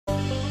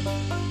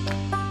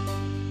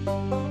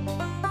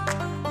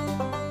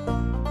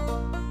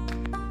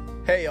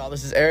Hey y'all,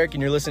 this is Eric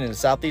and you're listening to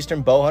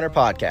Southeastern Bowhunter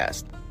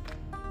Podcast.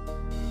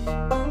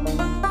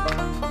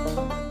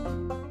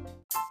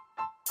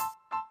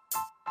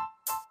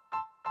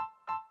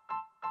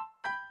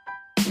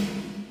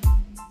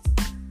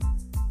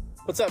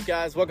 What's up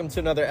guys? Welcome to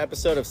another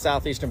episode of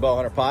Southeastern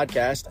Bowhunter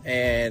Podcast.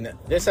 And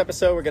this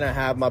episode we're going to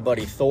have my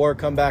buddy Thor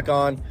come back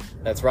on.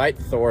 That's right,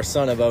 Thor,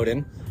 son of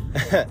Odin.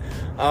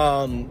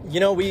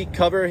 We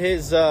cover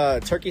his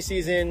turkey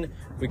season,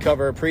 we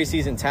cover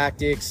preseason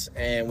tactics,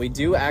 and we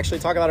do actually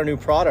talk about a new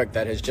product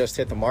that has just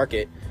hit the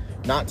market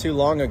not too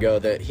long ago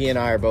that he and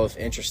I are both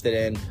interested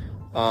in.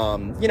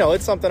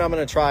 It's something I'm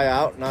going to try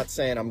out. Not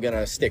saying I'm going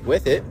to stick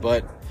with it,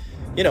 but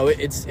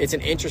it's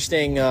an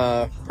interesting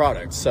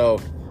product. So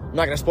I'm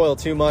not going to spoil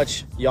too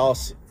much. Y'all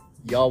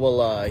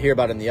will hear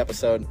about it in the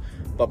episode.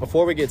 But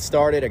before we get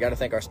started, I got to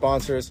thank our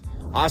sponsors,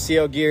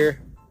 Osseo Gear.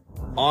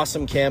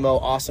 Awesome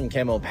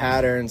camo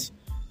patterns,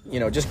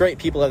 just great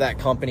people at that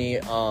company.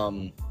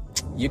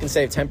 You can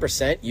save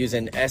 10%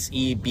 using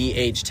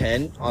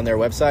SEBH10 on their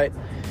website.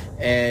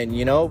 And,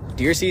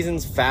 deer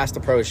season's fast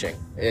approaching.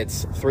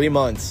 It's 3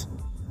 months,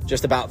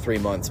 just about 3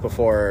 months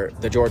before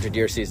the Georgia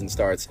deer season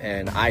starts.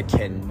 And I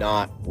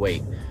cannot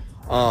wait.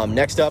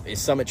 Next up is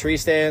Summit Tree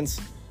Stands.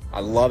 I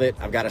love it.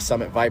 I've got a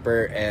Summit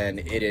Viper and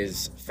it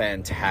is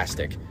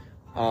fantastic.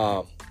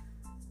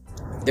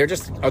 They're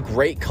just a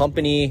great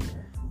company.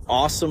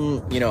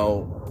 Awesome,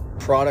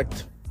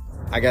 product,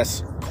 I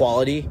guess,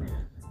 quality.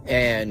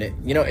 And,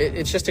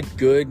 it's just a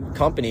good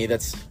company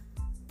that's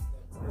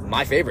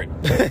my favorite,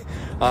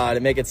 to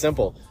make it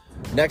simple.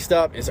 Next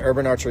up is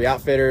Urban Archery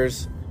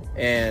Outfitters.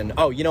 And,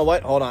 you know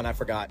what? Hold on, I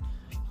forgot.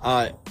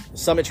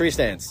 Summit Tree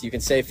Stands. You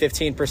can save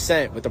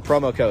 15% with the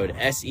promo code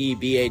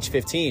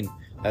SEBH15.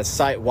 That's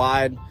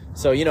site-wide.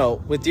 So,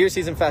 with deer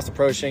season fast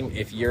approaching,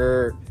 if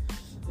you're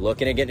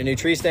looking at getting a new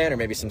tree stand or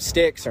maybe some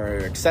sticks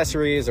or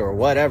accessories or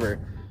whatever,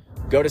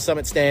 go to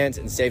Summit Stands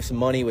and save some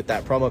money with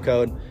that promo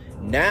code.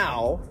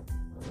 Now,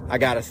 I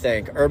got to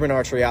thank Urban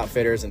Archery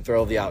Outfitters and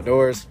Thrill of the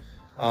Outdoors.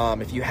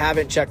 If you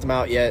haven't checked them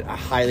out yet, I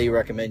highly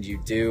recommend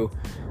you do.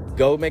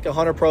 Go make a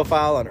hunter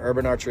profile on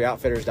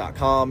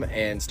urbanarcheryoutfitters.com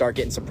and start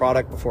getting some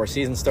product before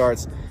season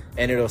starts,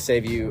 and it'll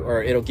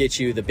get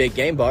you the big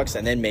game bucks,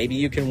 and then maybe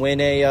you can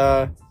win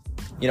a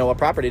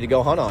property to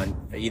go hunt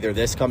on either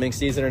this coming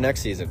season or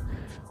next season.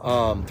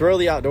 Thrill of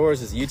the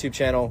Outdoors is a YouTube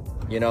channel.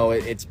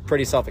 It's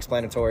pretty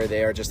self-explanatory.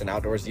 They are just an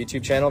outdoors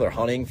YouTube channel. They're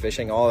hunting,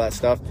 fishing, all that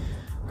stuff.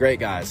 Great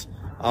guys.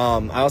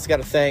 I also got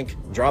to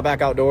thank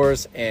Drawback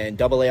Outdoors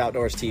and AA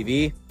Outdoors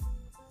TV.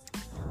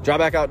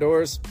 Drawback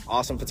Outdoors,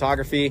 awesome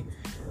photography,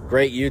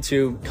 great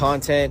YouTube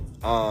content.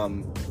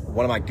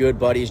 One of my good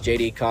buddies,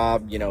 JD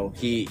Cobb,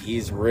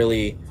 he's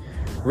really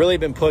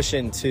been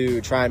pushing to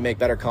try and make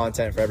better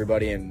content for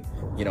everybody and,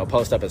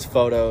 post up his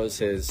photos.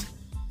 His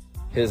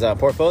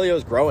portfolio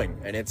is growing,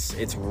 and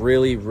it's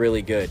really,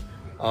 really good.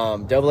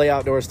 AA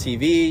Outdoors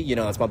TV,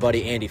 that's my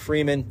buddy Andy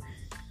Freeman.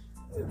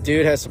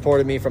 Dude has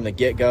supported me from the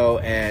get-go,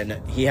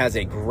 and he has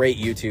a great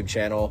YouTube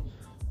channel.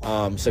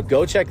 So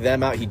go check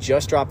them out. He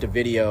just dropped a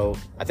video,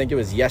 I think it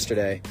was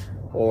yesterday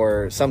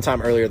or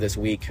sometime earlier this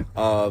week,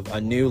 of a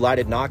new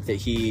lighted knock that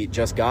he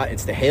just got.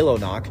 It's the Halo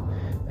knock.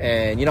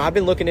 And, I've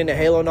been looking into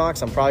Halo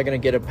knocks. I'm probably going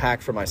to get a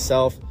pack for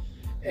myself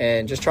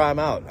and just try them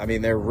out. I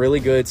mean, they're really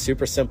good,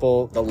 super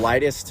simple. The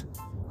lightest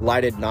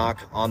lighted knock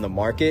on the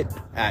market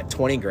at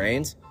 20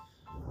 grains.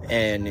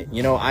 And,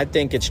 I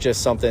think it's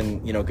just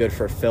something, good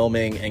for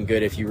filming and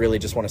good if you really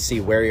just want to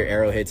see where your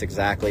arrow hits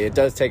exactly. It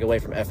does take away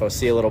from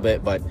FOC a little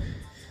bit, but,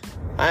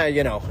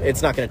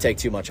 it's not going to take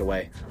too much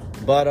away.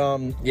 But,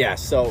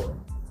 so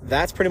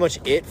that's pretty much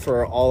it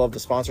for all of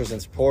the sponsors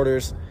and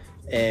supporters.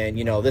 And,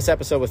 this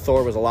episode with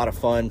Thor was a lot of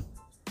fun.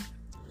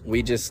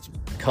 We just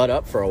cut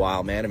up for a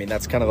while, man. I mean,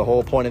 that's kind of the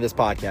whole point of this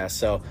podcast.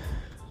 So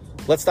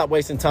let's stop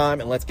wasting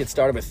time and let's get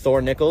started with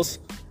Thor Nichols,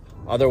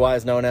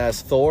 otherwise known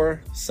as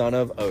Thor, son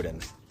of Odin.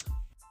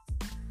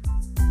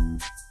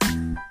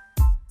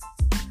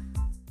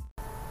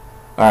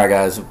 All right,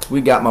 guys,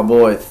 we got my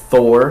boy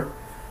Thor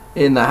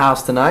in the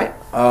house tonight.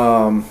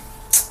 Wanted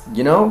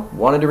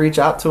to reach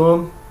out to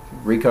him,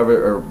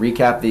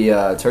 recap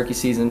the turkey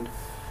season.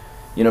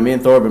 Me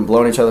and Thor have been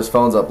blowing each other's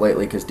phones up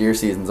lately because deer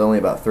season's only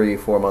about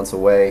 3-4 months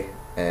away,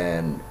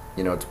 and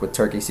with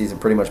turkey season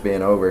pretty much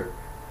being over,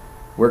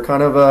 we're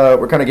kind of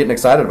getting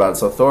excited about it.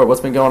 So Thor,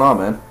 what's been going on,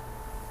 man?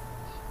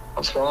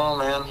 What's going on,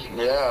 man?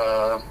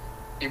 Yeah,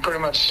 you pretty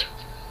much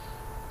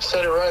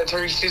said it right.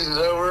 Turkey season's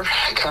over.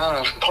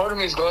 Part of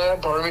me's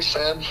glad, part of me's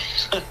sad.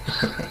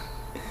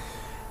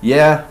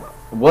 Yeah.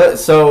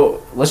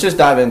 So let's just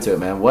dive into it,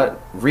 man.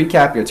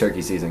 Recap your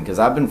turkey season, because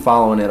I've been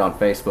following it on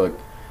Facebook,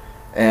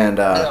 and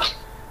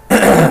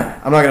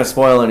I'm not gonna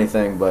spoil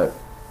anything, but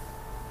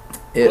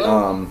it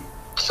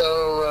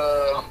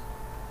So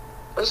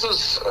this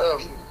is a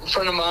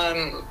friend of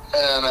mine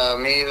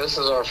and me. This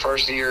is our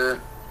first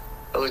year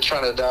really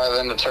trying to dive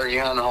into turkey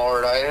hunting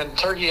hard. I had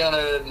turkey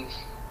hunted,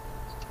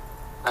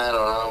 I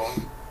don't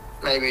know,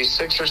 maybe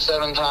 6 or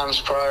 7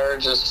 times prior,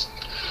 just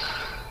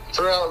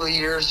throughout the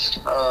years,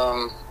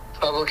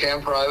 public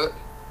and private.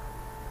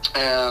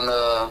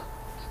 And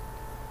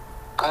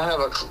I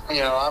have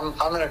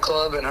I'm in a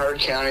club in Heard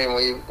County, and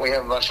we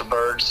have a bunch of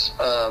birds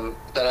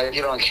that I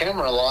get on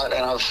camera a lot,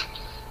 and I've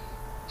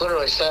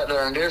literally sat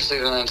during deer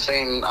season and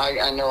seen.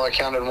 I know I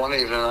counted one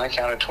evening, I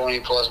counted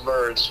 20 plus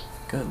birds.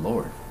 Good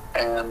Lord.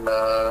 And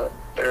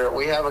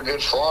we have a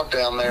good flock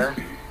down there.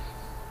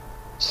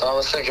 So I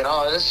was thinking,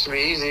 oh, this should be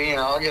easy.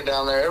 I'll get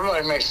down there.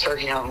 Everybody makes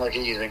turkey hunting look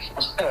easy.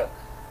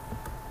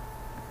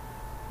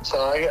 So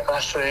I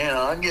said,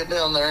 I'd get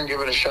down there and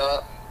give it a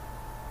shot.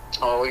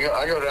 Oh,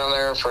 I go down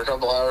there for a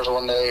couple hours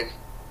one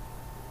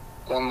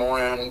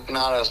morning,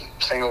 not a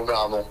single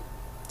gobble,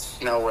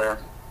 nowhere.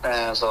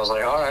 And so I was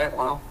like, all right,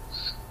 well,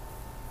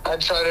 I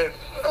tried it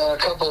a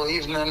couple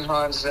evening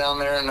hunts down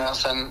there,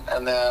 nothing.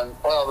 And then,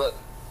 the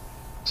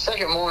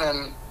second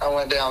morning I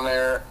went down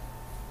there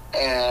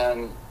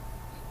and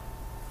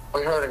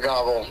we heard a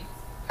gobble.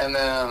 And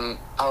then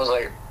I was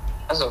like,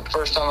 that's the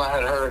first time I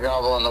had heard a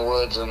gobble in the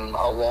woods in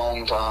a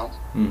long time.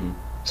 Mm-hmm.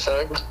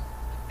 So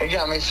it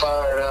got me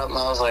fired up, and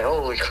I was like,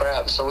 holy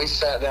crap. So we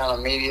sat down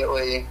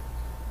immediately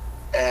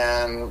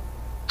and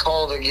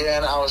called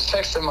again. I was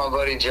texting my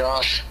buddy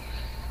Josh,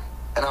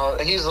 and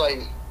he's like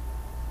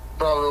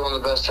probably one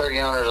of the best turkey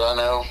hunters I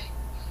know.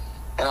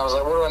 And I was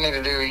like, what do I need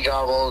to do? He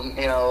gobbled,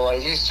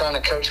 he's trying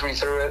to coach me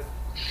through it.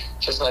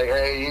 Just like,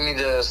 hey, you need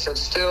to sit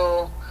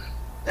still.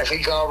 If he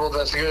gobbled,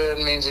 that's good.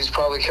 It means he's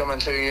probably coming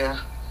to you.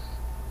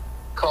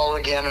 Call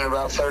again in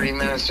about 30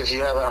 minutes if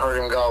you haven't heard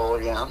him gobble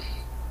again.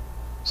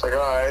 It's like, all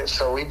right.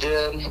 So we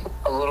did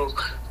a little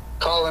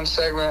call-in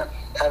segment.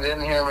 I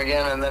didn't hear him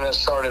again, and then it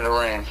started to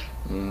rain.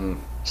 Mm.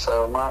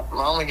 So my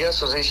only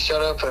guess was he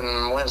shut up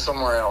and went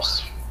somewhere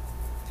else.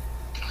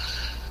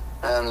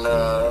 And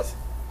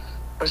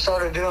we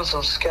started doing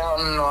some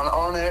scouting on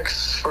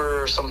Onyx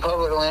for some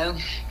public land.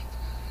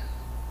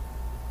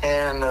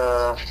 And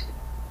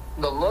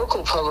the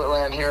local public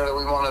land here that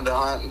we wanted to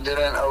hunt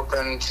didn't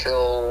open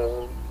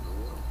till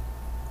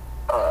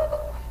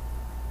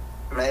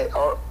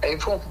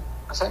April,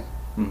 I think.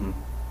 Mm-hmm.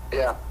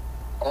 Yeah,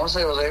 I want to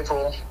say it was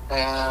April,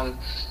 and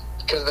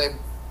because they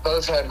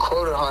both had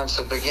quota hunts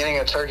at the beginning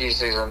of turkey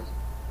season,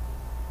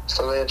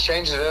 so they had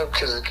changed it up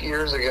because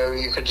years ago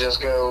you could just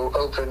go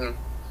open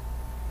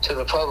to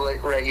the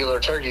public regular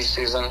turkey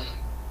season.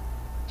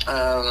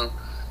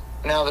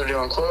 Now they're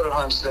doing quota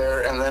hunts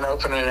there and then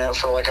opening it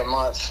for like a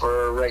month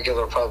for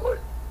regular public.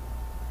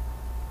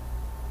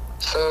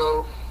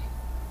 So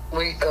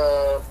we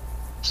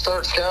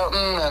start scouting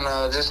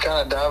and just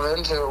kind of dive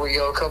into it. We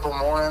go a couple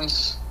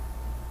mornings.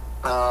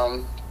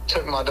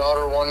 Took my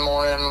daughter one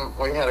morning.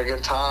 We had a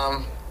good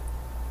time.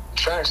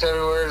 Tracks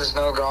everywhere. There's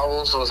no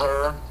gobbles with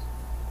her.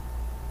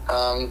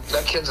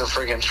 That kid's a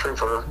freaking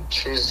trooper.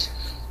 She's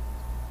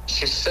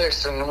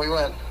 6, and we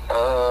went,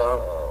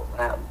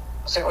 I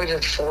think we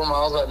did 4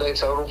 miles that day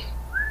total.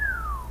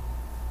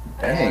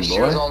 Dang, and she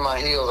boy. was on my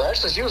heels.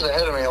 Actually, she was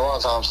ahead of me a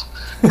lot of times.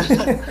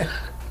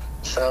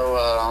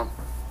 So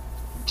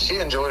she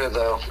enjoyed it,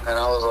 though. And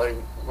I was like,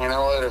 you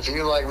know what? If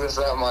you like this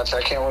that much,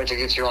 I can't wait to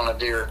get you on a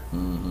deer.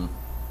 Mm-hmm.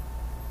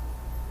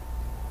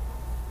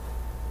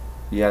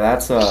 Yeah,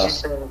 that's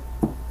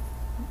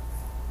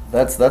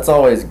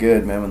always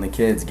good, man, when the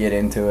kids get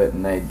into it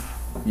and they,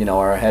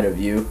 are ahead of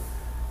you.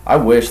 I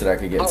wish that I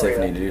could get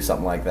Tiffany to do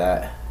something like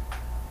that.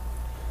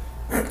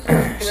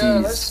 Yeah,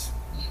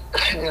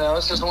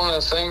 it's just one of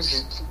those things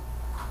you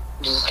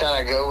just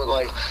kind of go with.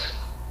 Like,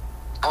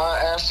 I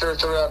asked her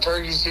throughout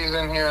turkey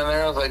season here and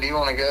there, I was like, do you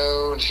want to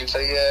go? And she'd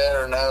say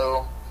yeah or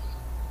no.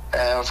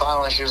 And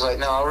finally she was like,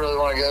 no, I really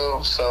want to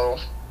go. So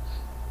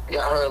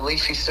got her a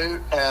leafy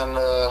suit and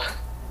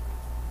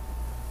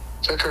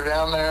took her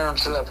down there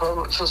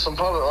to some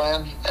public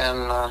land,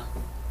 and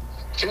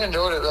she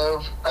enjoyed it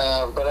though.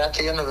 But at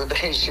the end of the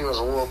day, she was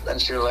whooped,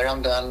 and she was like,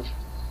 I'm done.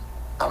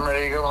 I'm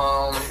ready to go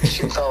home.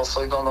 She fell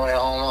asleep on the way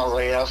home. I was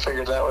like, yeah, I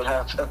figured that would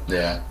happen.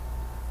 Yeah.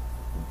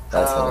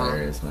 That's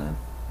hilarious, man.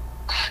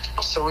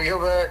 So we go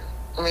back,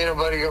 me and a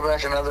buddy go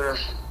back another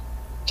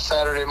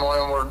Saturday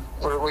morning.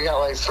 We got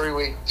like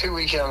 2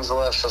 weekends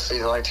left this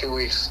season, like 2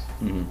 weeks.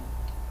 Mm-hmm.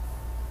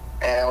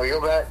 And we go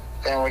back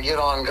and we get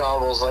on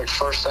gobbles like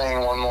first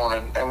thing one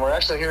morning. And we're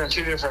actually hearing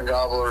 2 different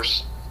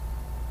gobblers.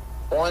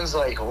 One's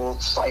like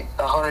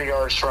 100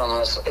 yards from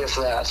us, if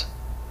that.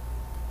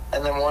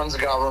 And then one's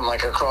gobbling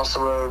like across the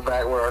road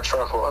back where our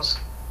truck was.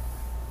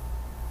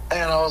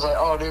 And I was like,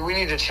 oh, dude, we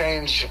need to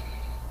change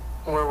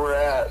where we're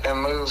at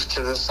and move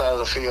to this side of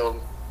the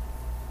field.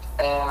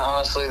 And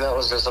honestly, that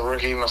was just a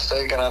rookie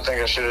mistake, and I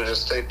think I should have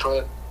just stayed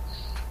put.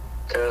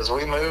 Because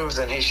we moved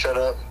and he shut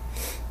up.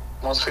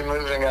 Once we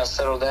moved and got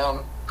settled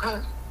down,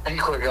 he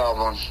quit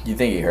gobbling. You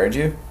think he heard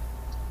you?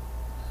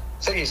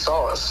 I think he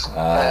saw us.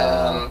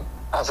 And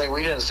I think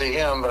we didn't see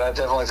him, but I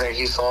definitely think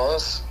he saw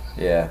us.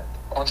 Yeah.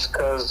 Once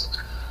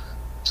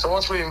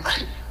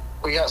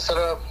we got set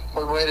up,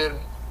 we waited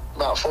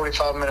about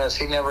 45 minutes.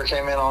 He never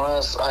came in on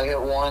us. I hit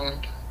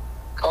one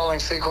calling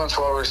sequence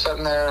while we were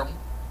sitting there.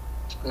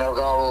 No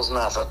gobbles,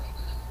 nothing.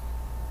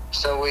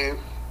 So we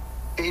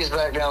eased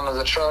back down to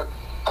the truck.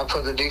 I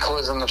put the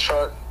decoys in the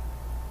truck,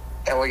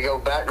 and we go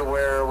back to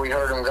where we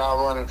heard him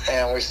gobbling,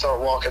 and we start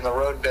walking the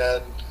road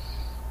bed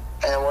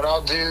And what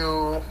I'll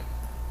do,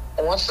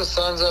 once the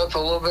sun's up a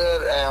little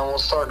bit and we'll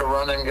start to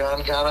run and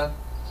gun kind of,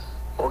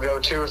 we'll go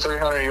 200 or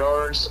 300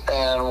 yards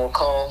and we'll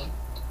call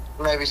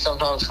maybe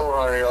sometimes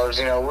 400 yards.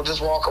 We'll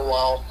just walk a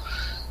while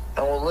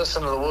and we'll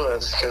listen to the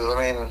woods.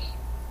 Because,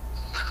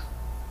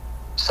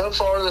 so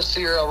far this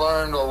year I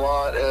learned a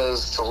lot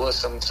is to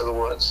listen to the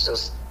woods.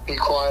 Just be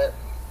quiet.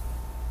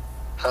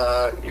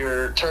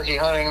 You're turkey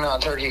hunting,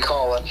 not turkey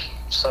calling.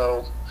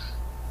 So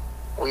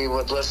we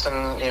would listen,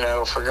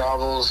 for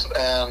gobbles.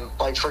 And,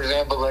 like, for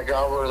example, that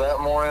gobbler that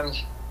morning,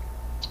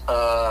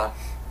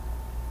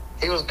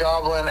 he was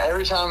gobbling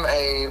every time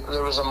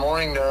there was a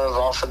mourning dove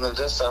off in the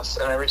distance,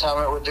 and every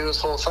time it would do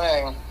its whole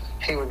thing,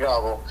 he would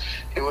gobble.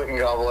 He wouldn't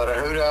gobble at a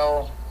hoot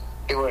owl.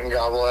 He wouldn't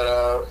gobble at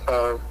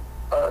a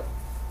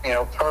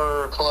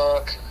purr,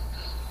 cluck,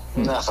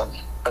 nothing.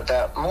 But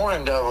that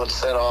mourning dove would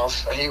set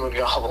off, and he would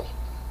gobble.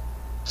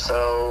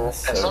 And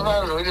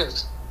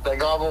sometimes they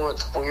gobble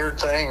with weird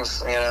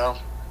things,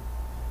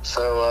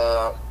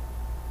 So,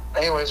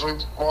 anyways, we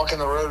walk in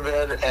the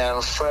roadbed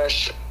and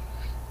fresh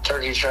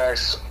turkey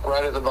tracks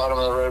right at the bottom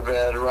of the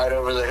roadbed, right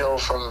over the hill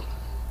from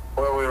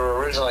where we were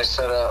originally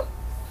set up.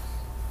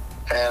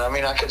 And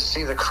I could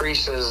see the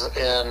creases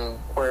in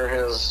where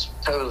his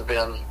toes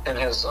been in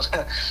his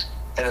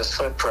in his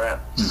footprint.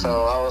 Mm-hmm.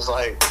 So I was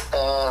like,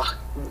 that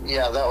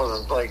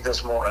was like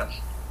this morning.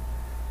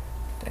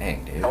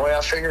 Dang, dude. The way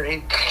I figured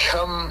he'd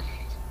come,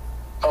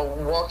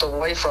 walked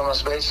away from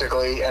us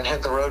basically and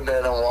hit the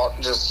roadbed and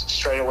walked just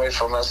straight away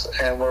from us.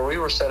 And where we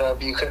were set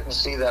up, you couldn't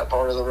see that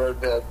part of the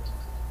roadbed.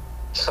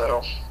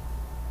 So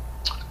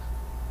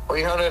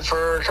we hunted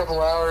for a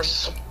couple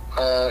hours.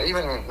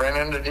 Even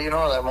ran into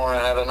DNR that morning.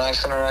 Had a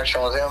nice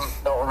interaction with him.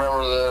 Don't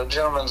remember the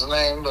gentleman's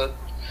name, but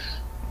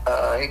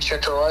he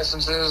checked our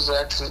licenses,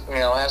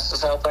 asked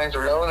us how things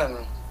were going, and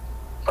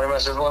pretty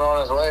much just went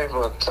on his way.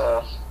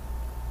 But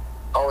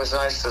always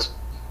nice to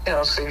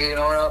see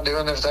DNR out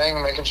doing their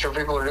thing, making sure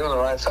people are doing the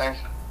right thing.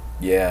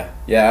 Yeah,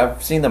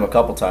 I've seen them a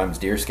couple times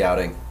deer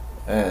scouting,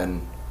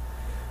 and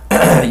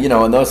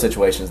in those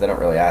situations they don't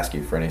really ask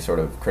you for any sort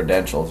of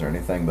credentials or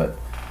anything, but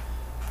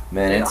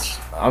man,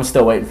 I'm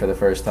still waiting for the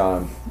first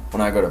time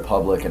when I go to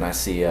public and I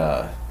see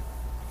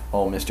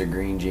old Mr.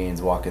 Green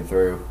Jeans walking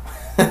through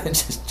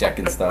just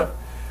checking stuff,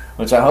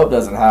 which I hope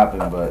doesn't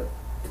happen, but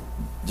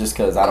just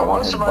because I don't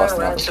want him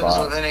busting out the spot. Most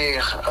of my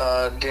interactions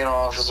with any DNR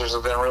officers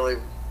have been really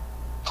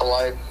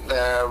polite.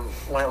 They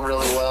went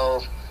really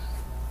well.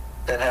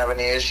 Didn't have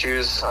any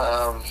issues.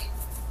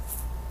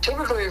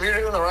 Typically, if you're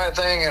doing the right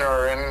thing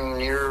and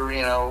you're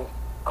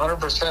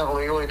 100%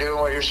 legally doing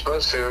what you're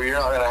supposed to, you're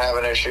not going to have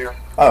an issue.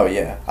 Oh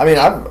yeah,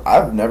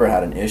 I've never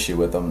had an issue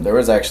with them. There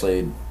was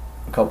actually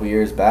a couple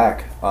years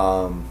back. It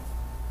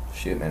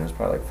was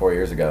probably like 4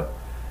 years ago.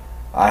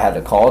 I had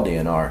to call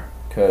DNR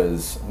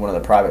because one of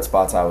the private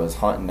spots I was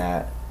hunting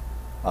at,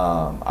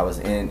 I was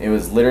in. It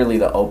was literally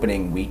the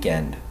opening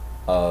weekend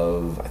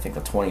of I think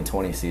the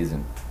 2020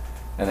 season,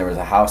 and there was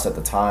a house at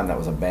the time that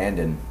was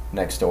abandoned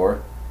next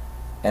door,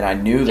 and I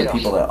knew the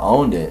people that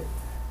owned it,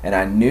 and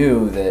I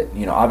knew that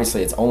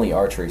obviously it's only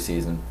archery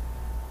season,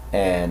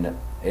 and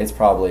it's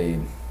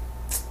probably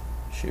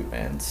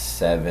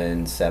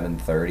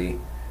 7:30,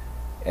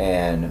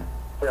 and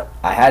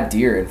I had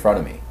deer in front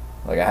of me.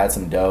 Like I had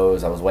some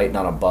does. I was waiting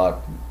on a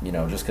buck,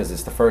 just because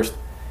it's the first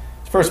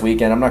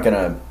weekend. I'm not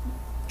gonna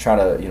try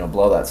to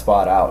blow that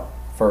spot out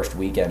first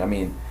weekend.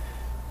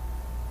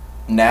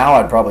 Now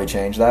I'd probably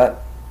change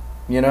that,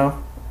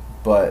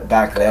 but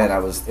back then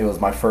it was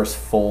my first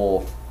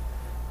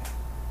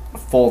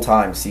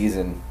full-time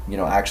season,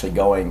 actually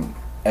going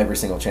every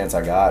single chance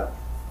I got.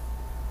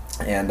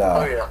 And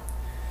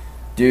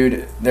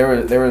dude,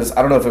 there was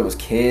I don't know if it was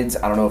kids,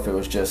 I don't know if it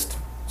was just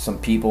some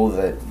people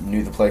that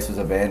knew the place was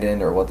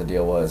abandoned or what the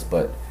deal was,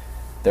 but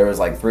there was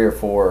like 3 or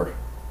 4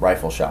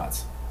 rifle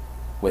shots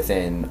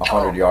within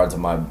 100 yards of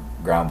my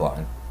ground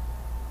blind.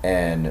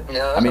 And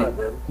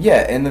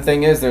and the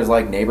thing is, there's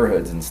like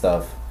neighborhoods and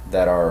stuff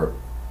that are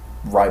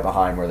right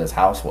behind where this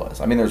house was.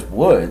 There's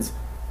woods,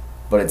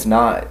 but it's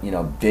not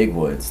big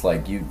woods.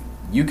 Like you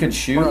could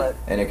shoot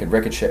and it could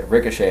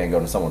ricochet and go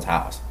to someone's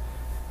house.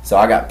 So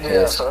I got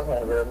pissed. I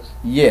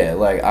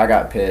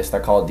got pissed. I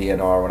called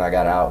DNR when I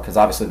got out because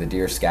obviously the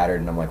deer scattered,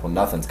 and I'm like, well,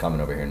 nothing's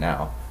coming over here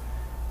now.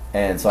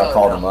 And so I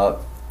called them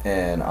up,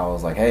 and I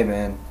was like, hey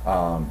man,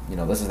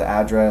 this is the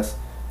address.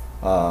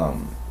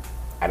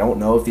 I don't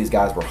know if these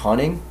guys were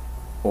hunting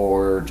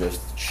or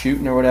just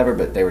shooting or whatever,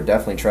 but they were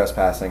definitely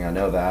trespassing. I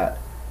know that.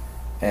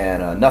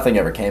 And nothing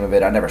ever came of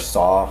it. I never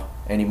saw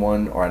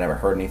anyone or I never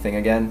heard anything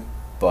again.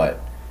 But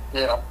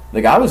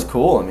the guy was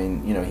cool.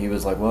 He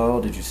was like,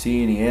 well, did you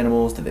see any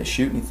animals? Did they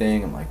shoot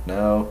anything? I'm like,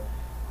 no.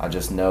 I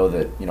just know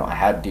that, I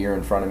had deer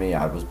in front of me.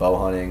 I was bow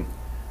hunting.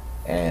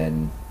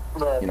 And,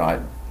 I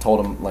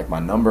told him, like, my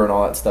number and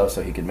all that stuff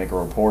so he could make a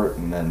report,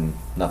 and then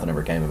nothing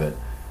ever came of it.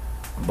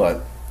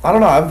 But I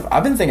don't know.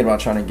 I've been thinking about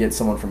trying to get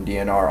someone from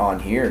DNR on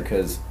here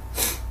because,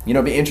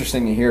 it'd be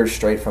interesting to hear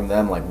straight from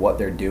them, like, what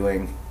they're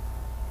doing,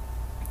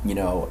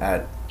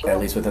 at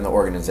least within the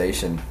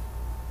organization.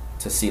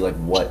 to see like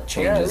what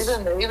changes.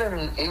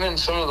 Yeah, even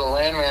some of the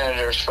land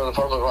managers for the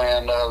public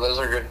land, those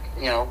are good.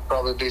 You know,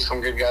 probably be some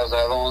good guys to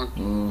have on.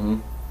 Mm-hmm.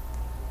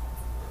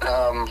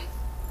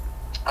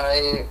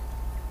 I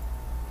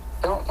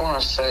don't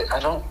want to say, I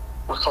don't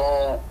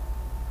recall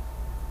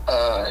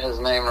his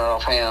name right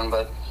offhand,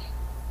 but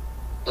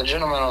the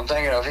gentleman I'm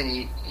thinking of,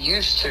 he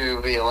used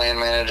to be a land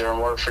manager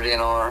and work for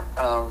DNR.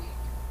 And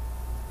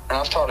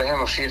I've talked to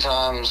him a few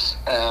times,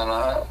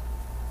 and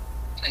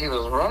he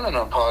was running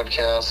a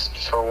podcast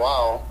for a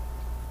while,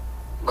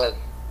 but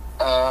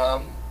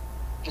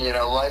you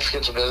know, life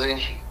gets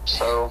busy,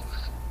 so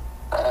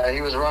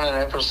he was running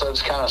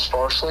episodes kind of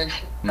sparsely,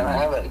 and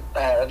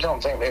I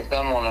don't think they've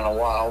done one in a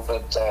while,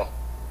 but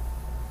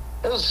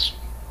he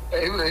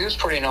was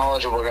pretty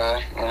knowledgeable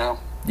guy, you know.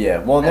 Yeah,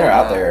 well, and they're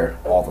out there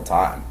all the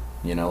time,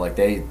 you know, like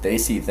they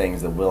see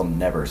things that we'll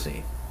never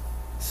see.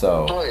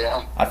 So oh,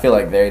 yeah. I feel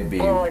like they'd be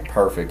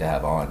perfect to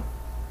have on.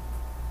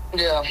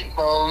 Yeah,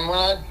 well, when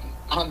I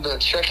hunted the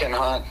check-in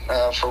hunt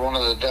for one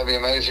of the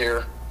WMAs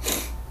here,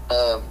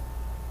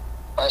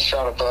 I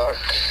shot a buck.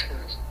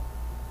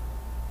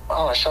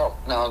 Oh,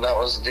 that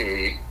was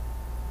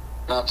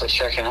not the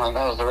check-in hunt,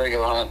 that was the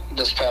regular hunt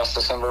this past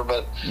December,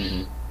 but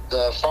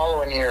the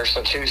following year,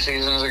 so 2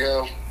 seasons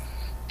ago,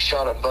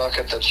 shot a buck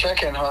at the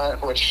check-in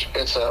hunt, which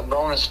it's a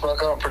bonus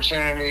buck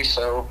opportunity,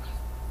 so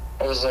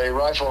it was a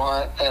rifle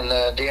hunt, and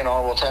the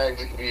DNR will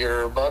tag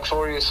your buck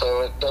for you,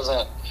 so it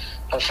doesn't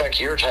affect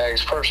your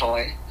tags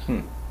personally.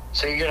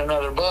 So you get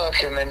another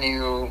buck, and then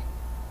you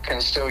can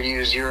still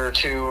use your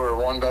 2 or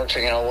 1 buck to,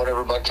 you know,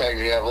 whatever buck tags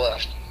you have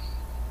left.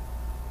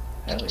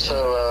 Yeah.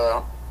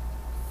 So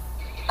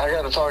I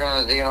got to talking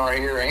to the DNR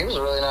here, and he was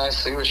really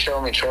nice. He was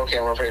showing me trail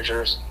camera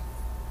pictures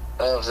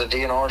of the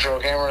DNR trail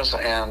cameras,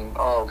 and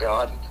oh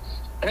god,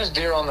 there's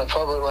deer on the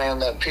public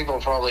land that people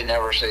probably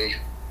never see.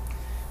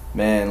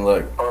 Man,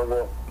 look,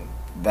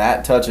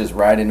 that touches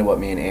right into what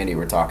me and Andy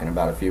were talking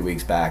about a few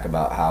weeks back,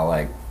 about how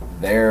like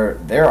there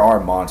are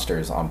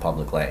monsters on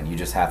public land. You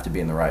just have to be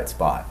in the right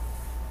spot,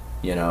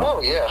 you know.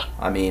 Oh yeah.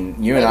 I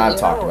mean, you and I have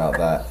talked about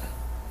that.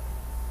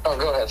 Oh,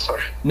 go ahead,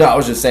 sorry. No, I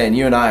was just saying,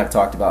 you and I have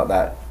talked about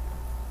that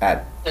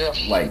at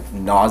like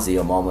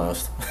nauseum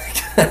almost.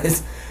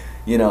 Because,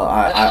 you know,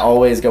 I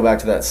always go back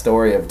to that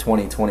story of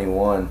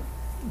 2021,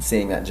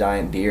 seeing that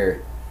giant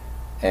deer,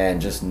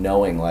 and just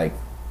knowing like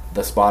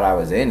the spot I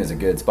was in is a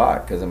good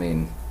spot. Because I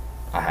mean,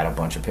 I had a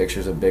bunch of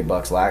pictures of big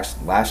bucks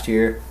last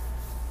year,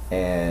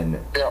 and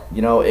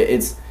you know,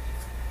 it's.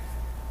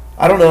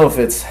 I don't know if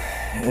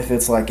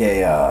it's like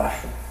a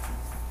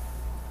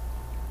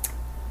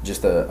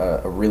just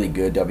a really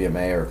good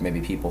WMA, or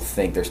maybe people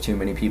think there's too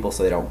many people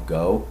so they don't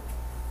go,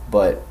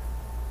 but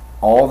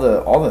all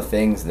the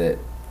things that,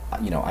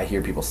 you know, I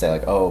hear people say,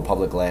 like, oh,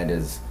 public land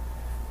is,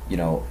 you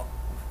know,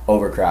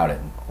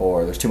 overcrowded,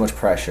 or there's too much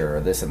pressure,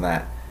 or this and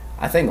that.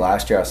 I think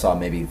last year I saw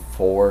maybe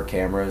 4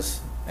 cameras,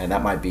 and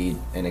that might be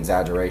an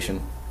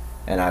exaggeration,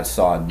 and I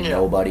saw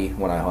nobody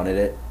when I hunted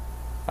it.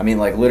 I mean,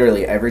 like,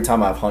 literally every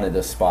time I've hunted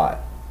this spot,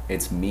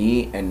 it's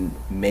me and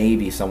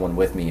maybe someone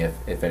with me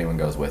if anyone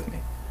goes with me.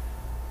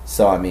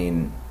 So, I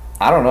mean,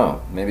 I don't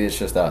know. Maybe it's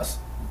just us,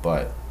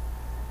 but...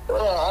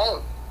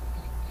 Well,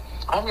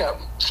 I've got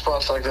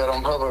spots like that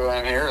on public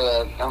land here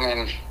that, I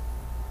mean,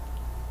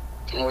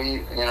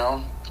 you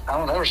know, I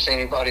don't ever see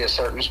anybody at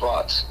certain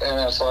spots. And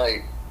it's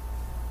like,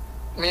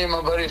 me and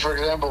my buddy, for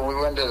example, we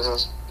went to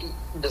this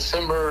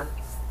December,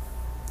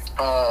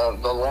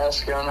 the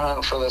last gun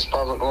hunt for this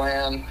public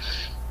land,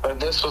 but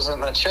this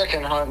wasn't a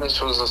check-in hunt,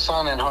 this was a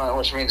sign-in hunt,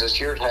 which means it's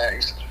your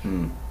tags.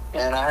 And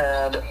I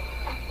had,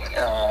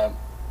 I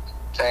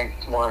think,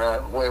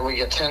 we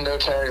get 10 doe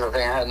tags. I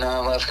think I had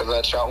 9 left because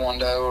I shot 1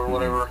 doe or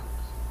whatever.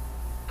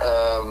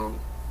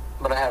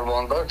 But I had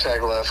 1 buck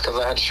tag left because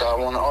I had shot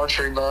 1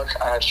 archery buck.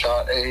 I had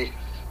shot a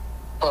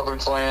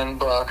public land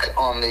buck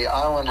on the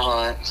island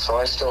hunt, so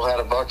I still had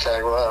a buck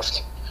tag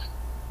left.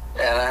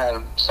 And I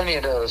had plenty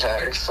of doe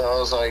tags. So I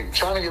was like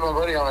trying to get my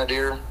buddy on a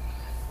deer.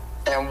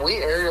 And we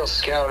aerial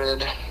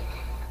scouted,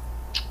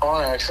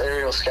 Onyx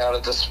aerial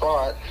scouted the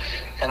spot.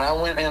 And I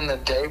went in the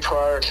day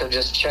prior to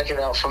just check it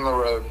out from the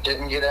road.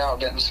 Didn't get out,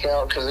 didn't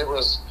scout, because it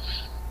was,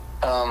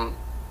 the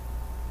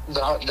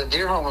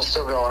deer hunt was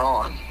still going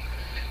on.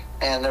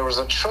 And there was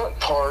a truck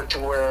parked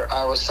where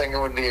I was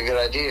thinking would be a good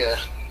idea.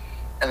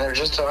 And there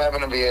just so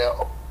happened to be an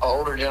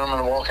older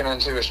gentleman walking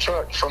into his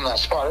truck from that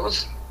spot. It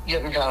was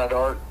getting kind of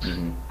dark.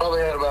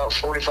 Probably had about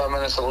 45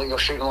 minutes of legal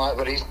shooting light,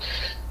 but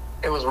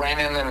it was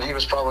raining and he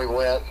was probably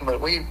wet. But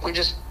we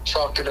just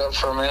chalked it up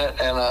for a minute,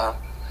 and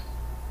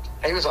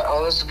he was like,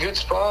 oh, this is a good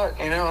spot.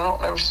 You know, I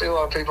don't ever see a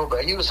lot of people,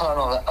 but he was hunting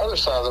on the other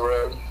side of the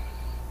road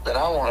that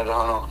I wanted to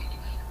hunt on.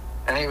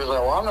 And he was like,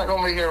 well, I'm not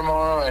going to be here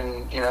tomorrow,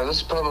 and, you know, this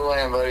is public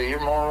land, buddy.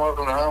 You're more than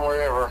welcome to hunt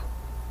wherever.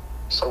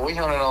 So we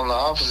hunted on the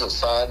opposite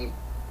side,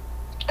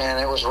 and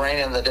it was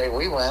raining the day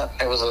we went.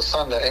 It was a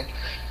Sunday,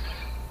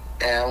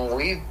 and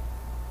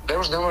there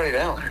was nobody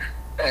down there.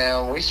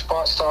 And we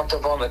spot stalked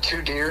up on the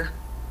 2 deer,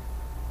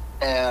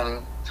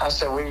 and I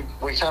said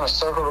we kind of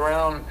circled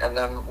around, and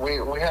then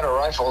we had our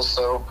rifles,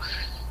 so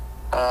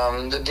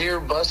The deer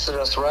busted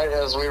us right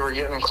as we were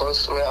getting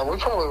close. We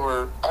probably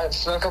were. I had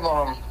snuck up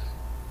on them.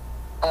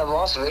 I had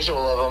lost visual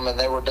of them, and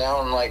they were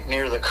down like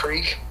near the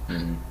creek,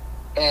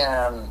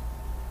 and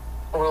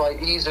we're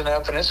like easing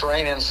up, and it's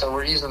raining, so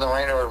we're using the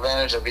rain to our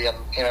advantage of being,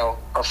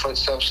 our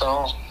footsteps and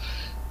all.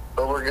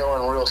 But we're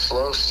going real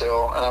slow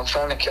still, and I'm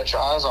trying to catch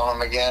eyes on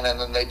them again, and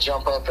then they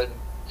jump up, and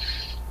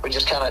we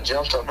just kind of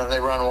jumped up, and they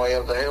run way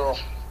up the hill.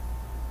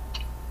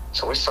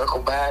 So we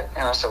circled back,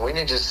 and I said, we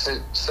need to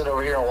sit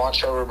over here and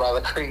watch over by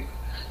the creek.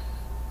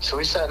 So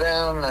we sat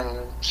down,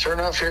 and sure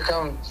enough, here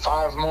come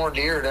 5 more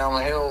deer down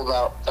the hill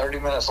about 30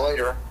 minutes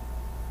later.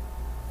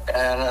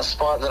 And a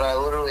spot that I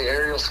literally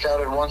aerial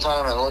scouted one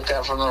time and looked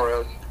at from the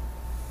road.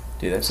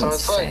 Dude, that's so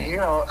insane. It's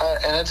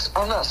like, and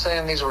I'm not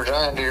saying these were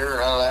giant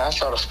deer. I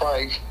shot a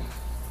spike,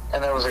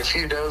 and there was a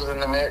few does in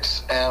the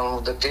mix,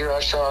 and the deer I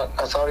shot,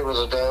 I thought he was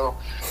a doe.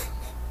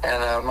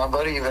 And my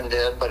buddy even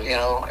did, but,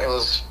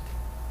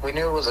 we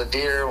knew it was a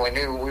deer.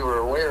 We were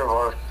aware of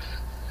our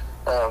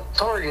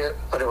target,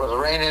 but it was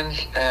raining,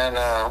 and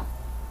I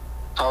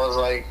was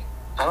like,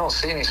 I don't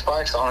see any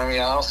spikes on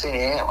him. I don't see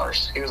any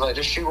antlers. He was like,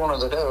 just shoot one of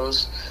the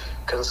does,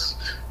 because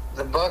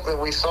the buck that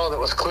we saw that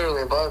was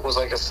clearly a buck was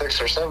like a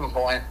 6 or 7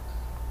 point.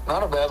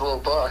 Not a bad little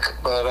buck,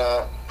 but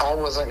I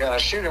wasn't going to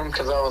shoot him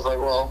because I was like,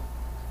 well,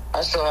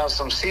 I still have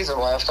some season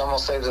left. I'm going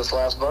to save this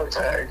last buck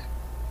tag.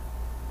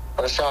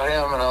 But I shot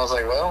him, and I was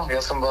like, well,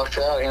 guess I'm bucked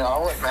out. I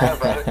wasn't mad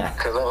about it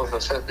because that was the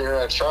 5th deer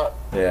I'd shot.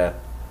 Yeah.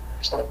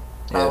 So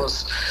I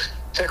was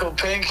tickled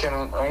pink,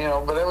 and,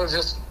 but that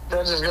just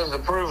goes to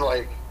prove,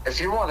 like, if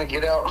you want to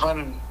get out,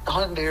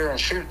 hunt deer and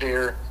shoot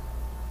deer,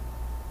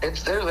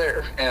 they're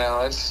there.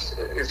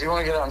 If you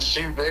want to get out and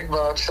shoot big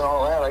bucks and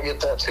all that, I get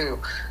that too.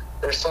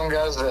 There's some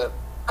guys that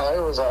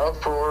it was an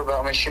uproar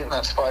about me shooting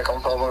that spike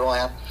on public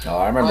land. Oh,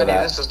 I remember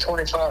that. This is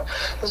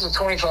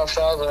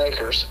 25,000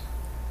 acres,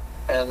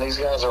 and these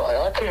guys are like,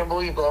 I can't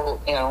believe,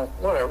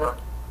 whatever.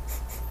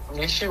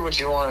 You shoot what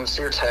you want. It's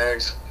your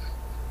tags.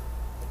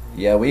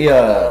 Yeah, we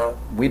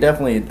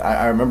definitely.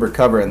 I remember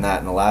covering that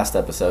in the last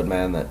episode,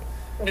 man. That.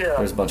 Yeah.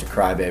 There's a bunch of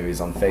crybabies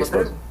on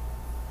Facebook.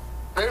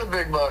 There's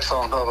big bucks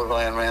on public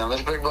land, man.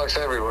 There's big bucks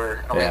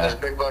everywhere. I mean, there's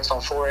big bucks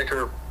on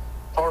 4-acre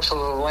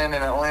parcels of land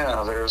in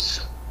Atlanta.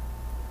 There's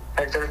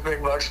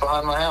big bucks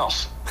behind my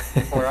house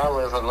where I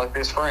live in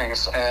Lippy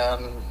Springs.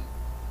 And,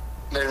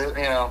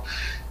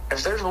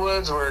 if there's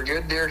woods where a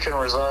good deer can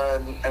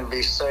reside and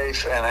be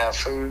safe and have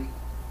food,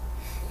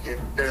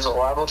 there's a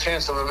liable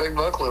chance of a big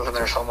buck living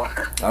there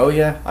somewhere. Oh,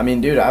 yeah. I mean,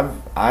 dude, I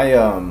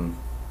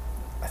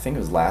think it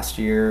was last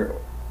year.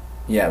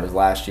 Yeah, it was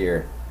last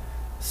year.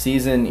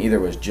 Season either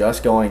was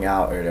just going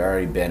out or it had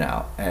already been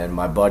out. And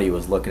my buddy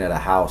was looking at a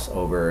house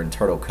over in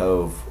Turtle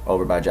Cove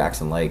over by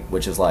Jackson Lake,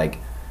 which is like,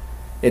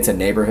 it's a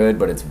neighborhood,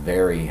 but it's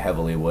very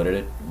heavily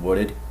wooded.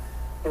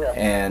 Yeah.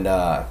 And,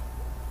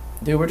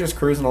 dude, we're just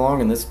cruising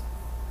along, and this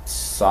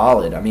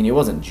solid, I mean, he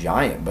wasn't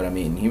giant, but, I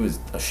mean, he was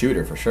a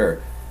shooter for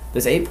sure.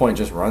 This 8-point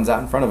just runs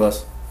out in front of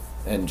us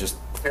and just,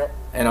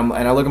 and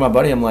I look at my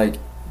buddy, I'm like,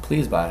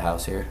 please buy a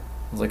house here.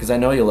 I was like, because I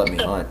know you'll let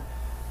me hunt.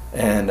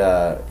 And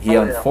he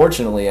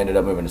unfortunately ended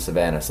up moving to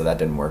Savannah, so that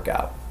didn't work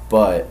out.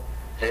 But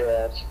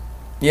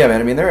yeah, man,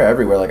 I mean, they're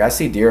everywhere. Like, I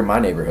see deer in my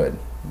neighborhood,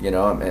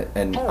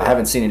 and I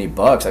haven't seen any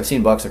bucks. I've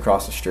seen bucks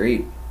across the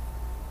street,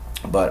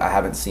 but I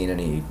haven't seen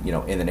any,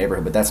 in the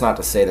neighborhood. But that's not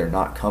to say they're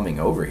not coming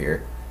over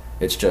here.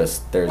 It's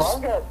just there's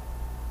no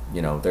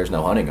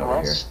hunting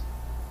over here.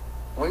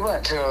 We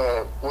went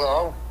to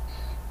real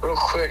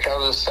quick,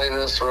 I'll just say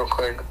this real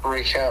quick,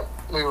 recap.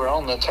 We were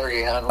on the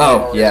turkey hunt.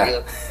 Oh,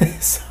 yeah.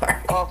 Sorry.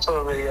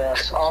 Also,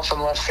 off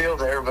in left field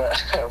there,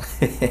 but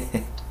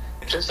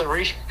just to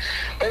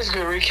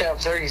basically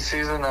recap turkey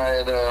season, I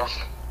had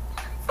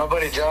my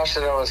buddy Josh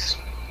that I was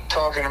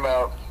talking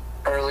about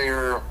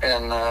earlier,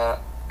 and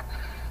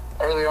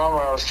early on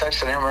when I was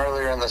texting him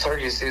earlier in the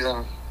turkey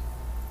season,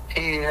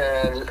 he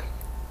had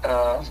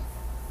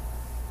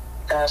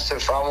asked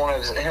if I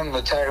wanted him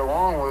to tag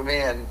along with me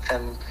and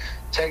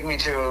take me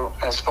to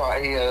a spot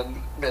he had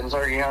been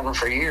turkey hunting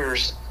for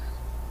years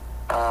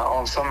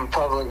on some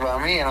public by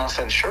me, and I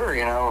said, sure,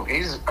 I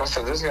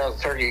said, this guy's a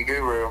turkey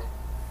guru.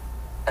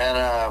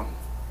 And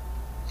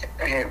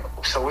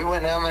so we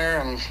went down there,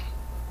 and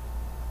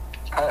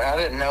I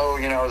didn't know,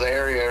 the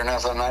area or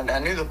nothing. I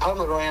knew the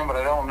public land, but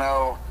I don't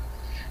know,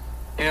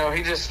 he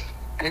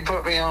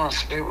put me on,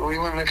 we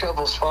went in a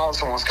couple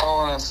spots and was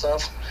calling and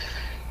stuff.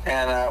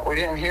 And we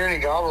didn't hear any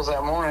gobbles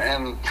that morning.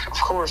 And,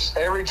 of course,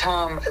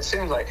 it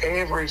seems like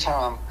every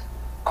time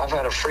I've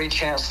had a free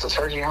chance to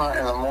turkey hunt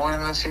in the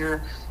morning this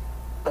year,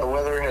 the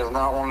weather has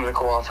not wanted to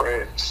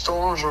cooperate.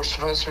 Storms were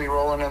supposed to be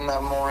rolling in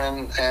that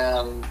morning,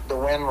 and the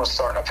wind was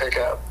starting to pick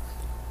up.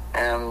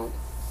 And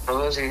for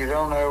those of you who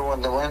don't know,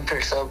 when the wind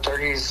picks up,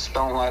 turkeys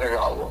don't like to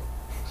gobble.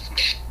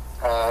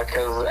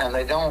 And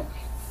they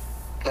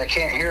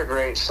can't hear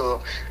great,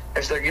 so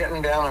if they're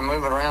getting down and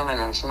moving around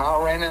and it's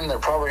not raining, they're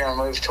probably going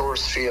to move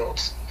towards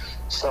fields,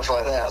 stuff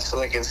like that, so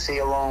they can see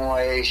a long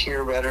way,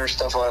 hear better,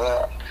 stuff like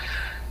that.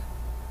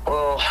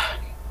 Well,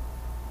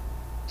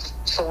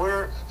 so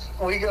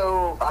we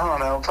go, I don't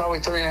know, probably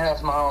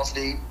 3.5 miles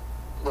deep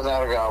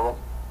without a gobble.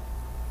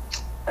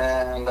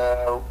 And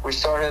we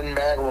start heading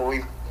back. Well,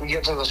 we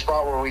get to the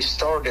spot where we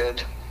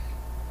started,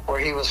 where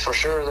he was for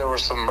sure there were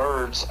some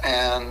birds,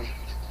 and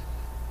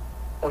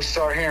we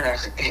start hearing a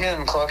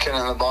hen clucking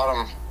in the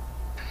bottom.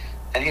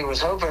 And he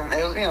was hoping,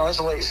 it's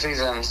late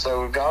season,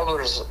 so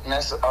gobblers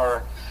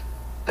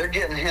they're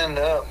getting henned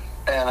up,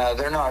 and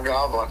they're not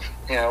gobbling.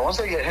 Once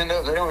they get henned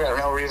up, they don't got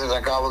no reason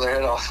to gobble their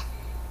head off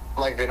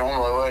like they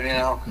normally would,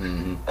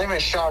 Mm-hmm. They may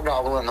shot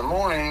gobble in the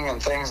morning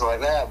and things like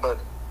that, but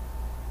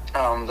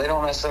they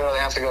don't necessarily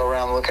have to go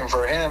around looking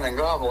for a hen and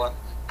gobbling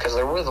because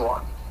they're with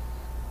one.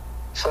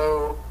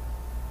 So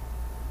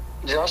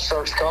Josh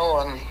starts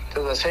calling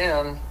to this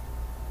hen,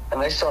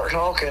 and they start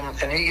talking,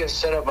 and he gets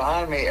set up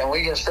behind me, and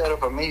we get set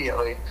up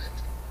immediately.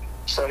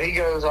 So he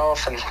goes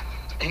off, and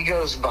he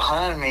goes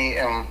behind me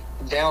and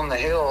down the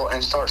hill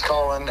and starts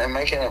calling and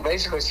making it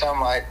basically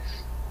sound like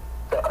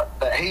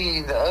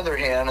the other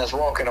hen is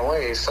walking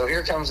away. So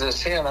here comes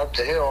this hen up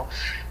the hill,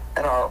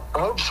 and our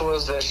hopes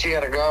was that she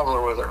had a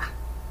gobbler with her.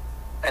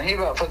 And he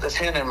about put this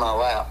hen in my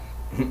lap.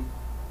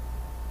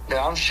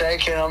 Yeah, I'm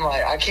shaking. I'm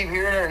like, I keep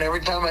hearing her, and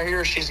every time I hear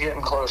her, she's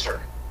getting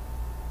closer.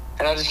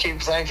 And I just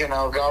keep thinking,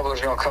 oh,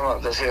 gobbler's going to come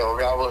up this hill.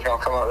 Gobbler's going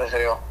to come up this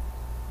hill.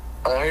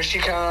 Here she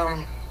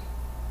comes,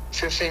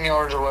 15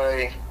 yards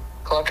away,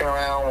 clucking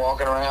around,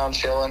 walking around,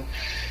 chilling.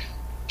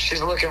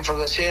 She's looking for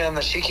this hen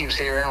that she keeps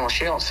hearing. Well,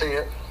 she don't see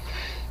it.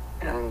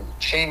 And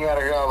she ain't got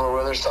a gobbler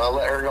with her, so I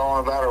let her go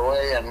on about her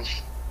way. And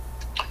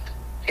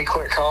he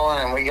quit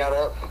calling, and we got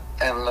up.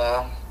 And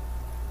I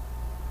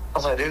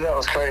was like, dude, that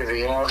was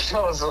crazy. That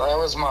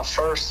was my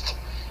first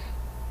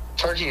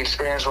turkey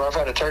experience where I've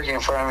had a turkey in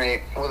front of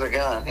me with a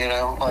gun,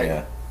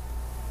 Yeah.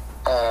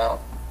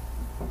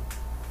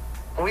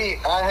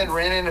 I had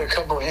ran into a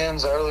couple of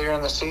hens earlier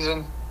in the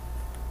season,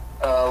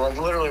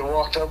 literally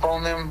walked up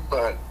on them,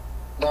 but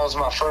that was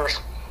my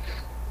first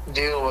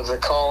deal with the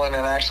calling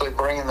and actually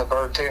bringing the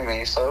bird to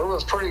me. So it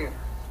was pretty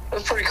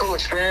cool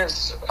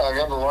experience. I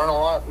got to learn a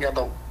lot, got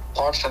to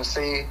watch and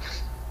see,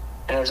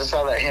 just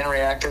how that hen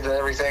reacted to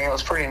everything. It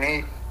was pretty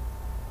neat.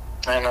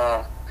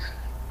 And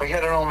we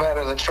headed on back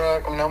to the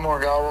truck. No more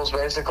gobbles,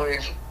 basically,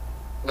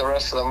 the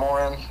rest of the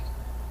morning.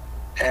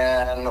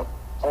 And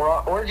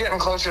we're getting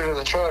closer to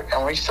the truck,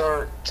 and we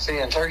start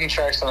seeing turkey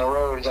tracks on the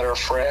road that are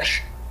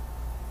fresh.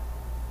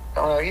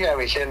 I'm like, you gotta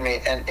be kidding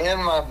me. And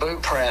in my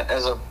boot print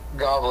is a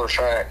gobbler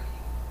track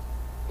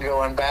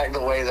going back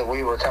the way that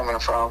we were coming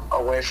from,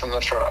 away from the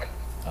truck.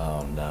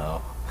 Oh,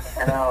 no.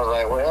 And I was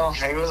like, well,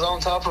 he was on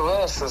top of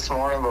us this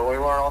morning, but we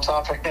weren't on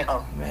top of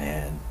him.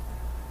 Man,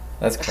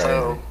 that's crazy.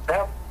 So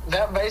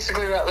that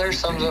basically right there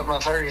sums up my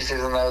turkey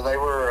season, though. They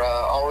were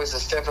always a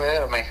step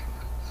ahead of me.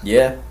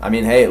 Yeah, I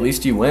mean, hey, at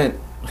least you went.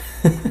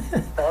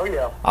 Oh,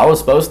 yeah. I was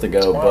supposed to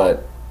go,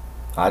 but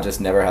I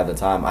just never had the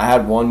time. I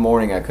had one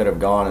morning I could have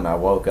gone, and I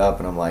woke up,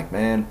 and I'm like,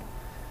 man,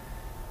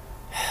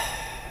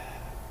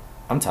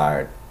 I'm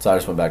tired. So I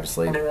just went back to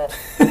sleep. Yeah.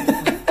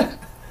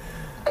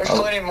 There's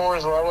plenty of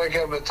mornings where I wake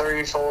up at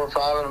 3, 4,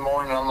 5 in the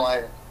morning, and I'm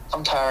like,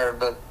 I'm tired,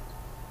 but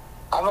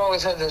I've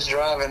always had this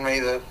drive in me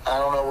that I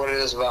don't know what it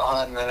is about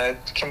hunting, and it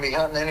can be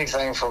hunting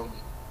anything from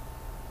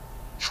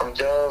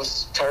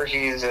doves,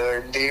 turkeys,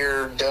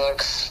 deer,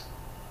 ducks,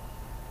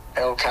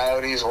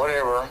 coyotes,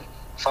 whatever.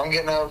 If I'm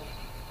getting up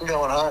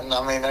going hunting,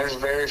 I mean, there's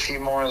very few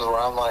mornings where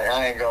I'm like,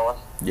 I ain't going.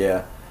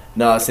 Yeah.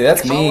 No, see,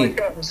 that's if me. If I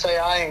wake up and say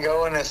I ain't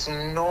going, it's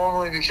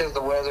normally because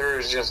the weather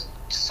is just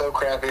so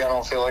crappy I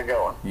don't feel like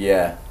going.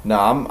 Yeah. No,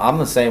 I'm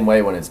the same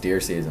way when it's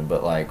deer season,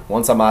 but, like,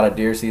 once I'm out of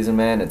deer season,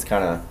 man, it's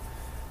kind of...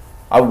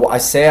 I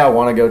say I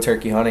want to go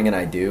turkey hunting, and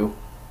I do.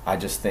 I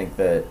just think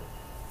that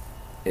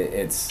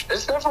it's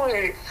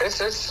definitely...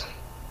 It's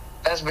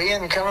as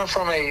being coming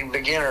from a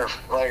beginner,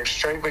 like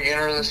straight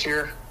beginner this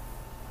year,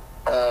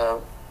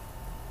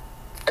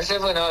 it's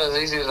definitely not as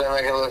easy as they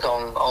make it look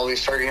on all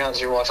these turkey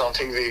hunts you watch on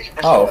TV.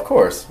 Oh, of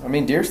course. I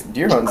mean, deer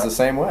hunting's the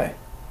same way.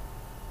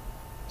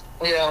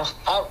 Yeah.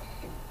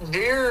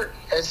 Deer,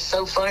 it's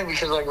so funny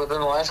because, like, within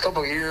the last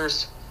couple of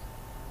years,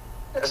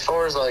 as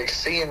far as, like,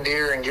 seeing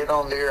deer and getting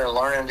on deer and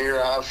learning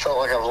deer, I've felt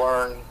like I've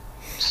learned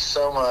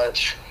so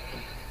much.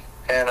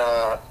 And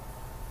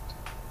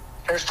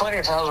there's plenty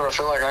of times where I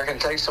feel like I can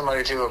take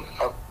somebody to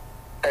a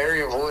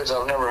area of woods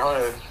I've never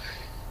hunted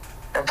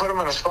and put them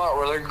in a spot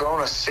where they're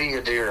going to see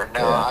a deer.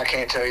 Now, Yeah. I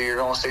can't tell you you're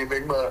going to see a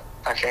big buck.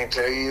 I can't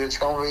tell you it's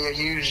going to be a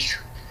huge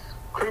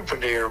group of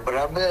deer, but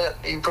I bet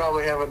you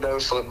probably have a doe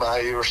slip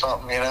by you or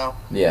something,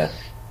 Yeah.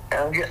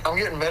 And I'm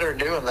getting better at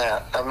doing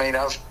that. I mean,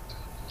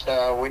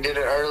 we did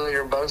it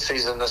earlier both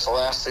season. This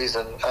last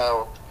season,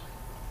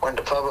 went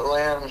to public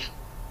land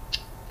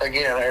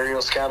again.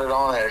 Aerial scouted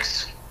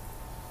onyx.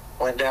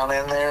 Went down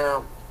in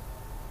there,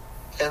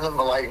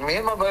 like me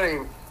and my buddy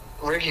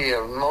Ricky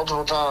have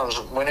multiple times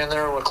went in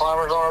there with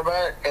climbers on our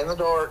back in the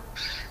dark,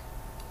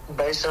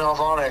 basing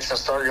off onyx, and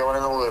started going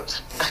in the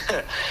woods.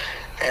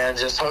 And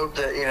just hope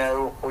that,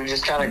 we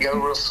just kind of go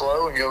real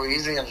slow and go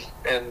easy,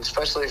 and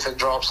especially if it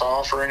drops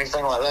off or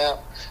anything like that,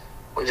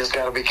 we just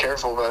got to be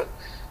careful. But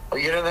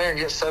we get in there and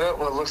get set up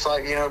what looks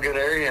like, a good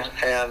area.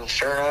 And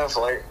sure enough,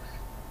 like,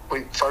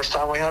 first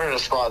time we hunted a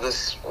spot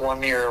this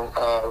one year,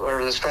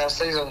 or this past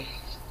season,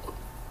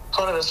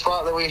 hunted a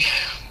spot that we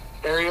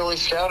aerially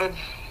scouted,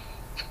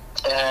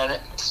 and I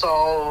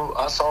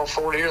saw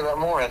 4 deer that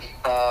morning.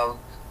 I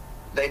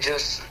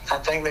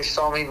think they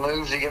saw me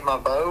move to get my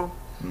bow.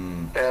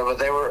 Yeah,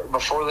 but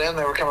before then,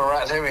 they were coming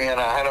right to me, and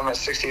I had them at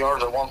 60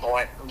 yards at one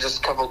point, just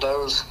a couple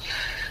does.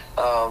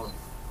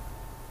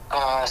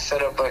 I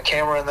set up a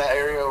camera in that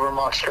area over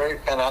Mock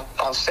Scrape, and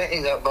I've sent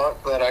you that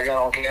buck that I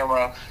got on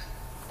camera.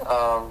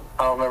 I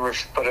don't remember,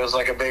 but it was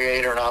like a big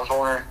 8 or 9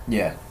 pointer.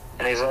 Yeah.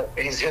 And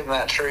he's hitting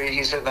that tree.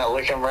 He's hitting that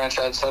licking branch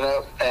I'd set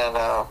up, and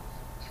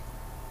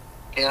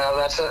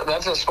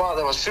that's a spot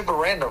that was super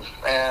random,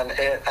 and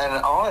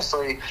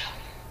honestly,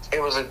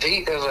 it was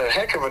a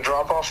heck of a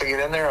drop off to get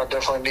in there. I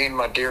definitely need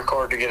my deer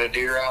card to get a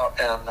deer out,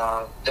 and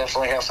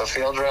definitely have to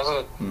field dress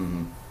it.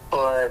 Mm-hmm.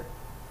 But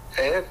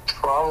it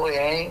probably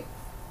ain't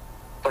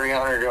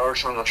 300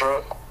 yards from the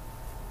truck.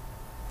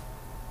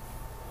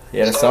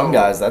 Yeah, to some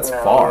guys that's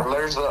far.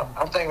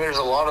 I think there's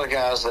a lot of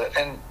guys that,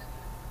 and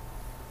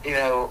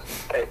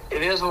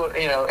it is what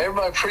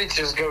everybody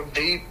preaches, go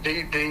deep,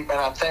 deep, deep, and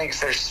I think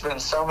there's been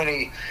so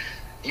many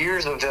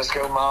years of just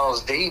go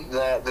miles deep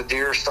that the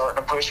deer are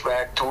starting to push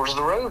back towards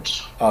the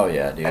roads. Oh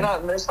yeah, dude.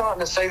 And it's not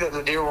to say that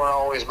the deer weren't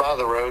always by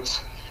the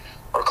roads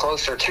or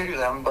closer to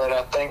them, but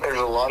I think there's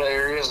a lot of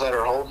areas that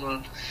are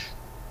holding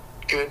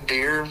good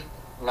deer,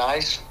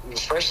 nice,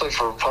 especially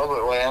for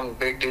public land,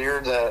 big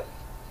deer that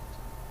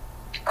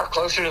are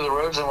closer to the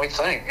roads than we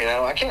think.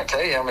 I can't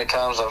tell you how many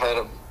times I've had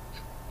a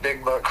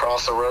big buck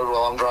cross the road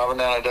while I'm driving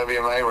down a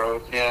WMA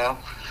road,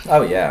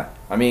 Oh, yeah.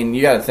 I mean,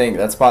 you got to think,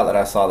 that spot that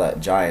I saw,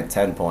 that giant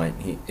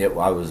 10-point,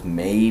 I was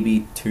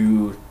maybe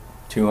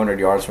 200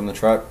 yards from the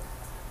truck.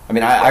 I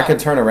mean, I could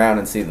turn around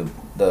and see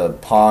the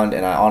pond,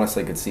 and I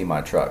honestly could see my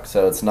truck.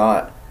 So it's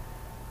not,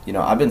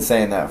 I've been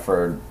saying that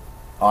for,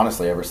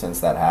 honestly, ever since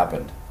that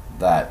happened,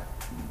 that,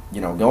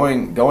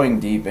 going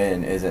deep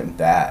in isn't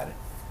bad,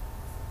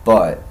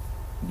 but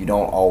you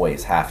don't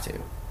always have to.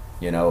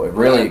 It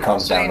really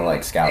comes down to,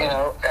 like, scouting.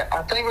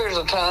 I think there's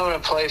a time and a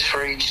place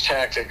for each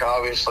tactic,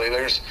 obviously.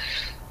 There's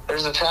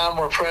a time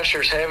where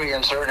pressure's heavy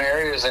in certain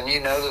areas, and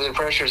that the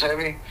pressure's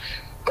heavy.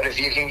 But if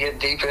you can get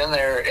deep in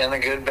there in the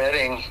good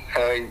bedding,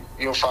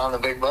 you'll find the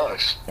big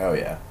bucks. Oh,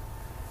 yeah.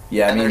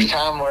 Yeah, I mean, there's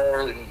time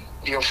where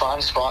you'll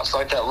find spots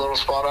like that little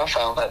spot I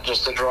found, that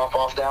just a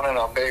drop-off down in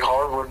a big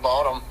hardwood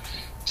bottom.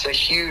 It's a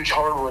huge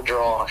hardwood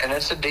draw, and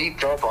it's a deep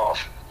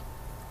drop-off.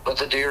 But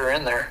the deer are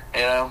in there,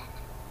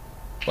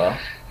 Well,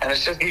 and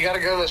it's just, you got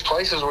to go to those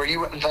places where you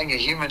wouldn't think a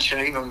human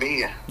should even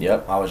be.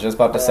 Yep, I was just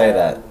about to say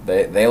that.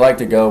 They like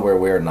to go where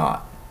we're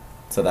not.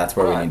 So that's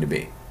where we need to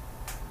be.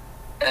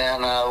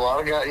 And a lot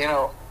of guys,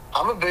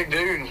 I'm a big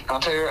dude. I'll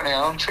tell you right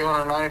now, I'm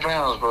 290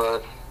 pounds,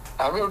 but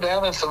I go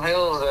down in some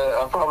hills that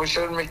I probably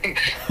shouldn't be,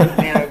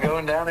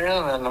 going down in,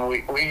 and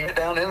we get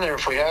down in there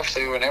if we have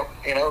to, and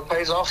it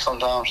pays off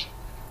sometimes.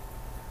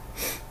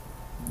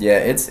 Yeah,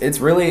 it's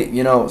really,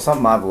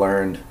 something I've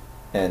learned.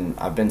 And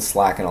I've been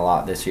slacking a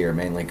lot this year,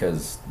 mainly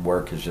because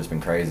work has just been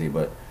crazy.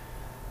 But,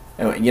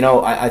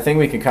 I think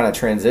we can kind of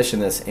transition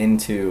this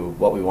into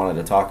what we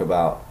wanted to talk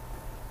about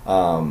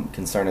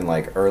concerning,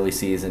 like, early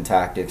season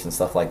tactics and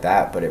stuff like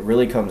that. But it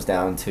really comes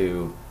down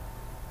to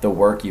the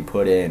work you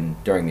put in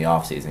during the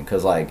off season.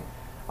 Because, like,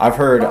 I've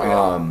heard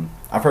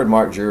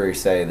Mark Drury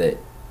say that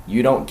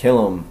you don't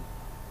kill them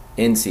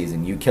in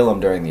season, you kill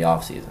them during the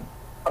off season.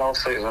 Off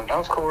season,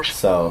 of course.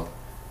 So,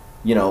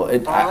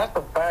 that's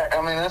a fact.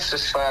 I mean, that's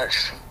just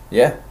facts.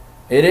 Yeah,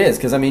 it is.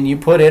 Because, you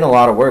put in a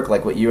lot of work,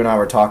 like what you and I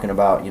were talking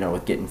about,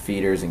 with getting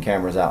feeders and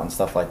cameras out and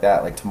stuff like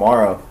that. Like,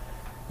 tomorrow,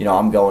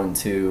 I'm going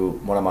to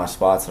one of my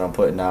spots and I'm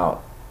putting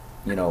out,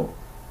 I don't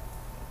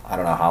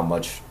know how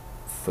much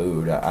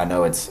food. I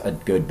know it's a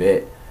good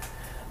bit.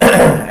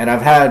 And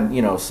I've had,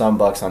 some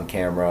bucks on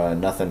camera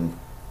and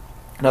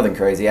nothing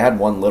crazy. I had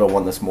one little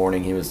one this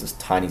morning. He was this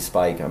tiny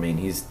spike.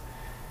 He's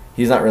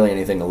not really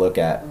anything to look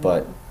at,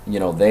 but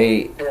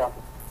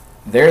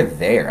they're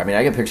there.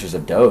 I get pictures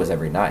of does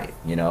every night,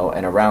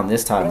 and around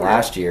this time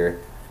last year,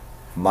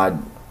 my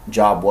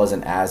job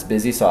wasn't as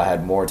busy, so I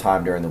had more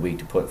time during the week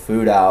to put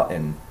food out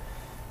and,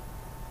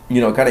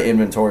 kind of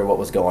inventory what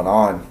was going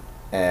on.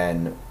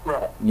 And,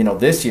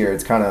 this year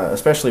it's kind of,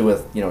 especially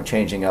with,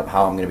 changing up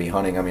how I'm going to be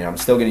hunting. I'm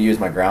still going to use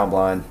my ground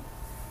blind,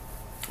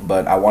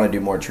 but I want to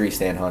do more tree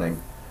stand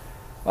hunting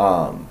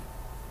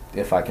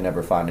if I can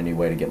ever find any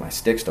way to get my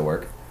sticks to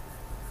work.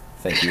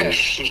 Thank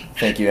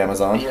you,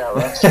 Amazon. Yeah,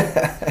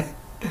 that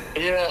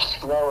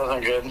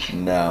wasn't good.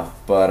 No,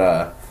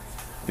 but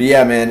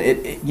yeah, man.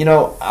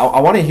 I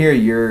want to hear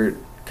your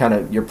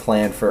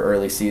plan for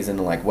early season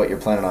and like what you're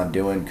planning on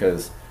doing,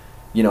 because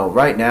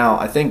right now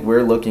I think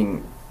we're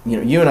looking.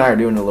 You and I are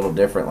doing a little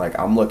different. Like,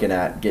 I'm looking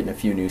at getting a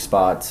few new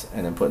spots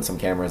and then putting some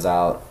cameras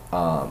out.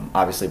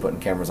 Obviously putting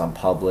cameras on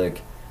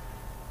public,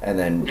 and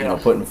then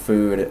putting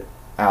food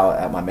out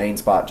at my main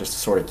spot just to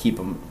sort of keep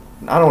them.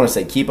 I don't want to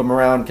say keep them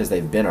around because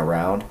they've been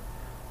around,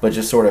 but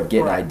just sort of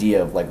get Right. an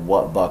idea of like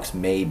what bucks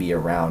may be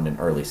around in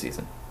early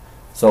season.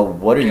 So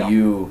what are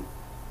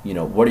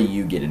Yeah. what are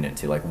you getting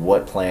into? Like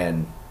what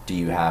plan do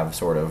you have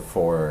sort of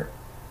for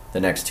the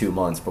next 2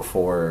 months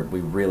before we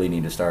really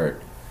need to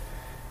start,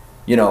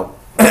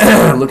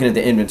 looking at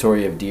the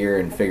inventory of deer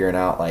and figuring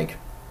out like,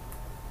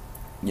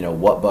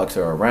 what bucks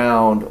are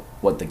around,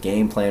 what the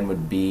game plan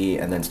would be,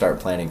 and then start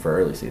planning for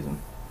early season?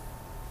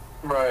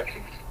 Right.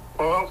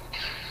 Well,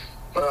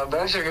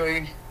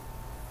 basically,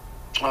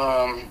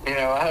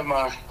 I have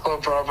my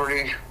club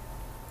property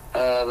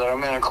that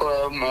I'm in a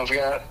club. I've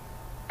got,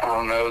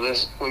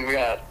 we've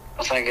got,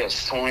 I think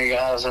it's 20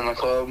 guys in the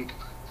club.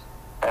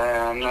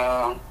 And,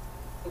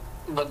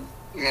 but,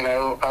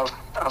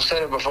 I've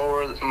said it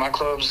before, my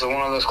club's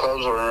one of those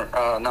clubs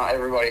where not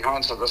everybody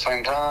hunts at the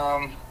same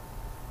time.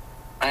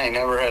 I ain't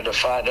never had to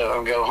fight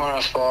to go hunt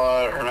a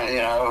spot,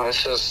 or,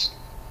 it's just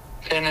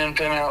pin in,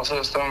 pin out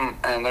system,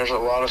 and there's a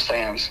lot of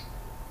stands.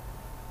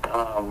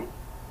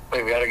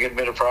 We've got a good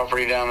bit of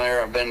property down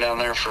there. I've been down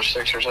there for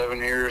 6 or 7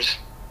 years.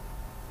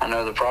 I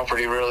know the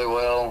property really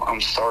well. I'm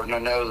starting to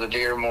know the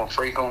deer more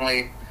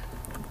frequently.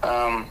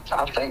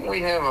 I think we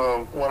have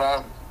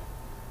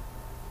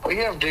we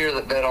have deer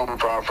that bed on the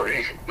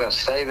property, that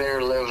stay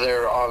there, live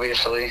there,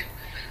 obviously.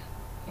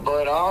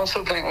 But I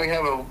also think we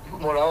have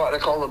what I like to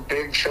call a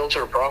big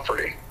filter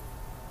property.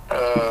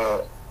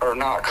 Or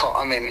not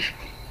call,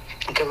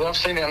 because I've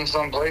seen it in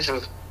some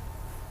places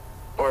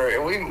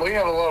where we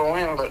have a lot of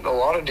wind, but a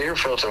lot of deer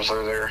filters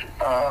are there.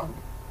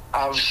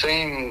 I've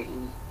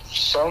seen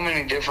so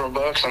many different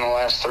bucks in the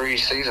last 3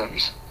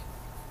 seasons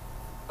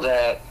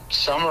that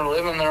some are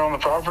living there on the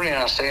property, and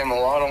I see them a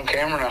lot on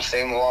camera, and I see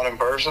them a lot in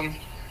person.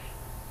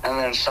 And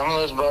then some of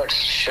those bucks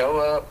show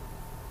up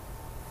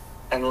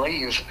and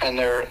leave, and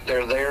they're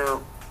there,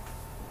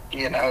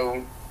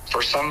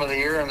 for some of the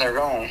year, and they're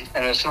gone.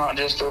 And it's not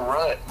just a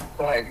rut.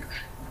 Like,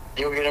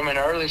 you'll get them in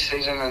early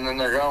season, and then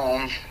they're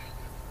gone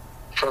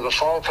for the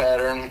fall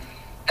pattern,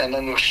 and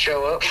then they'll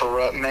show up for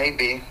rut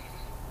maybe.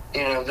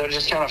 They're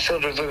just kind of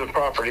filtered through the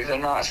property. They're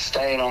not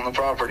staying on the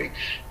property.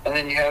 And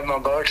then you have my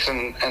bucks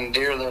and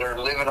deer that are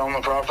living on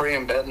the property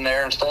and bedding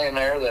there and staying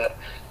there that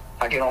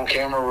I get on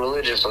camera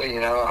religiously.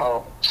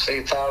 I'll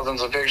see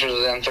thousands of pictures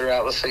of them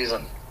throughout the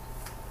season.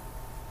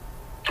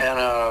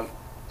 And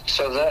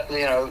so that,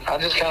 I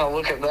just kind of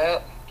look at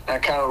that. I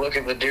kind of look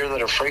at the deer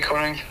that are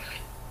frequenting.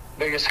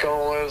 Biggest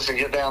goal is to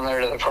get down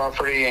there to the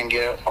property and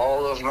get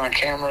all of my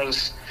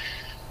cameras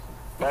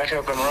back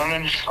up and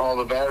running, all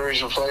the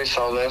batteries replaced,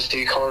 all the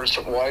SD cards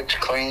wiped,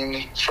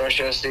 cleaned, fresh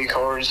SD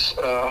cards,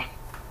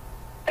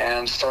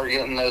 and start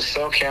getting those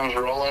cell cams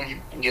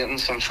rolling, getting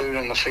some food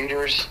in the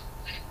feeders,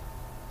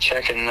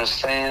 checking the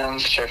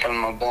stands, checking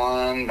my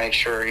blind, make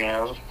sure,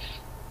 a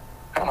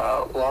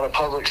lot of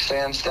public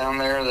stands down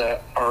there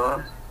that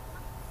I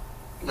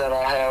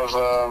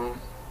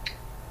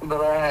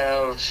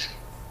have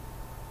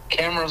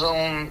cameras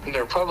on.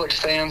 They're public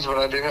stands, but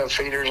I do have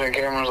feeders and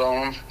cameras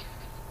on them.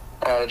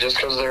 Just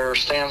because there are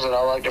stands that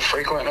I like to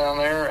frequent down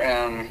there,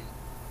 and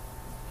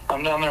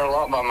I'm down there a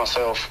lot by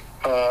myself,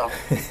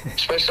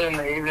 especially in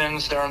the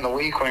evenings during the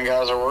week when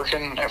guys are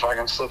working. If I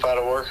can slip out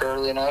of work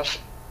early enough,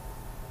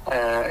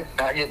 I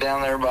get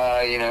down there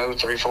by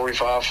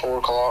 3:45, 4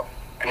 o'clock,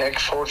 heck,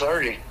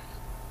 4:30.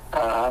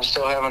 I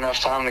still have enough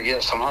time to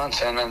get some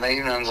hunts in the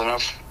evenings, and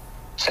I've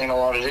seen a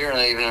lot of deer in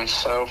the evenings.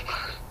 So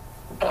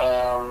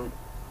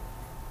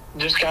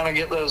just kind of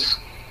get those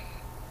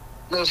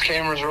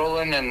cameras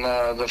rolling and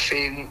the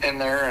feed in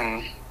there,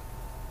 and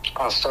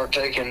I'll start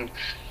taking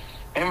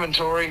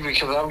inventory,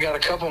 because I've got a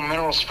couple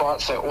mineral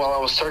spots that while I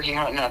was turkey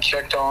hunting I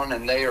checked on,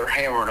 and they are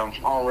hammered them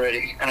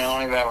already, and I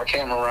don't even have a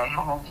camera running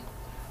on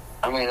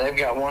them. They've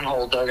got one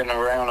hole dug in the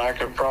ground I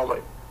could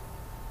probably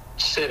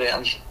sit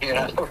in,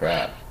 Holy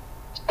crap.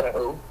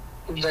 So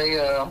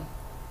they're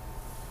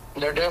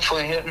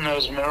definitely hitting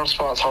those mineral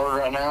spots hard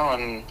right now,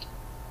 and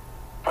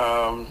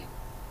I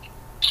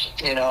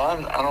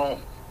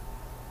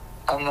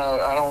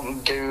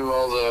don't do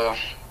all the.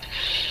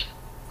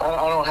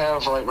 I don't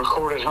have like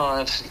recorded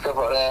hunts and stuff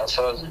like that,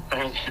 so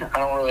I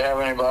don't really have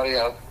anybody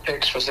I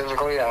pick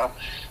specifically. I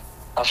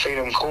feed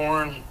them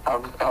corn.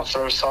 I'll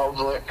throw salt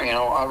block.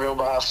 I'll go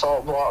buy a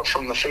salt block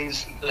from the feed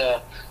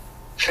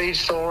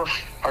store.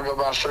 I'll go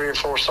buy 3 or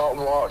 4 salt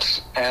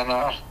blocks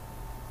and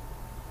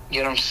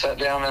get them set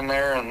down in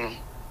there, and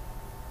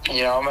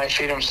I may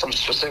feed them some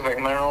specific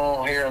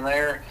mineral here and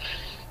there.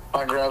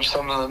 I grab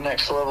some of the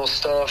next level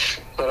stuff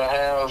that I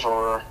have,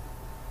 or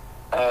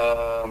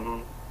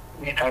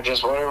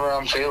just whatever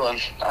I'm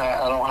feeling.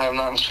 I don't have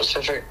nothing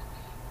specific.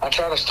 I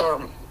try to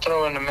start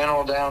throwing the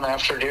mineral down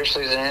after deer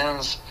season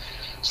ends,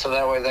 so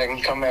that way they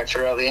can come back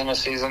throughout the end of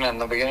season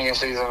and the beginning of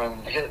season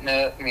and hitting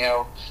it,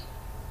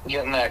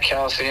 getting that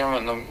calcium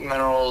and the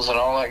minerals and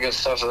all that good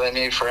stuff that they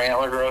need for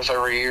antler growth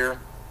every year.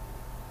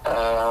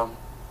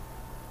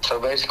 So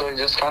basically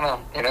just kind of,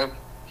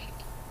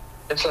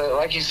 it's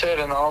like you said,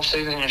 in the off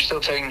season, you're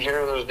still taking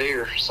care of those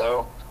deer.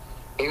 So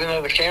even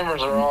though the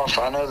cameras are off,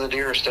 I know the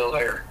deer are still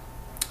there.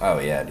 Oh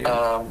yeah, dude.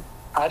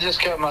 I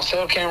just cut my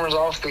cell cameras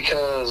off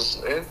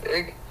because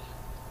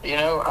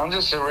I'm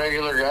just a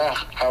regular guy.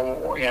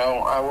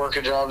 I work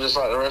a job just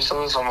like the rest of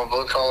us. I'm a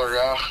blue collar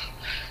guy.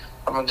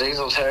 I'm a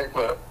diesel tech,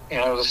 but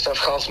the stuff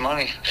costs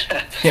money.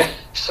 Yeah.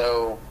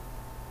 So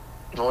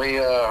and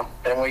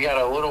we got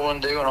a little one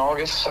due in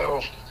August.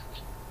 So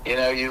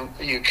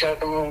you cut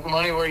the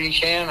money where you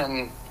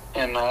can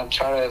and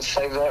try to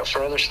save that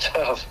for other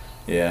stuff.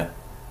 Yeah.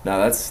 No,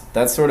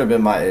 that's sort of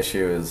been my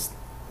issue. Is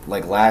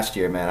like last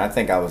year, man. I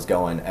think I was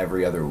going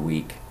every other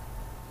week.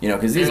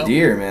 Because these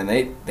deer, man,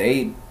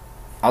 they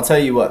I'll tell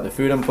you what, the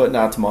food I'm putting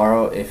out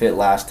tomorrow, if it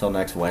lasts till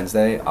next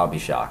Wednesday, I'll be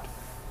shocked.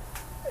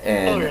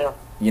 And,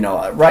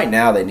 right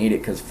now they need it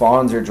because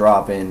fawns are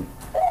dropping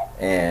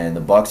and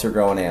the bucks are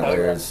growing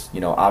antlers.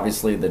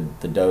 Obviously the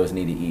does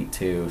need to eat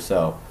too,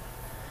 so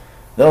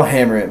they'll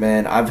hammer it,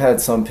 man. I've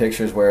had some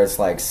pictures where it's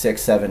like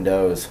 6-7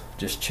 does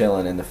just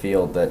chilling in the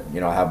field that,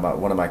 I have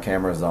one of my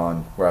cameras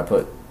on where I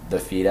put the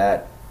feed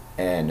at.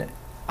 And,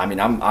 I mean,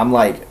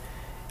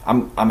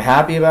 I'm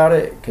happy about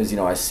it because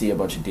I see a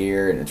bunch of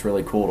deer and it's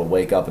really cool to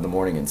wake up in the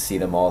morning and see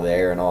them all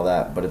there and all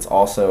that. But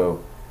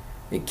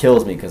it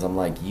kills me because I'm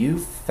like, you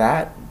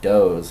fat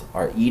does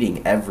are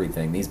eating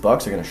everything. These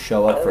bucks are going to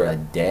show up for a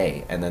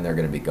day and then they're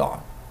going to be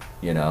gone.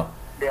 Yeah.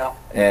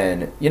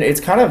 And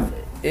it's kind of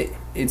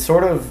it's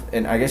sort of,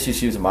 and I guess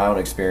just using my own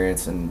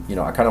experience, and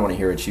I kind of want to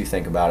hear what you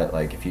think about it,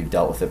 like if you've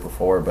dealt with it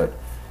before. But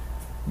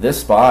this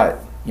spot,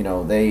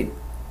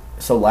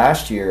 so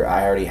last year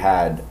I already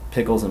had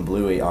Pickles and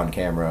Bluey on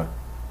camera,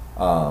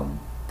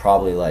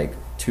 probably like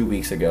 2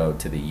 weeks ago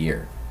to the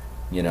year,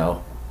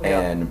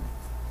 and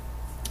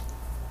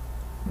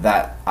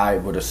that I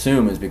would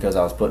assume is because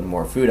I was putting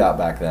more food out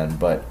back then.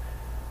 But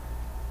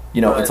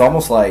it's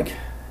almost like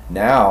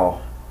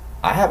now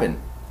I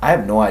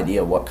have no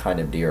idea what kind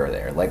of deer are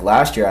there. Like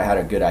last year I had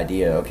a good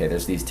idea. Okay,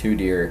 there's these 2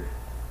 deer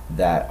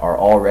that are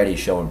already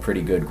showing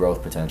pretty good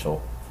growth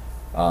potential.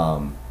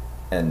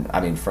 And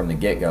I mean, from the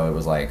get-go, it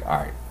was like, all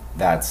right,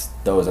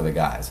 those are the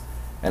guys.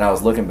 And I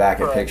was looking back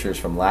at pictures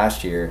from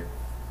last year,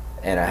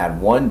 and I had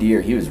one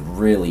deer. He was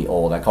really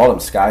old. I called him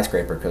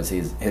Skyscraper because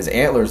his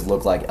antlers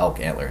looked like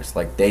elk antlers.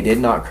 Like, they did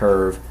not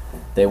curve.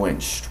 They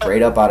went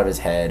straight up out of his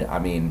head. I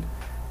mean,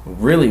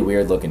 really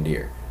weird-looking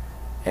deer.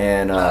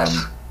 And,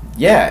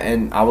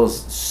 and I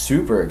was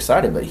super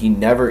excited, but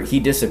he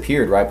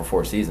disappeared right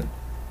before season.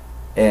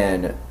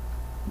 But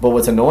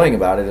what's annoying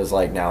about it is,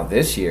 like, now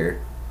this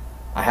year,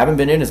 I haven't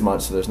been in as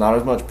much, so there's not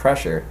as much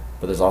pressure,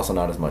 but there's also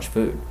not as much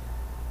food.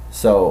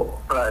 So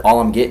all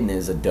I'm getting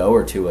is a doe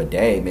or 2 a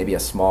day, maybe a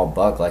small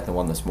buck like the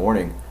one this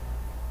morning,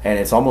 and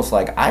it's almost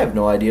like I have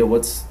no idea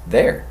what's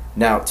there.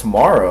 Now,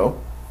 tomorrow,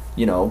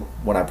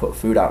 when I put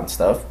food out and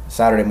stuff,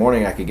 Saturday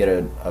morning I could get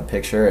a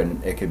picture,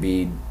 and it could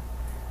be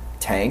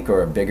tank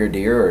or a bigger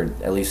deer, or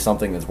at least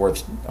something that's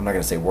worth, I'm not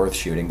going to say worth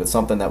shooting, but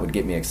something that would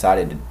get me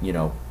excited,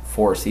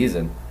 for a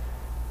season.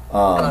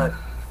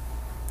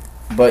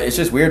 But it's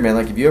just weird, man.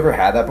 Like, have you ever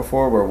had that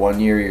before where one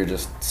year you're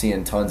just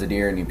seeing tons of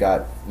deer and you've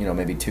got,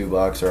 maybe 2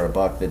 bucks or a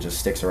buck that just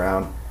sticks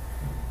around,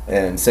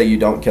 and say you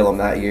don't kill him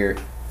that year,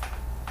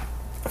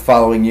 the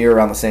following year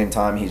around the same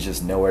time he's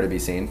just nowhere to be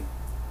seen?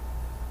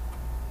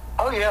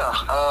 Oh,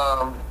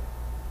 yeah.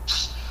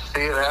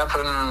 See it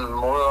happen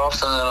more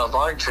often than I'd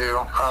like to.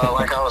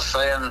 Like I was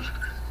saying,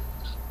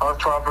 our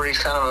property's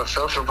kind of a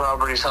filter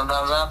property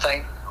sometimes. I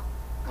think,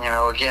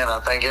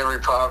 I think every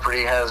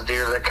property has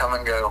deer that come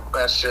and go.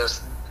 That's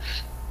just...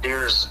 a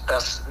deer's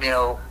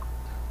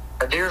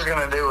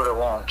going to do what it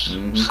wants.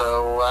 Mm-hmm.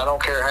 So I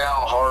don't care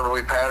how hard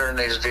we pattern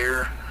these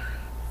deer.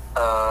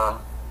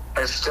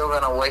 It's still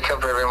going to wake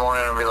up every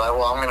morning and be like,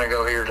 well, I'm going to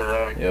go here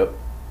today. Yep.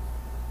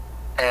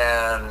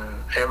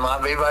 And it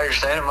might be by your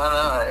stand, it might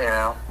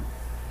not,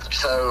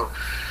 So,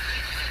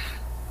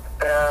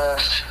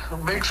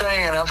 big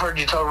thing, and I've heard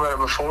you talk about it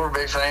before,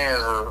 big thing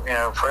is,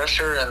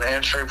 pressure and the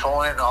entry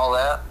point and all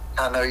that.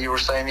 I know you were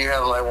saying you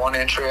have like one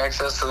entry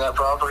access to that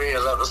property.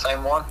 Is that the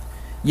same one?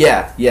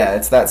 Yeah,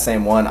 it's that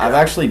same one. Yeah. I've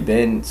actually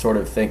been sort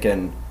of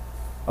thinking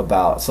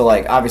about, so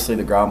like obviously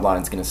the ground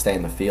blind's going to stay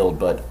in the field,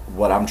 but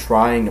what I'm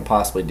trying to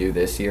possibly do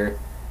this year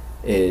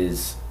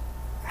is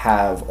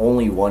have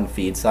only one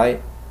feed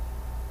site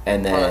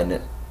and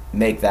then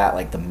make that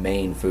like the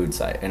main food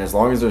site. And as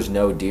long as there's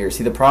no deer,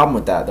 see the problem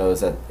with that though is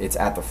that it's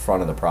at the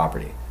front of the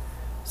property.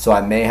 So I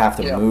may have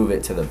to move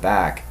it to the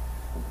back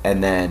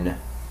and then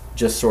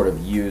just sort of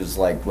use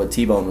like what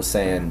T-Bone was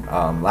saying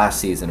last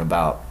season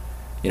about,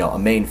 a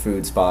main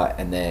food spot,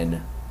 and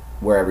then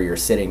wherever you're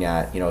sitting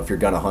at, if you're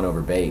going to hunt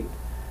over bait,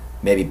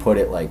 maybe put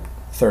it like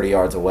 30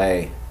 yards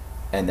away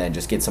and then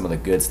just get some of the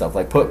good stuff.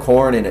 Like put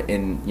corn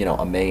in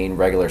a main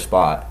regular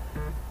spot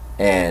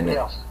and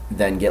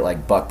then get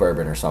like buck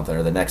bourbon or something,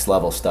 or the next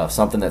level stuff,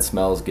 something that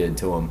smells good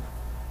to them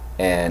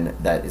and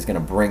that is going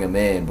to bring them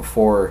in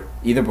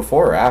either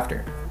before or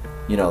after,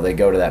 they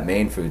go to that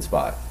main food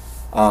spot.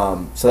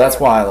 So that's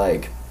why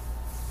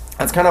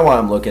that's kind of why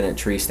I'm looking at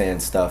tree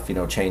stand stuff,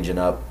 changing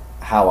up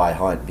how I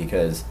hunt,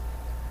 because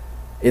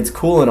it's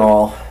cool and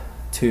all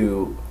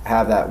to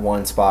have that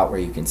one spot where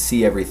you can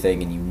see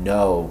everything and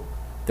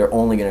they're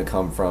only going to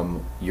come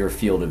from your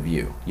field of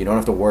view. You don't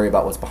have to worry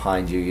about what's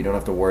behind you. You don't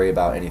have to worry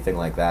about anything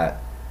like that.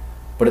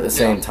 But at the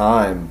same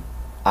time,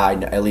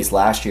 at least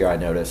last year I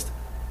noticed,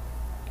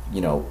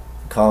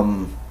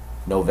 come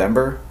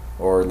November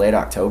or late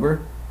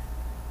October,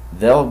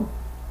 they'll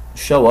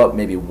show up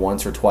maybe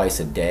once or twice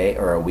a day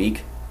or a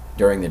week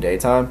during the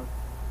daytime,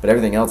 but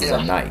everything else is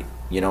at night.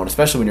 And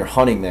especially when you're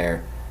hunting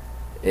there,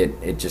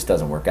 it just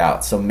doesn't work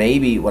out. So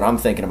maybe what I'm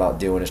thinking about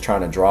doing is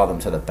trying to draw them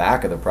to the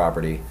back of the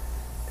property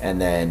and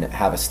then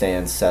have a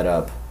stand set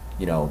up,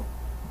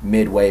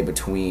 midway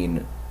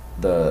between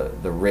the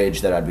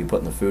ridge that I'd be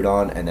putting the food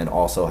on, and then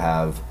also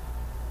have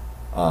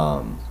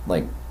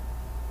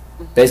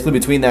basically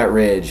between that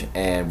ridge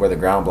and where the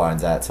ground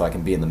blind's at, so I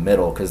can be in the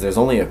middle, because there's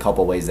only a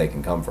couple ways they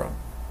can come from,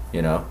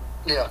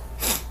 Yeah.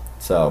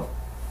 So,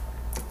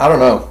 I don't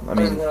know. I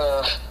mean,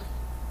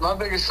 my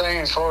biggest thing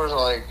as far as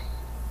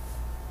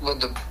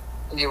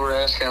you were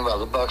asking about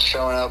the bucks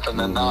showing up and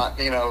then not,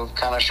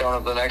 kind of showing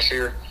up the next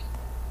year.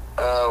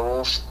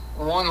 Well,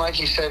 one, like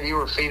you said, you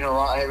were feeding a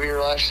lot heavier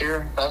last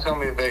year. That's going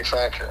to be a big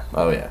factor.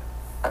 Oh, yeah.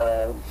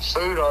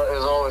 Food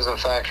is always a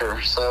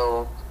factor.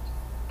 So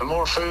the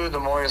more food, the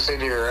more you see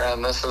deer.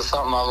 And this is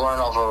something I've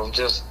learned off of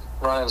just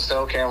running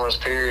cell cameras,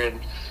 period.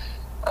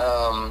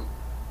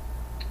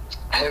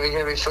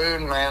 Heavy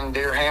food, man,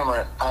 deer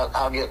hammer it.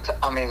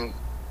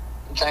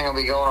 Thing will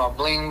be going off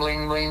bling,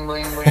 bling, bling,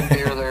 bling, bling,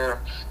 deer there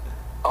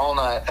all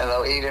night, and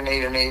they'll eat and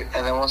eat and eat,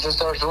 and then once it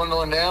starts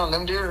dwindling down,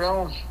 them deer are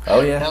gone.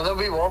 Oh yeah. Now they'll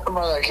be walking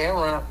by that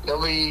camera.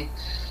 They'll be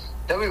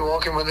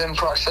walking within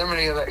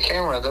proximity of that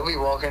camera. They'll be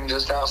walking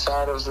just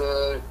outside of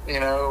the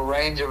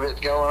range of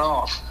it going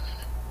off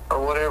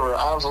or whatever.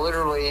 I've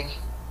literally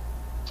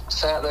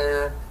sat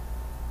there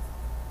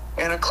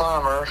in a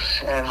climber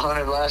and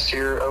hunted last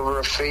year over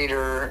a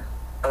feeder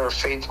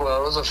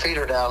well, it was a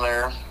feeder down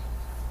there,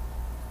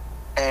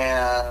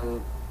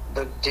 and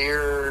the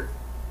deer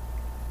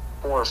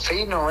were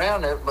feeding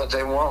around it, but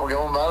they weren't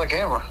going by the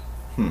camera.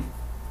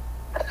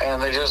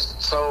 And they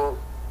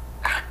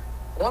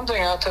one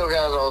thing I tell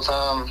guys all the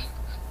time,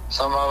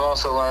 something I've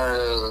also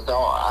learned is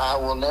I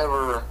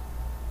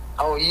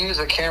will use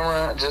a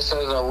camera just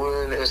as I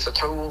would. It's a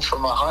tool for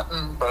my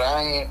hunting, but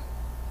I ain't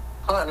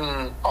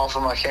hunting off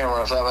of my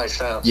camera, if that makes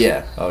sense.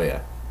 Yeah. Oh yeah.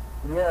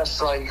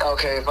 Yes,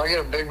 okay, if I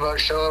get a big buck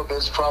show up,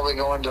 it's probably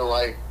going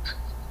to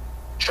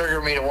trigger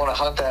me to want to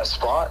hunt that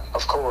spot,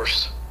 of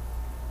course.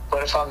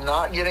 But if I'm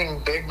not getting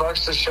big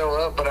bucks to show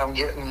up, but I'm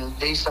getting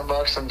decent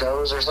bucks and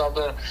does or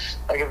something,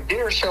 if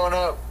deer's showing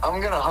up, I'm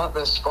going to hunt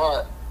this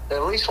spot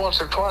at least once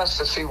or twice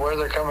to see where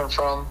they're coming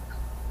from,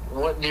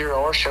 what deer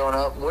are showing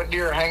up, what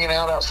deer are hanging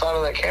out outside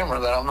of that camera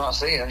that I'm not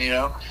seeing,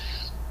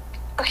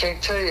 I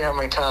can't tell you how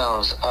many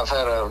times I've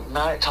had a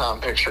nighttime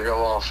picture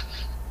go off,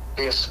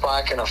 be a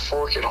spike and a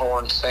forked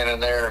horn standing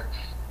there,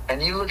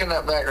 and you look in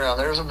that background,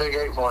 there's a big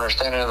 8-pointer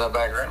standing in that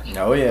background.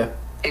 Oh yeah.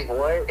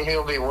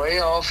 He'll be way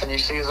off, and you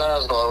see his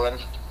eyes glowing,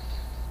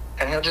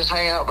 and he'll just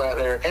hang out back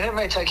there. And it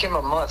may take him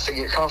a month to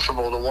get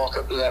comfortable to walk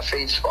up to that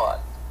feed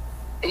spot.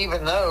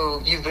 Even though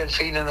you've been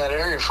feeding in that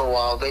area for a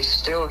while, they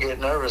still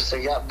get nervous.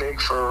 They got big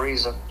for a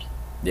reason.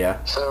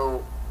 Yeah.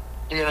 So,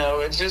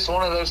 it's just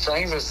one of those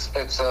things.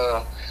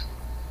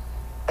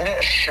 And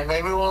it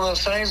may be one of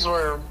those things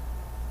where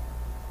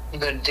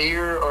the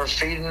deer are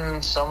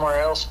feeding somewhere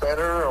else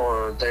better,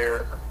 or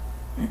they're,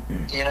 if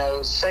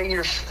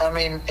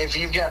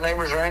you've got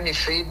neighbors around you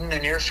feeding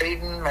and you're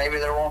feeding, maybe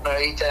they're wanting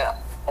to eat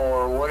that,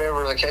 or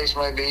whatever the case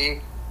may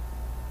be.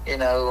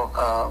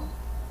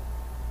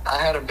 I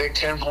had a big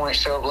 10-point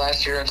show up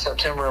last year in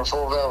September in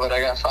full velvet. I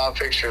got 5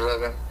 pictures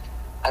of him.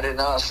 I did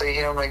not see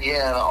him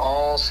again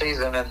all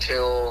season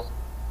until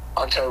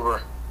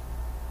October.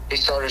 He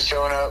started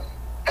showing up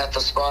at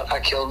the spot I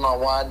killed my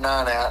wide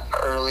 9 at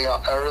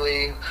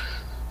early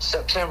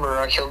September.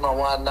 I killed my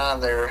wide 9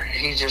 there.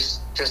 He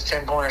just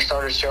 10-pointer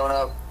started showing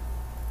up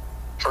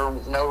for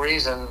no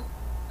reason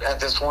at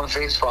this one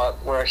feed spot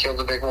where I killed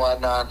the big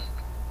wide 9.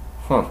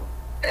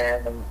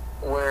 And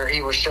where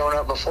he was showing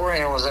up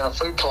beforehand was in a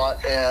food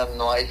plot in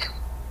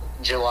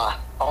July,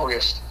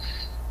 August.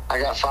 I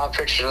got 5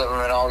 pictures of him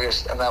in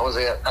August, and that was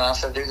it. And I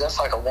said, dude, that's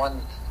he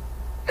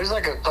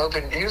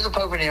was a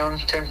Pope and Young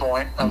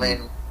 10-point.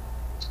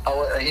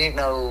 He ain't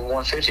no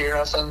 150 or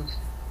nothing,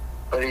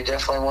 but he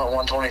definitely went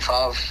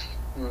 125,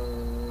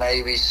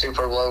 maybe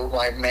super low,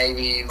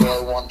 maybe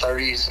low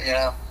 130s,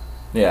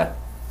 Yeah.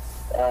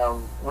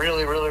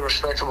 Really, really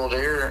respectable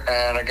deer,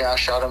 and a guy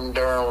shot him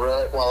during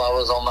rut while I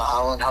was on the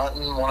island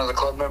hunting. One of the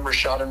club members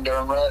shot him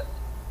during rut.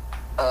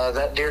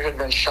 That deer had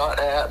been shot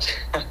at,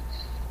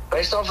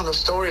 based off of the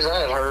stories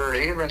I had heard,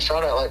 he had been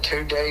shot at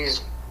 2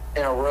 days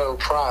in a row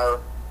prior.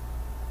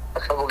 A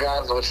couple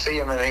guys would see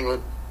him,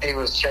 and he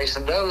was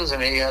chasing does,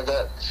 and he had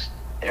that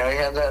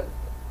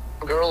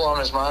girl on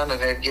his mind, and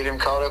they'd get him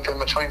caught up in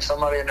between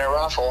somebody and their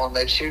rifle, and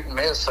they'd shoot and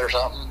miss or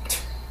something.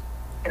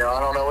 I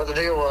don't know what the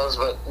deal was,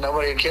 but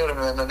nobody had killed him.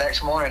 And then the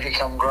next morning, he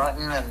come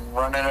grunting and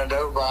running a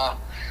doe by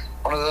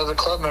one of the other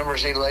club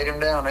members. He laid him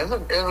down. It was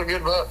a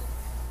good buck.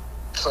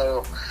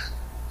 So,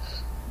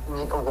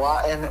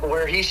 and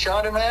where he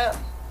shot him at,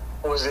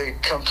 was the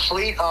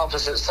complete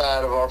opposite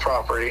side of our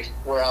property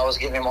where I was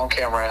getting him on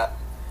camera at.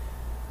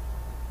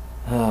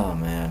 Oh,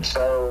 man.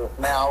 So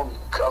now,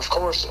 of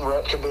course,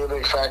 rut could be a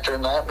big factor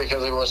in that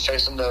because he was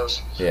chasing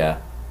does. Yeah.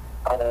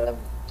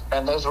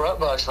 And those rut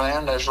bucks,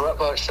 man, those rut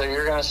bucks that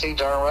you're going to see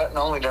during rut and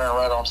only during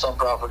rut on some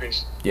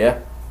properties. Yeah.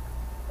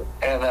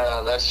 And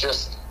that's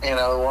just,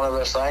 one of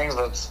those things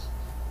that's,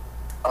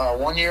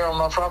 1 year on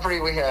my property,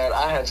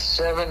 I had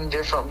 7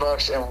 different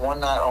bucks in one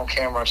night on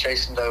camera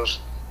chasing does.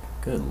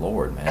 Good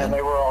Lord, man. And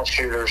they were all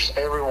shooters,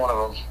 every one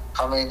of them.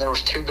 I mean, there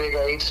was 2 big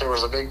 8s, there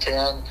was a big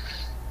 10.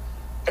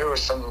 There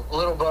was some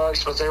little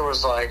bucks, but there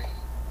was like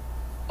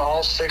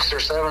all 6 or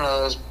 7 of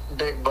those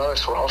big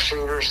bucks were all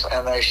shooters,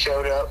 and they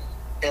showed up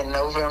in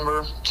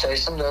November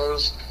chasing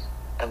does,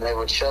 and they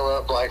would show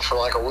up for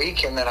a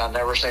week, and then I'd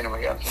never seen them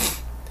again.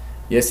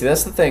 Yeah, see,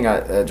 that's the thing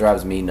that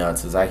drives me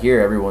nuts is I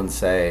hear everyone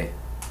say,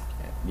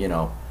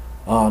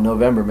 oh,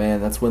 November,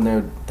 man, that's when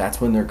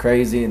they're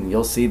crazy, and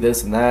you'll see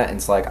this and that. And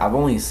it's like I've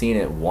only seen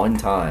it one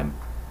time,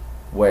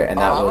 I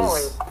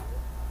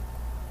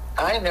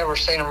ain't never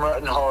seen them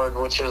rutting hard,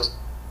 which is,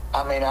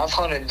 I've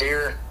hunted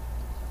deer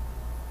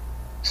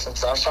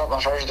since I shot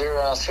my first deer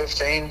when I was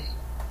 15.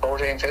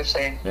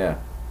 Yeah.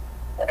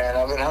 And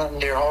I've been hunting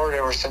deer hard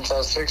ever since I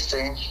was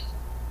 16.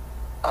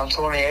 I'm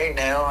 28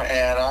 now,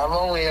 and I've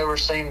only ever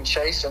seen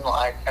chasing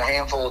like a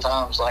handful of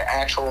times, like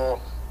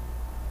actual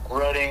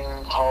rutting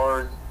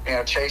hard,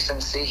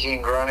 chasing,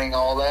 seeking, grunting,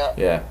 all that.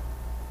 Yeah.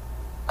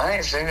 I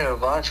ain't seen it a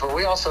bunch, but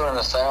we also in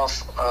the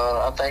South,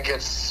 I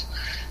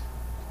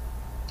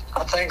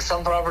think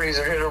some properties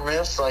are hit or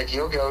miss. Like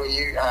you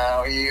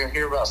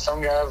hear about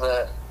some guys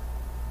that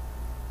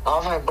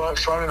I've had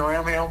bucks running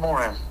around me all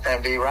morning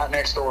and be right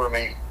next door to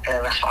me,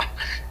 and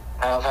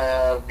I've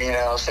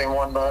had seen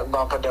one buck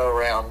bump a doe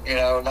around.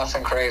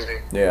 Nothing crazy.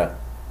 Yeah,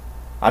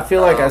 I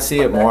feel like I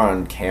see it more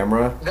on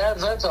camera.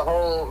 That's a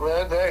whole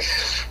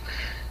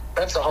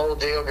that's a whole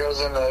deal.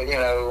 Goes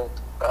into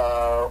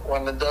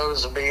when the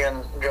does are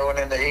going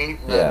into heat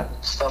and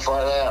stuff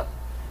like that.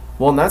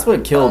 Well, and that's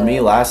what killed me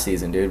last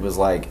season, dude, was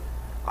like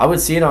I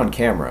would see it on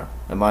camera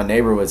and my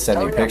neighbor would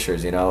send me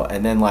pictures,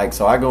 and then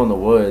so I go in the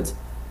woods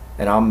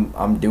and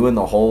I'm doing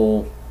the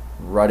whole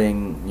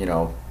rutting,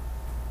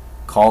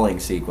 calling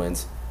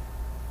sequence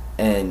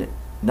and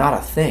not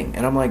a thing.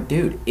 And I'm like,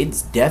 dude,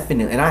 it's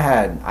definitely, and I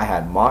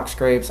had mock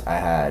scrapes, I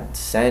had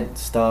scent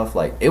stuff,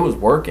 like it was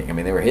working.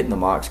 They were hitting the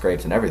mock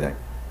scrapes and everything.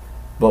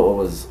 But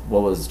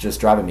what was just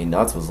driving me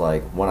nuts was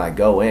like when I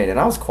go in and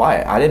I was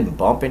quiet, I didn't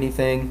bump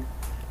anything.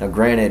 Now,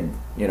 granted,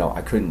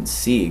 I couldn't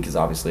see because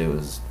obviously it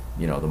was,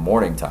 the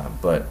morning time,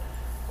 but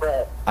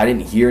I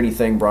didn't hear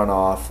anything run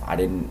off. I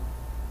didn't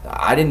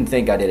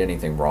think I did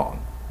anything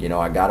wrong.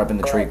 I got up in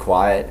the tree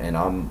quiet, and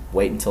I'm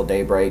waiting until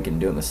daybreak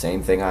and doing the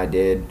same thing I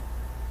did,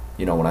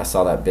 when I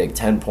saw that big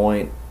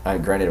 10-point.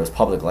 Granted, it was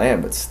public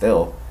land, but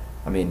still,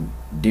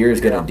 deer is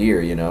gonna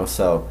deer,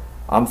 So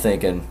I'm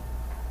thinking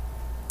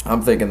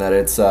that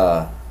it's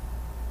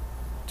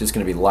just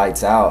gonna be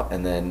lights out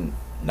and then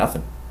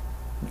nothing.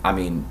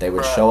 They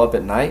would show up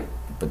at night,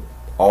 but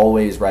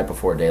always right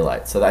before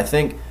daylight. So I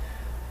think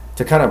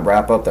to kind of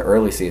wrap up the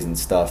early season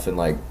stuff and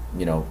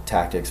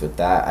tactics with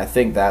that, I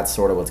think that's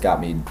sort of what's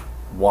got me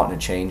wanting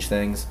to change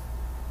things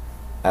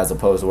as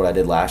opposed to what I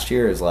did last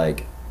year is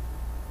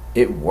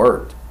it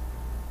worked.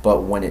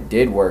 But when it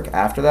did work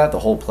after that, the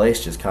whole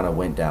place just kind of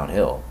went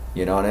downhill,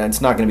 and it's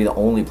not going to be the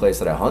only place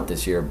that I hunt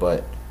this year,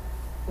 but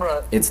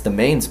it's the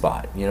main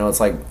spot. It's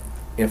like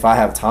if I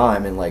have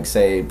time and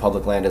say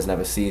public land doesn't have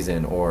a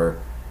season or,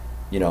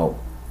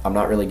 I'm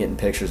not really getting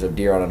pictures of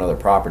deer on another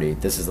property,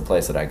 this is the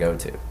place that I go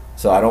to.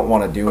 So I don't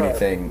want to do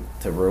anything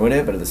to ruin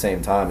it, but at the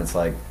same time, it's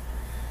like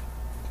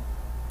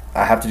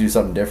I have to do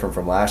something different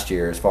from last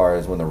year as far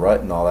as when the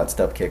rut and all that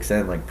stuff kicks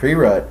in. Like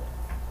pre-rut's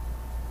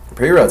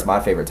my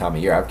favorite time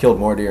of year. I've killed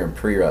more deer in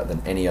pre-rut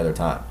than any other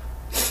time.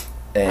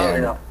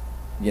 And,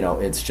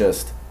 it's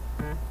just,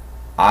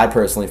 I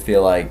personally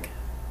feel like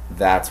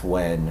that's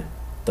when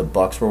the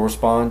bucks will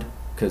respond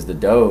because the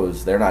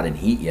does, they're not in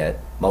heat yet,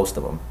 most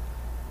of them.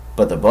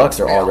 But the bucks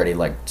are already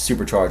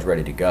supercharged,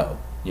 ready to go,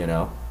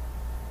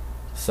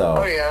 So.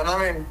 Oh yeah,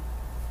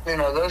 and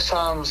those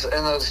times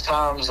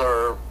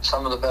are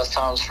some of the best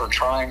times for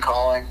trying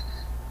calling.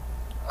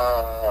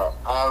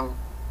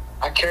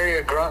 I carry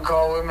a grunt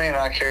call with me and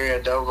I carry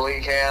a doe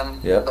bleed can.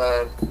 Yep.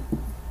 But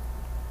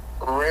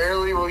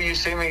rarely will you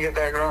see me get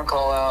that grunt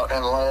call out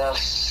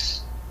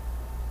unless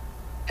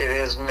it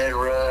is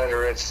mid-rut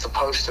or it's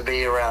supposed to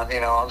be around,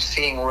 I'm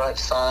seeing rut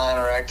sign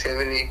or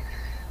activity.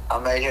 I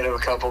may hit a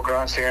couple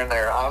grunts here and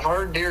there. I've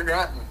heard deer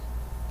grunting.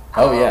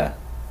 Oh, yeah.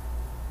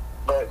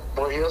 But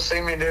what you'll see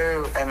me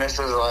do, and this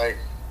is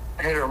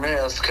hit or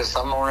miss, because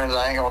some mornings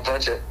I ain't going to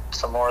touch it.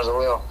 Some mornings I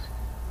will.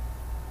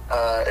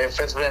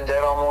 If it's been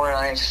dead all morning,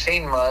 I ain't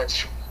seen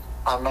much,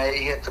 I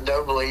may hit the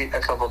doe bleat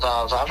a couple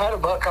times. I've had a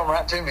buck come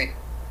right to me.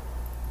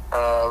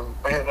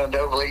 Hitting a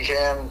doe bleat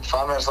can,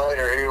 5 minutes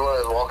later, here he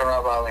was, walking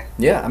right by me.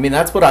 Yeah,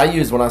 that's what I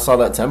used when I saw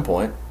that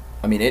 10-point.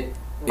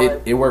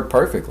 It worked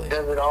perfectly.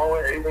 Does it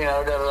always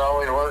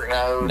work?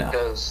 No.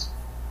 Because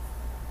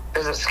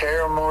does it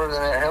scare them more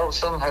than it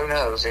helps them? Who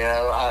knows?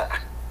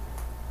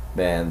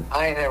 Man,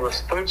 I ain't never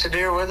spooked a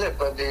deer with it,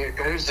 but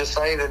who's to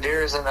say the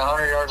deer isn't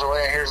 100 yards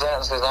away and hears that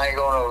and says, I ain't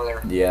going over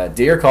there? Yeah,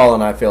 deer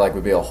calling, I feel like,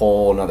 would be a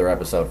whole another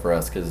episode for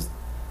us, because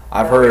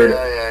I've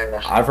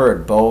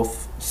heard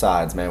both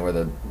sides, man,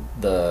 where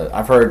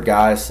I've heard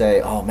guys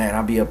say, oh, man,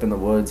 I'll be up in the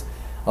woods,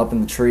 up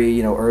in the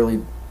tree, early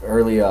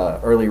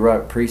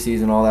rut,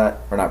 preseason, all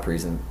that, or not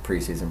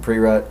preseason,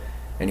 pre-rut,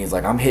 and he's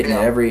like, I'm hitting it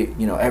every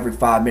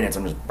 5 minutes,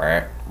 I'm just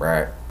brat,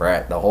 brat,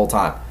 brat the whole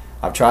time.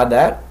 I've tried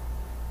that,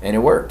 and it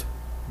worked.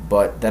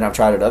 But then I've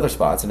tried it other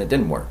spots, and it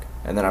didn't work.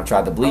 And then I've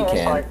tried the bleed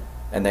can,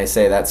 and they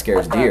say that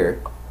scares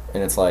deer.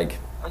 And it's like...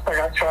 I think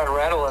I tried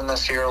rattling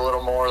this year a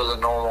little more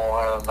than normal,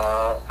 and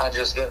I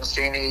just didn't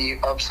see any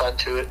upside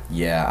to it.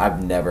 Yeah,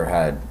 I've never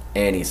had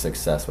any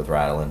success with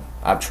rattling.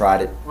 I've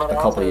tried it a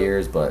couple of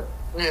years, but...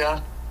 Yeah.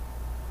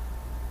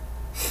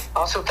 I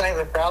also think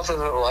the South is,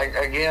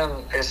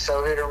 again, it's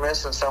so hit or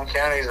miss in some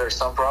counties or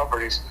some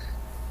properties.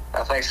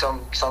 I think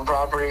some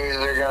properties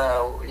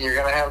you're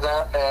gonna have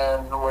that,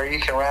 and where you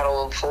can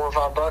rattle $4 or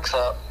 $5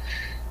 up,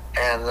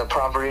 and the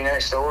property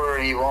next door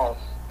you won't,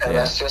 and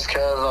that's just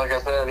because, like I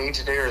said,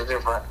 each deer is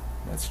different.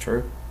 That's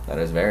true. That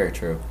is very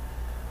true.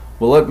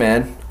 Well, look,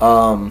 man,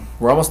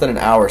 we're almost at an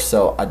hour,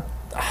 so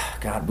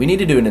God, we need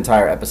to do an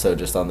entire episode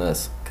just on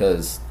this,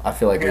 because I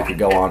feel like we could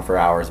go on for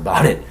hours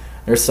about it.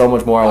 There's so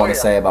much more I want to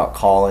say about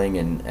calling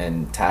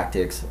and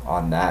tactics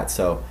on that,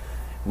 so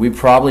we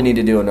probably need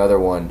to do another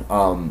one.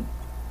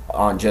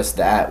 On just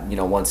that,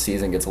 once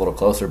season gets a little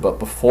closer. But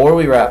before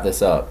we wrap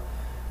this up,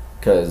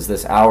 because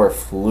this hour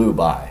flew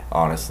by,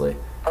 honestly.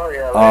 Oh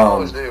yeah, we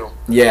always do.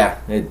 Yeah,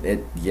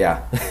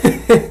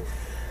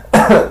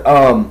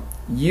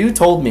 you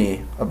told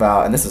me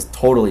about, and this is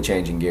totally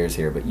changing gears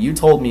here, but you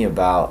told me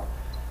about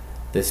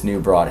this new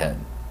broadhead,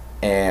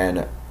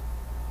 and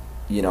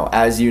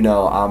as you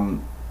know,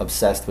 I'm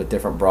obsessed with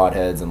different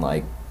broadheads and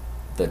like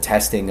the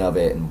testing of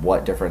it and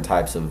what different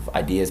types of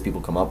ideas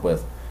people come up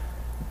with.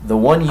 The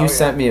one you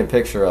sent me a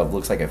picture of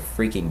looks like a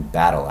freaking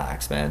battle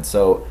axe, man.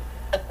 So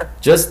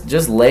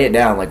just lay it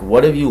down. Like,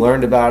 what have you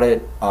learned about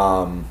it?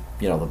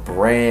 The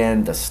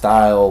brand, the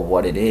style,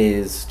 what it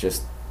is.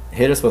 Just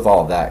hit us with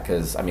all of that,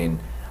 because, I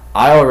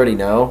already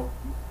know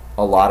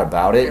a lot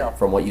about it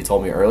from what you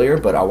told me earlier,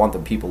 but I want the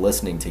people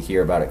listening to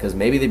hear about it, because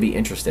maybe they'd be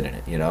interested in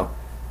it,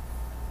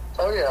 Oh,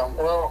 yeah.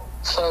 Well,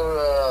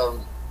 so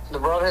the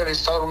broadhead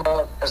he's talking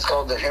about is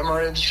called the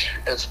Hemorrhage.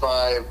 It's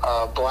by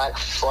Black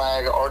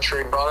Flag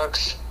Archery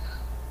Products.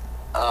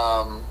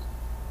 I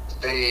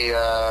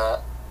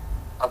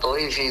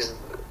believe he's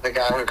the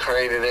guy who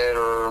created it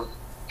or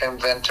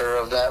inventor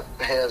of that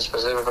head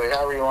specifically,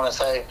 however you want to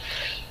say.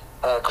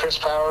 Chris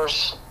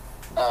Powers.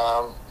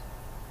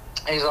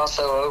 He's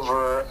also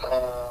over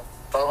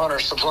Bowhunter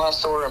Supply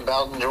Store in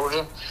Bowden,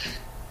 Georgia.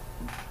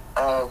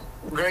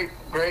 Great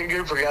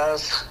group of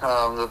guys.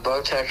 The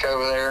bow tech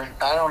over there.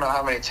 I don't know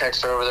how many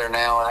techs are over there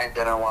now. I ain't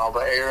been in a while,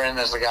 but Aaron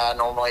is the guy I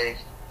normally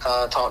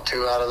talk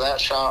to out of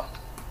that shop.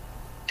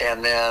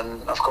 And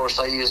then, of course,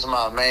 I use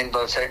my main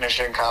bow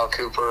technician, Kyle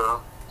Cooper.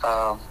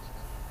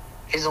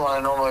 He's the one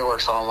that normally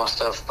works on all my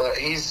stuff, but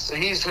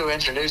he's who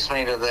introduced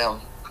me to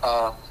them,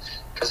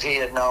 because he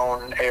had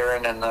known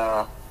Aaron and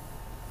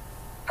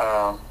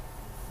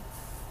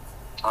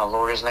oh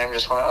Lord, his name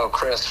just went.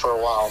 Chris for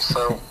a while.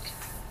 So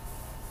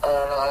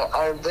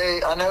I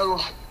know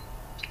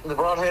the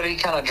broadhead. He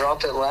kind of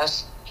dropped it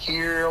last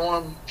year. I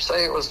want to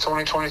say it was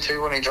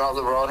 2022 when he dropped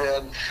the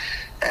broadhead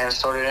and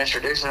started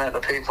introducing it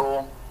to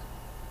people.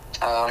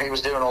 He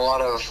was doing a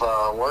lot of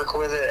work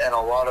with it and a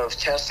lot of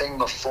testing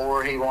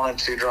before he wanted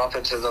to drop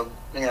it to the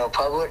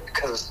public,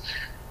 because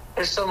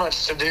there's so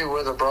much to do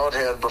with a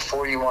broadhead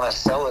before you want to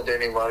sell it to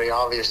anybody,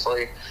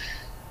 obviously.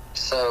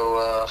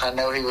 So I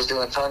know he was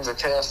doing tons of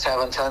tests,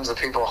 having tons of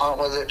people hunt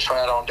with it,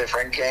 try it on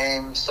different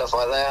games, stuff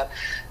like that,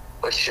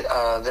 which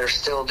they're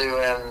still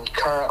doing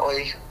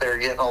currently. They're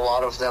getting a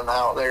lot of them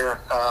out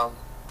there. I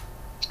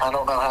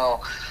don't know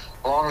how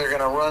long they're going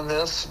to run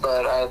this,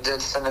 but I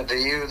did send it to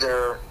you.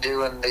 They're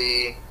doing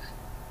the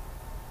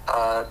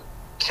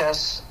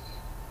test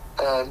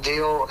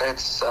deal.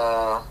 It's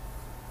on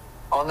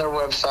their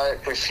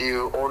website. If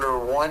you order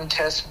one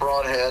test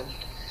broadhead,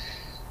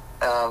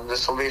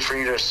 this will be for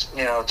you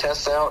to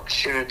test out,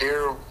 shoot a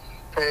deer,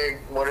 pig,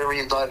 whatever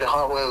you'd like to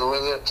hunt with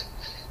it,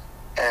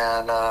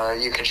 and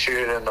you can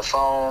shoot it in the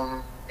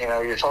foam,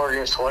 your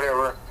targets,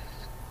 whatever.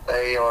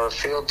 They are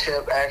field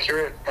tip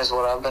accurate, is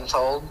what I've been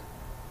told.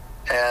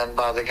 And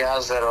by the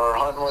guys that are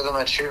hunting with them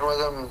and shooting with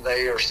them,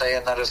 they are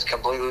saying that is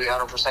completely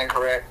 100%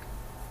 correct.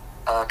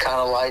 Kind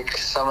of like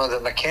some of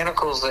the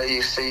mechanicals that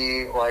you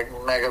see, like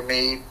Mega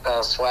Meat,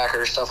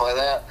 Swacker, stuff like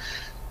that.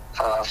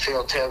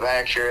 Field tip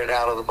accurate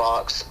out of the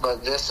box.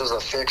 But this is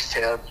a fixed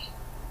head.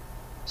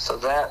 So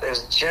that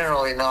is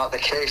generally not the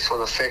case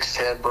with a fixed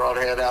head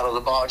broadhead out of the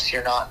box.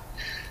 You're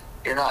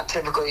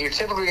typically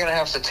going to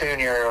have to tune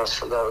your arrows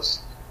for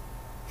those.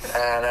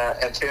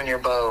 And tune your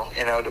bow,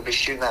 to be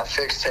shooting that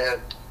fixed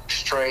head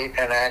straight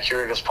and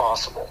accurate as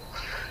possible.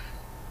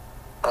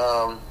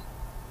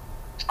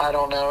 I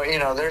don't know. You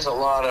know, there's a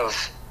lot of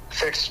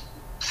fixed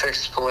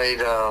blade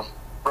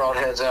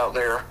broadheads out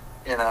there.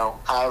 You know,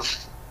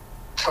 I've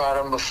tried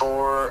them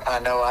before. I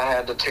know I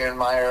had to tune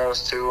my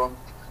arrows to them,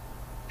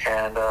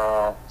 and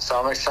so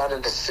I'm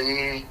excited to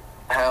see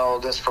how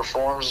this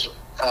performs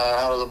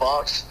out of the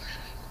box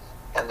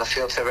and the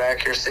field tip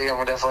accuracy. And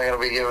we're definitely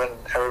going to be giving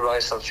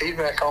everybody some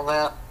feedback on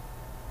that.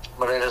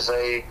 But it's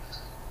a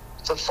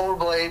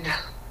 4-blade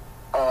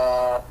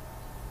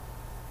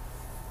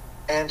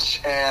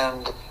inch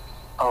and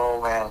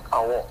oh man, I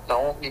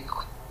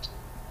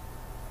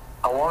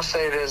want to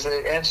say it is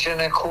an 1.25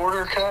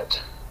 inch cut,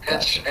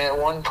 inch at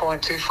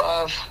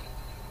 1.25,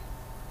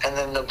 and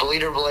then the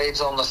bleeder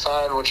blades on the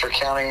side, which are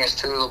counting as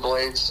 2 of the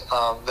blades,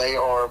 they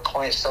are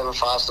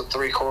 0.75, so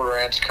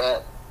 3/4 inch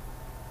cut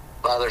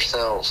by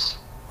themselves.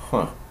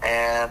 Huh.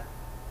 And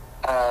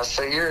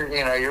so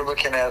you're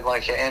looking at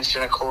like an 1.25 inch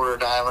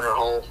diameter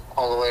hole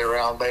all the way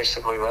around,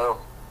 basically, though,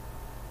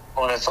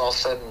 when it's all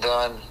said and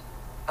done.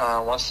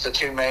 Once the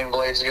 2 main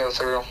blades go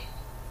through.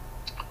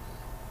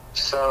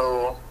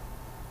 So,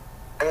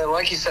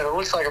 like you said, it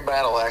looks like a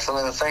battle axe. I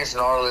mean, the thing's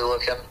gnarly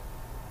looking.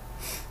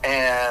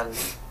 And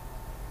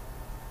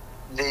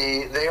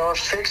they are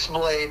fixed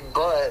blade,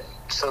 but,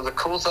 so the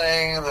cool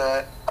thing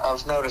that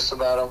I've noticed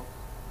about them,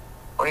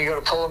 when you go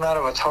to pull them out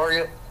of a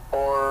target,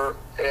 or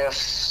if,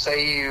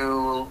 say,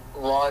 you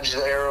lodge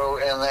the arrow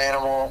in the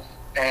animal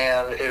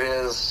and it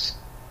is,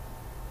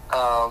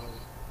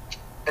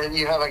 and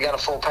you haven't got a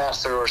full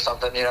pass through or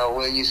something, you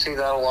know, you see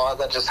that a lot.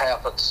 That just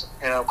happens,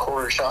 you know,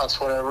 quarter shots,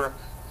 whatever.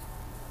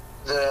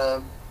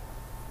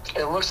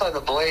 It looks like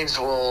the blades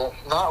will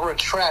not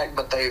retract,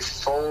 but they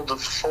fold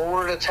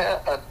forward a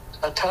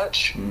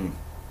touch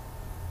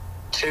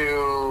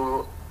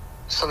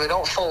so they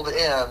don't fold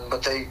in,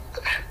 but they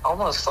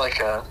almost like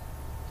I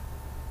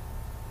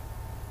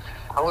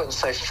wouldn't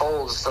say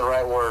fold is the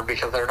right word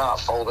because they're not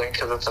folding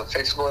because it's a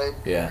fixed blade.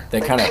 Yeah,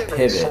 they kind of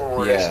pivot.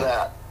 Forward, yeah. is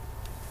that.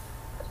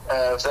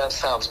 If that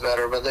sounds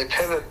better, but they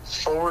pivot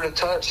forward a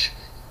touch,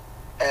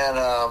 and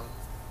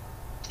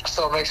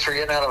so it makes for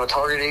getting out of a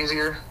target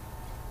easier.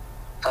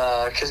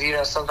 Because you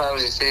know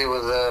sometimes you see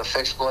with the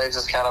fixed blades,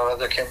 it's kind of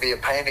there can be a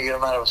pain to get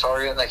them out of a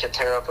target, and they can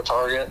tear up a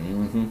target.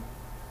 Mm-hmm.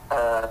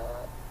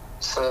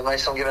 So it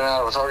makes them get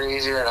out of a target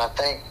easier. And I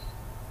think,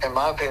 in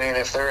my opinion,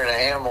 if they're in an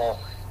animal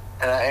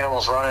and that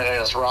animal's running and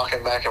it's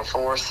rocking back and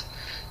forth,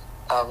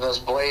 those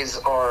blades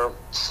are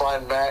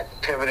sliding back,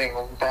 pivoting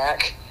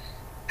back.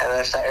 And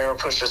if that arrow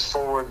pushes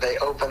forward, they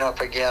open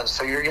up again.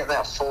 So you're getting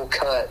that full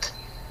cut,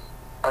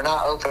 or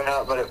not open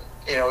up, but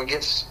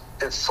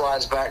it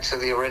slides back to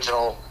the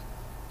original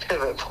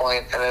pivot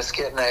point, and it's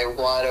getting a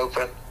wide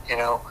open,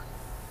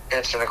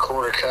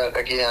 1.25 cut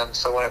again.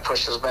 So when it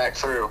pushes back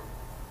through,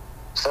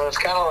 so it's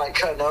kind of like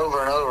cutting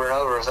over and over and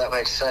over, if that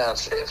makes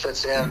sense. If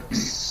it's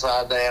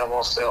inside the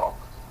animal still.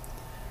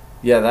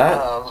 Yeah,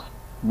 that.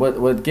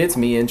 What gets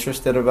me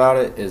interested about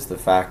it is the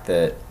fact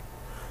that.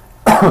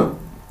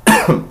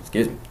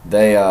 Excuse me.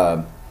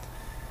 That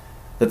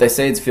they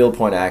say it's field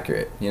point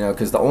accurate,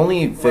 because the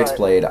only fixed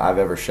blade I've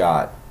ever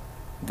shot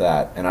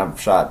and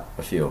I've shot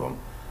a few of them,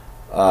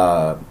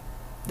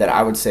 that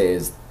I would say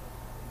is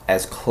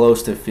as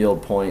close to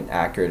field point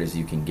accurate as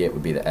you can get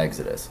would be the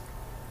Exodus.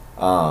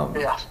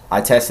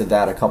 I tested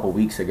that a couple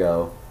weeks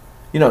ago,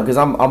 because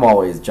I'm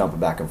always jumping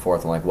back and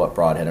forth on like what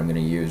broadhead I'm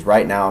going to use.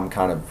 Right now I'm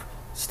kind of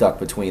stuck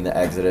between the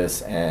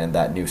Exodus and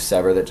that new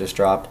Sever that just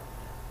dropped.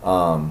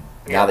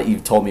 Now that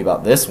you've told me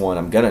about this one,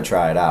 I'm going to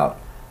try it out.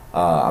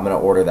 I'm going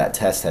to order that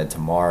test head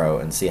tomorrow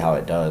and see how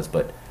it does.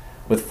 But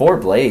with 4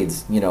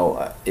 blades, it's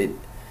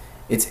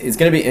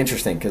going to be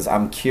interesting because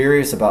I'm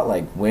curious about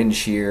like wind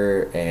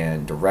shear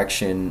and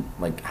direction,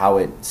 like how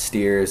it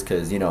steers.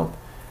 Because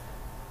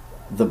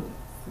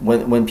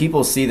when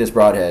people see this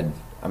broadhead,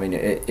 I mean,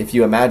 if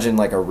you imagine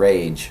like a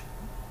Rage,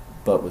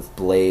 but with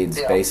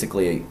blades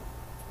basically,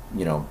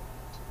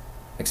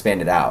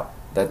 expanded out.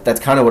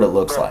 That's kind of what it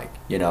looks like,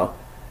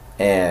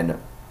 And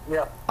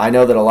I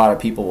know that a lot of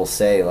people will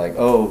say like,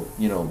 oh,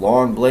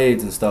 long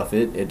blades and stuff,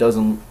 it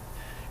doesn't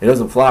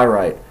fly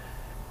right.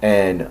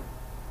 And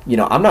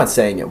I'm not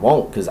saying it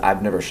won't because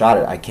I've never shot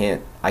it. I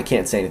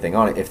can't say anything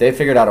on it. If they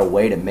figured out a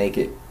way to make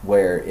it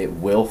where it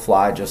will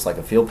fly just like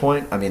a field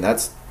point, I mean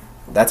that's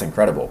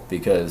incredible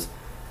because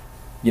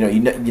you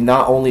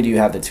not only do you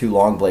have the 2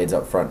 long blades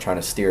up front trying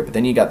to steer, but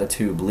then you got the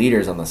 2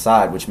 bleeders on the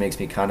side, which makes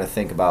me kind of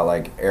think about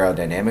like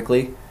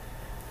aerodynamically.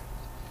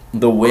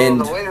 The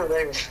wind. Well, the way that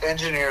they've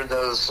engineered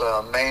those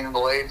main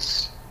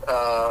blades,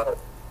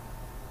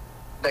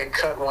 they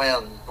cut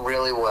wind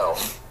really well,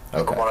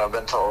 from what I've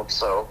been told.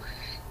 So,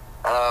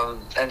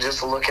 and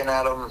just looking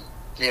at them,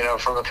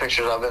 from the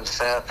pictures I've been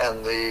sent,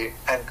 and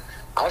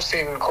I've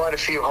seen quite a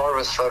few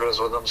harvest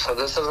photos with them. So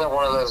this isn't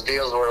one of those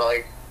deals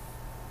where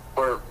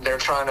they're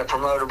trying to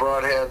promote a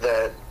broadhead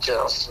that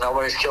just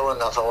nobody's killing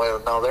nothing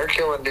with. No, they're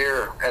killing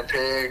deer and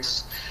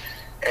pigs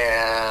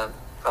and.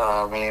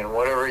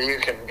 Whatever you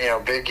can,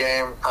 big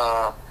game.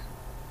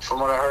 From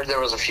what I heard,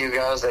 there was a few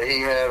guys that he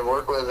had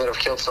worked with that have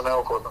killed some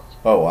elk with him.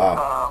 Oh,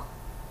 wow.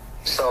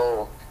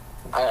 So,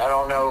 I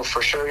don't know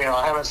for sure.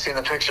 I haven't seen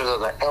the pictures of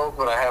the elk,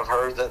 but I have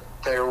heard that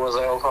there was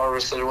elk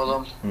harvested with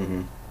them.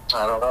 Mm-hmm.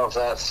 I don't know if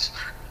that's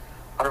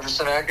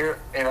 100% accurate.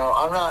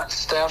 I'm not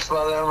staffed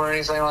by them or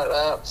anything like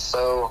that,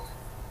 so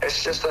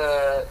it's just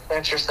a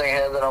interesting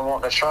head that I'm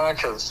wanting to try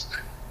because,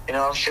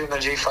 I'm shooting the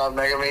G5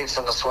 Mega Meats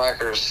and the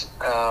Swackers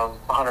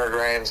 100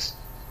 grains,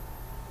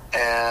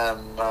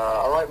 and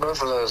I like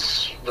both of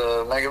those.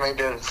 The Mega Meat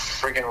did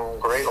freaking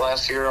great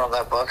last year on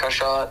that buck I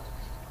shot.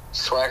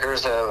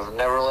 Swackers have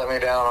never let me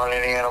down on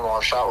any animal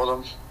I've shot with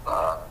them.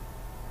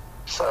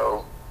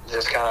 So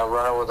just kind of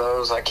running with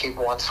those. I keep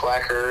one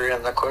Swacker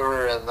in the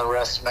quiver and the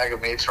rest Mega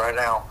Meats right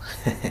now.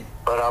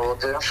 But I will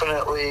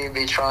definitely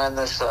be trying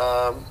this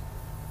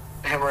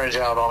hemorrhage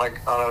out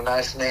on a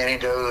nice nanny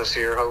doe this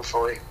year,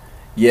 hopefully.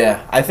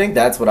 Yeah, I think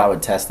that's what I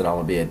would test it on,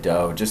 would be a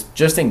doe,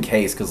 just in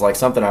case, because like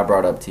something I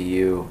brought up to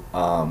you,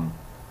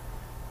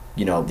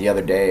 the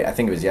other day, I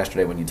think it was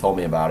yesterday when you told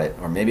me about it,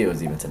 or maybe it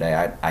was even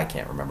today, I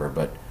can't remember,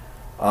 but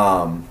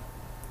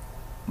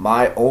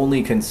my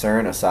only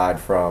concern aside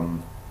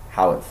from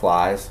how it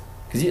flies,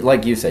 because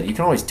like you said, you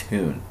can always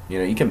tune,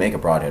 you can make a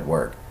broadhead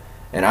work,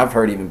 and I've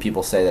heard even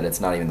people say that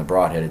it's not even the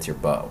broadhead, it's your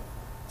bow.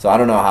 So I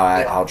don't know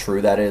how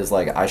true that is.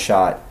 Like I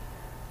shot,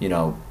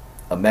 a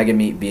Mega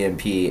Meat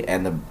BMP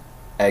and the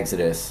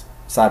Exodus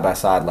side by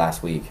side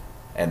last week,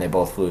 and they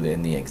both flew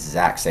in the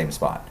exact same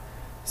spot.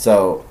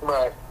 So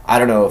right. I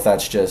don't know if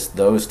that's just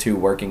those two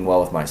working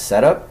well with my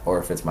setup, or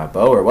if it's my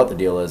bow, or what the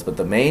deal is. But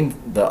the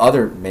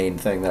other main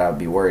thing that I would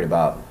be worried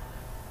about,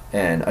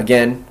 and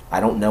again, I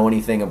don't know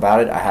anything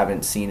about it. I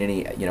haven't seen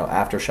any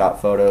after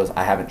shot photos.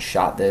 I haven't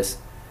shot this,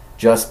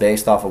 just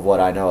based off of what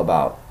I know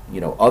about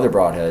other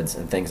broadheads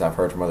and things I've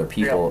heard from other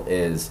people.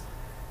 Is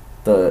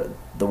the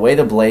way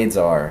the blades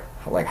are,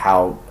 like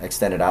how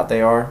extended out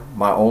they are.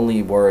 My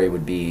only worry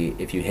would be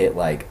if you hit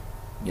like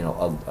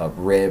a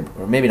rib,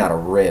 or maybe not a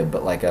rib,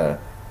 but like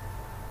a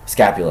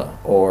scapula,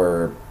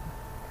 or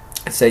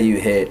say you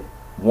hit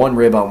one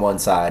rib on one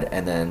side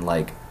and then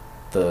like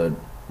the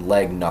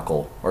leg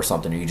knuckle or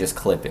something, or you just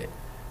clip it,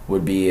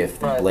 would be if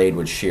the blade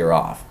would shear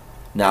off.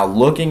 Now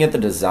looking at the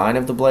design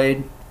of the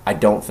blade, I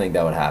don't think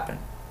that would happen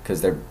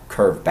because they're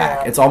curved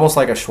back. It's almost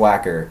like a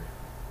Schwacker,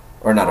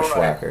 or not a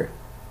Schwacker.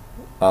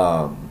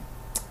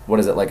 What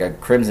is it, like a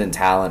Crimson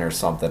Talon or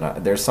something?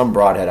 There's some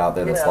broadhead out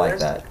there that's like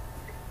that.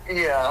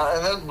 Yeah,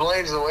 and those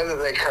blades, the way that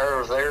they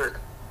curve, they're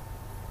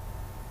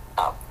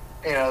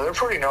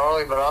pretty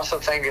gnarly, but I also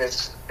think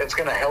it's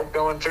going to help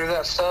going through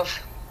that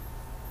stuff.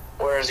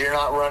 Whereas you're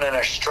not running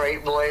a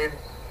straight blade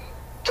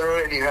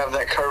through it, you have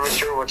that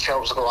curvature which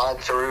helps glide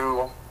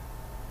through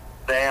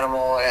the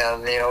animal,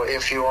 and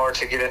if you are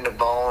to get into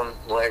bone,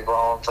 leg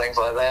bone, things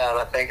like that,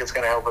 I think it's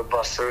going to help it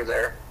bust through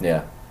there.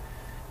 Yeah.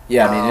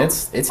 Yeah, I mean,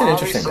 it's an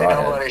interesting broadhead.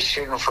 Obviously, nobody's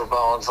shooting for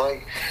bones.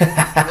 Like,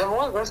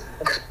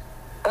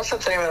 that's the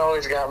thing that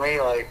always got me.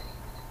 Like,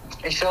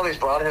 you see all these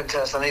broadhead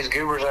tests, and these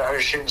goobers out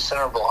here shooting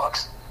center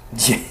blocks.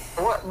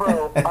 What,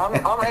 bro?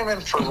 I'm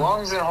aiming for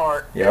lungs and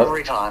heart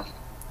every time.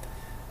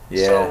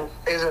 Yeah. So,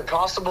 is it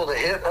possible to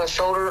hit a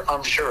shoulder?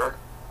 I'm sure.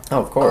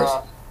 Oh, of course.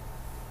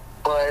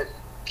 But,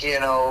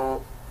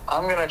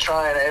 I'm going to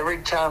try, and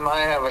every time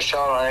I have a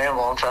shot on an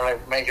animal, I'm trying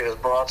to make it as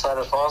broadside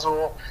as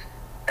possible,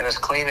 and as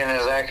clean and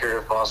as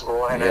accurate as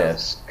possible, and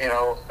as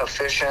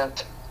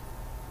efficient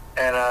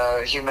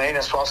and humane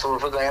as possible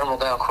to put the animal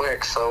down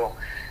quick. So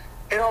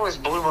it always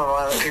blew my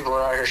mind that people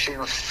are out here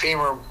shooting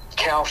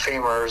cow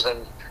femurs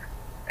and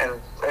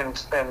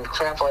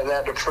crap like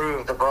that to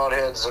prove the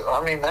broadheads.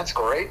 I mean, that's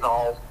great and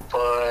all,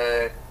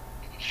 but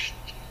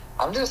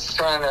I'm just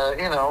trying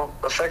to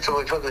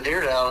effectively put the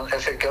deer down.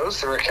 If it goes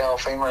through a cow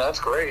femur, that's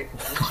great.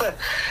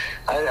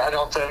 I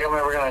don't think I'm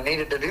ever going to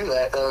need it to do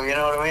that, though. You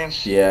know what I mean?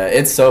 Yeah,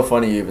 it's so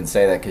funny you even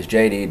say that, because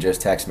JD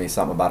just texted me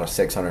something about a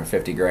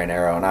 650 grain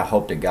arrow, and I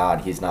hope to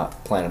God he's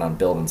not planning on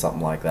building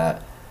something like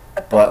that.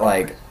 But,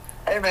 like...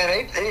 Hey,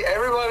 man,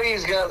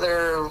 everybody's got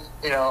their...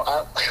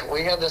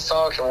 we had this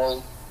talk,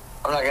 and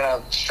I'm not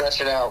going to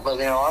stretch it out, but,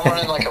 I'm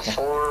running like a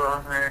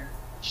 400...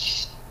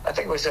 I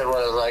think we said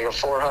what it was, like a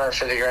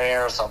 450 grain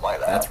arrow or something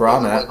like that. That's where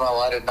I'm at. With my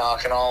lighted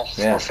knock and all,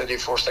 450,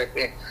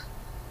 460.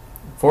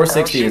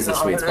 460 is the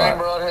sweet spot.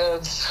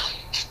 Broadheads,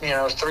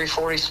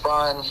 340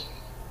 spine,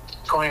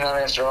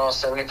 29-inch draw,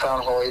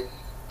 70-pound Hoyt,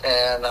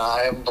 and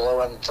I am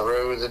blowing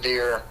through the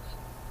deer.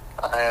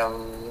 I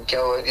am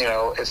going,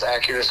 it's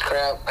accurate as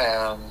crap,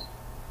 and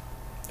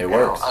it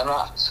works. I'm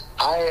not.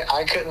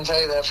 I couldn't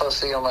tell you the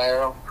FOC on my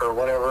arrow or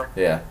whatever.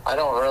 Yeah. I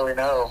don't really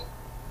know,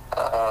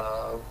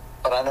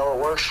 but I know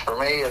it works for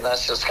me, and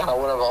that's just kind of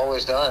what I've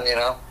always done.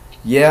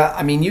 Yeah,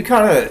 I mean, you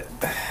kind of.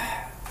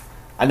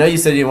 I know you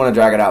said you didn't want to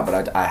drag it out,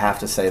 but I have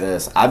to say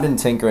this. I've been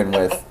tinkering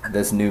with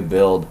this new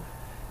build,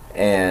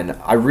 and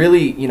I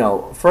really,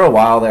 for a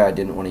while there, I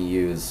didn't want to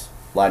use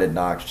lighted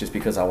nocks just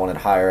because I wanted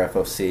higher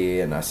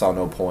FOC, and I saw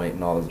no point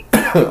and all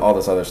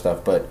this other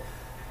stuff. But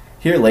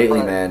here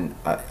lately, man,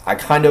 I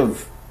kind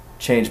of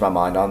changed my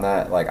mind on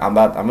that. Like, I'm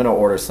going to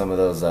order some of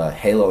those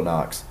Halo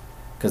nocks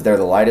because they're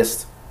the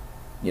lightest,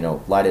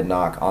 lighted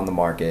knock on the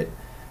market.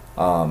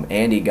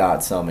 Andy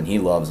got some, and he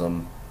loves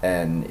them.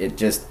 And it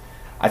just,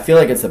 I feel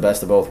like it's the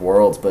best of both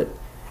worlds. But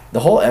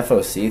the whole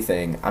FOC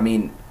thing, I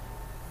mean,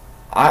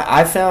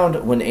 I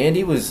found when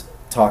Andy was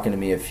talking to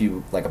me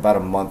about a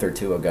month or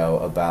two ago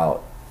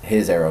about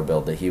his aero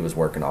build that he was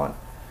working on,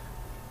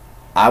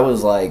 I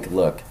was like,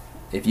 look,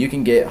 if you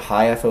can get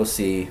high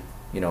FOC,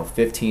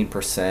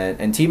 15%,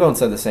 and T-Bone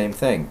said the same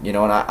thing, and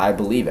I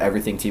believe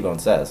everything T-Bone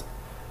says.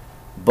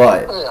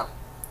 But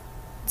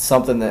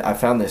something that I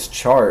found this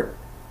chart,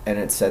 and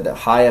it said that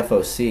high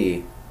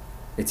FOC,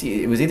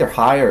 it was either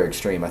high or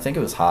extreme, I think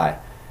it was high,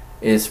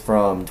 is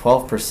from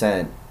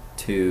 12%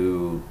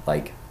 to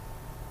like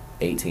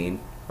 18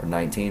 or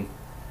 19.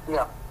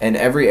 Yeah. And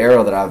every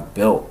arrow that I've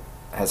built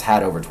has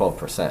had over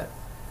 12%.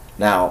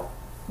 Now,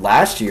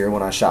 last year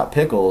when I shot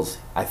Pickles,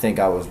 I think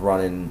I was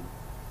running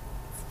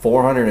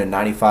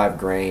 495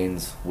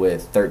 grains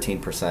with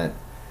 13%.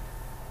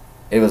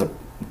 It was a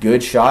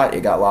good shot.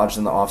 It got lodged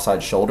in the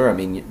offside shoulder. I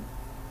mean,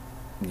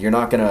 you're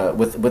not gonna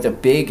with a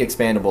big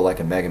expandable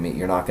like a Mega Meat,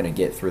 you're not gonna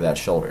get through that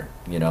shoulder.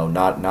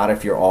 Not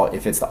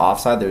if it's the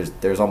offside.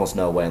 There's almost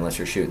no way unless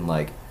you're shooting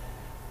like,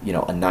 a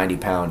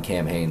 90-pound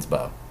Cam Haynes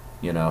bow.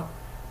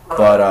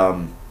 But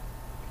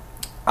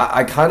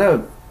I kind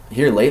of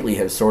here lately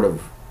have sort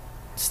of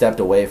stepped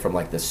away from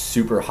like the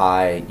super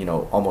high,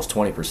 almost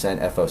 20%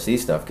 FOC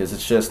stuff, because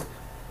it's just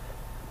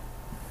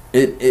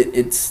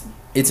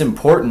it's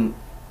important,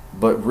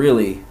 but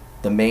really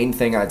the main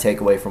thing I take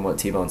away from what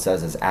T-Bone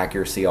says is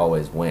accuracy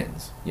always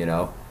wins,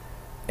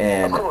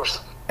 and of course.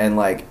 And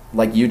like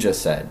you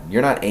just said,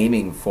 you're not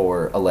aiming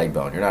for a leg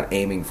bone, you're not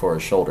aiming for a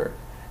shoulder.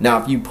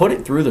 Now if you put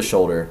it through the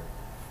shoulder,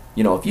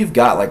 if you've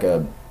got like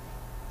a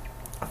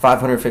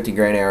 550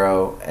 grain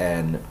arrow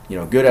and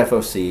good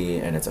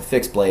FOC and it's a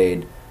fixed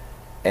blade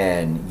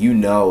and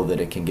that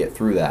it can get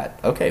through that,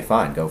 okay,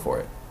 fine, go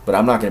for it. But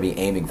I'm not going to be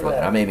aiming for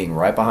that. I'm aiming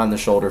right behind the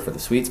shoulder for the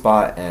sweet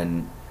spot,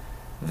 and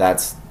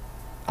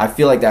I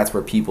feel like that's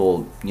where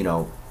people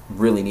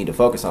really need to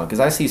focus on,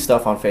 because I see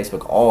stuff on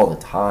Facebook all the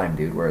time,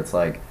 dude, where it's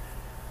like,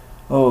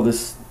 oh,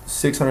 this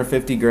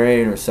 650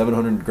 grain or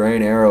 700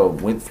 grain arrow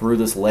went through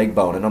this leg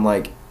bone, and I'm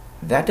like,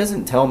 that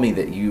doesn't tell me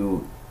that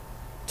you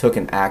took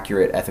an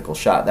accurate, ethical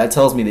shot. That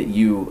tells me that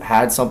you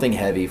had something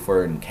heavy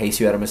for in case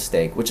you had a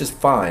mistake, which is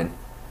fine.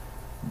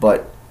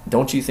 But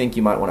don't you think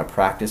you might want to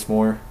practice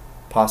more,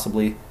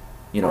 possibly,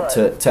 right,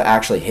 to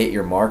actually hit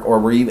your mark? Or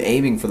were you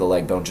aiming for the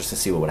leg bone just to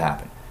see what would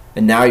happen?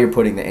 And now you're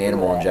putting the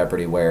animal in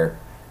jeopardy, where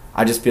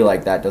I just feel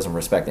like that doesn't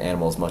respect the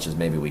animal as much as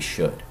maybe we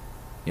should,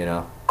 I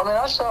mean,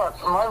 I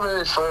shot my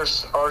very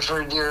first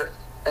archery deer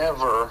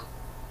ever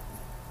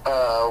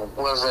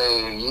was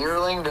a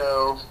yearling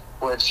doe,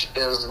 which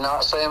is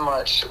not saying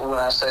much when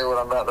I say what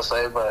I'm about to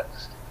say, but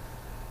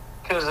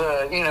because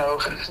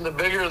the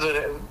bigger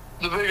the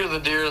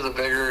deer, the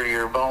bigger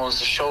your bones,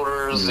 the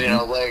shoulders,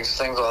 legs,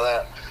 things like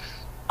that.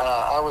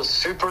 I was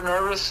super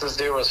nervous. This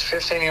deer was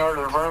 15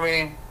 yards in front of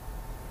me.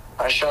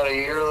 I shot a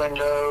yearling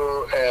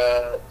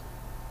doe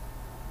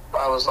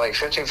I was like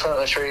 15 foot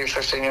in the tree,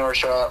 15-yard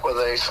shot with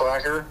a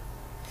slacker.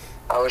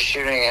 I was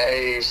shooting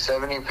a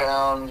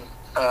 70-pound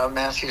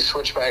Matthews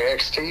Switchback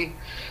XT.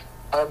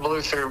 I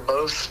blew through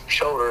both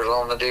shoulders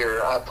on the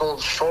deer. I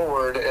pulled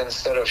forward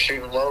instead of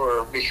shooting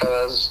lower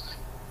because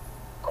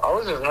I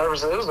was just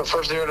nervous. It was the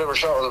first deer I'd ever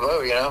shot with a bow,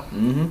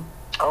 Mm-hmm.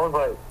 I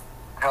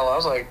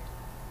was like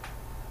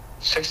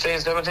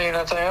 16, 17,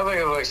 I think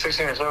it was like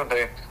 16 or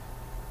 17.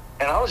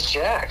 And I was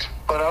jacked,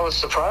 but I was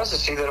surprised to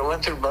see that it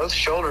went through both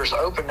shoulders,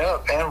 opened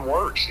up, and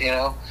worked,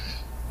 And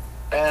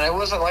it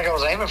wasn't like I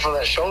was aiming for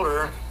that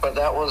shoulder, but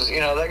that was,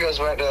 that goes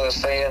back to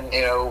saying,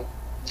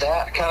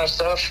 that kind of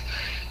stuff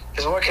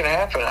is what can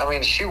happen. I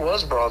mean, she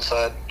was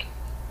broadside.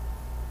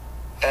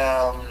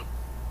 But,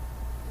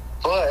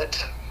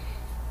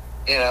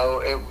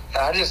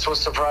 I just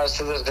was surprised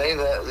to this day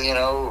that,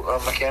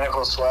 a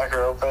mechanical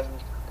slacker opened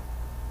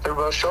through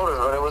both shoulders,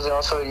 but it was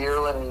also a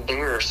yearling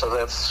deer, so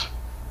that's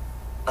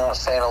not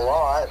saying a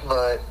lot,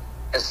 but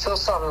it's still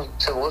something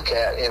to look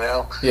at,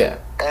 Yeah.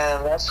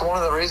 And that's one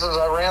of the reasons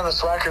I ran the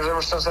slackers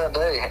ever since that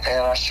day.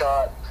 And I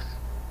shot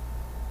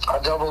a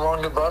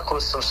double-lunged buck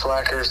with some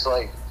slackers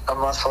like a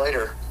month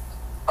later,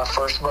 a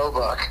first bow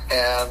buck,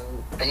 and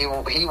he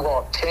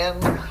walked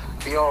 10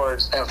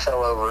 yards and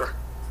fell over.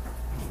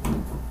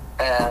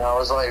 And I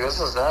was like, this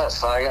is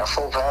nuts. And I got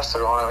full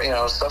pass-through on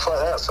him, stuff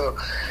like that. So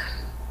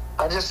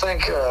I just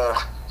think,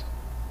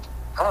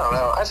 I don't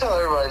know. I tell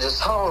everybody,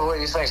 just tell me what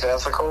you think is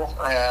ethical.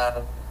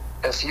 And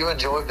if you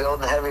enjoy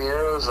building heavy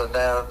arrows,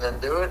 then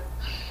do it.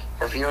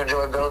 If you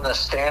enjoy building a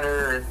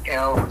standard,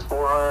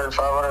 400,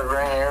 500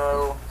 grain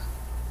arrow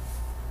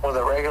with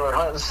a regular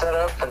hunting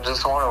setup and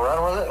just want to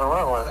run with it, and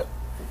run with it.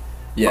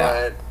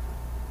 Yeah. But,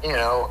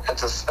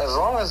 as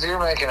long as you're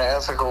making an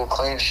ethical,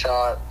 clean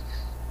shot,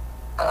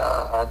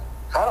 I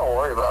don't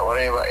worry about what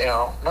anybody,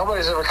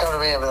 nobody's ever come to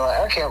me and been like,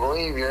 I can't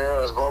believe your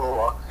arrow is blah, blah,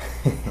 blah.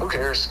 Who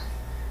cares?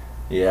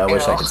 Yeah, I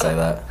wish I could say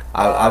that.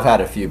 I've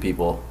had a few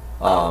people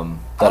that I'm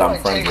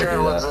friends with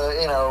do that.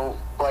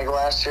 Like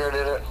last year I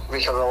did it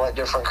because I like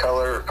different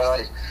color.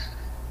 I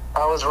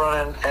was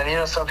running,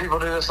 and some people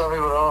do this, some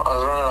people don't. I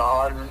was running an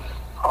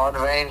odd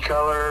vein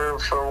color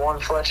for one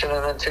fletching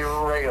and then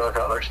 2 regular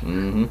colors.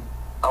 Mm-hmm.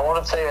 I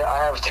want to say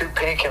I have 2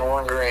 pink and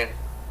 1 green.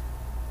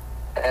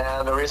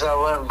 And the reason I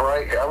went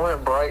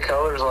bright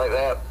colors like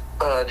that,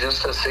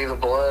 just to see the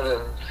blood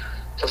and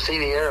to see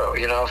the arrow.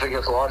 You know, if it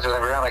gets lodged in the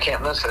ground, I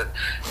can't miss it.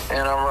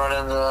 And I'm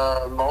running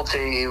the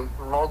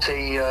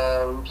multi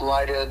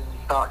lighted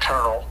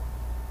nocturnal.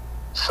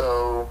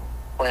 So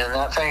when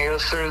that thing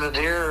goes through the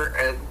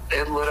deer,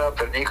 it lit up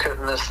and you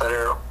couldn't miss that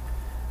arrow.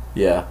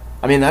 Yeah.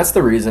 I mean, that's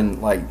the reason,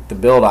 like, the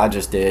build I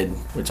just did,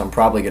 which I'm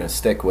probably going to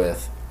stick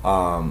with,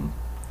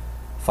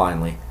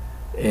 finally,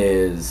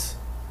 is,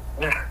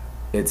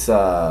 it's,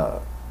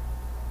 what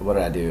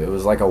did I do? It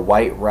was like a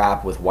white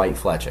wrap with white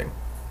fletching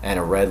and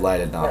a red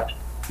lighted knot. Yeah.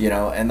 You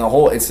know, and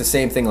it's the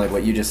same thing like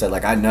what you just said.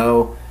 Like, I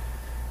know,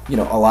 you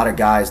know, a lot of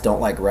guys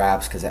don't like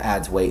wraps because it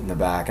adds weight in the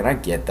back, and I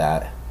get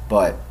that.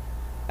 But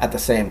at the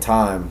same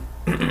time,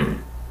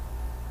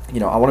 you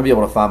know, I want to be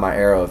able to find my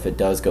arrow if it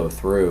does go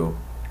through,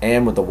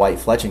 and with the white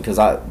fletching, because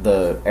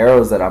the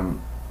arrows that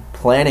I'm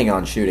planning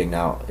on shooting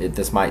now,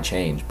 this might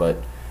change, but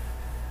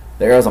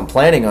the arrows I'm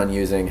planning on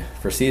using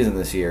for season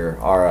this year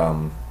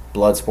are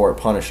Bloodsport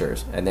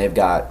Punishers, and they've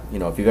got, you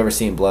know, if you've ever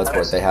seen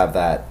Bloodsport, they have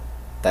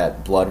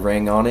that blood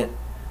ring on it,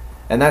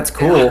 and that's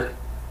cool.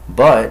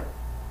 But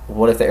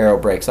what if the arrow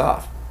breaks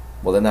off?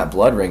 Well, then that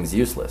blood ring's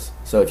useless.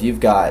 So if you've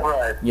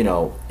got, you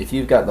know, if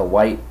you've got the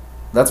white,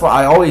 that's why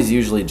I always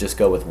usually just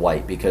go with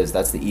white, because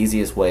that's the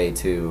easiest way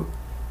to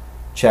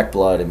check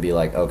blood and be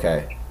like,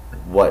 okay,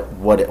 what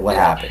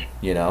happened,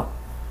 you know?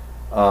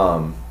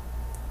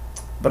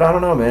 But I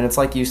don't know, man. It's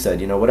like you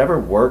said, you know, whatever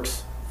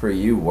works for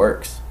you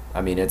works.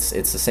 I mean, it's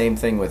the same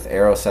thing with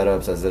arrow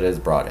setups as it is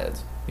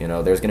broadheads. You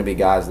know, there's going to be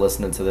guys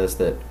listening to this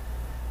that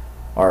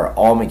are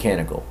all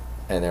mechanical,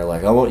 and they're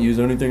like, I won't use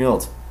anything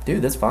else.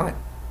 Dude, that's fine.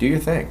 Do your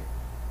thing.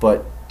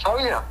 But,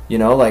 you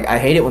know, like, I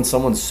hate it when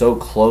someone's so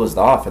closed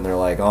off and they're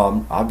like,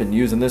 oh, I've been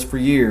using this for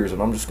years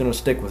and I'm just going to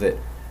stick with it.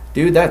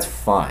 Dude, that's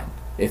fine.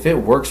 If it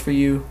works for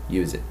you,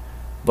 use it.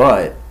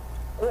 But,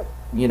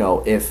 you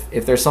know, if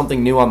there's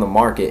something new on the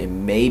market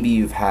and maybe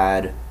you've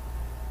had,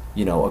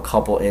 you know, a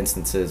couple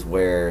instances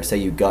where, say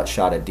you gut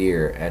shot a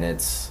deer and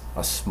it's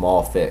a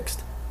small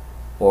fixed,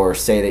 or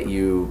say that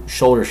you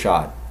shoulder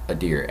shot a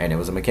deer and it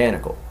was a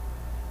mechanical,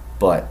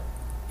 but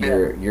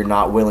you're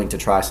not willing to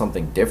try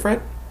something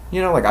different,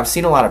 you know, like, I've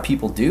seen a lot of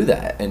people do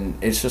that,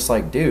 and it's just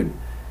like, dude,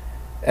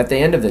 at the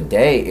end of the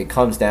day, it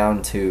comes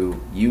down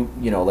to you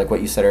know, like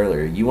what you said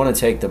earlier, you want to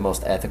take the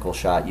most ethical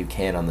shot you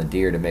can on the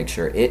deer to make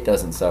sure it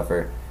doesn't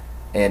suffer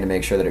and to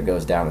make sure that it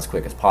goes down as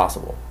quick as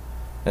possible.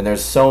 And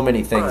there's so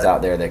many things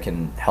out there that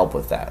can help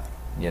with that,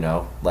 you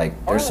know,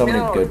 like, there's so many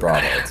good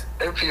broadheads.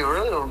 If you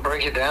really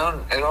break it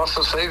down, it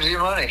also saves you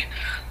money.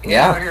 You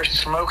know, you're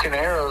smoking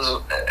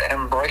arrows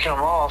and breaking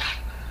them off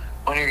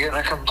when you're getting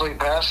a complete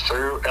pass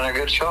through and a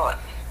good shot.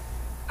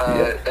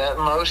 At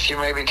most, you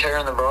may be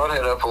tearing the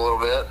broadhead up a little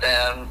bit,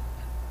 and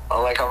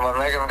like on my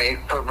Mega Meat,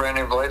 put brand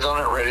new blades on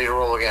it, ready to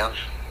roll again.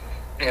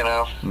 You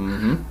know.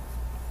 Mm-hmm.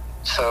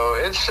 So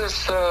it's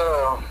just, you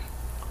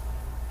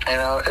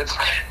know, it's,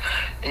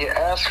 you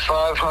ask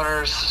 5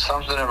 hunters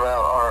something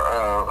about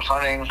our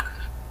hunting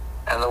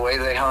and the way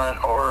they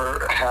hunt,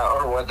 or how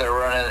or what they're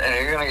running, and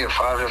you're gonna get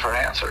 5 different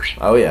answers.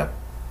 Oh yeah.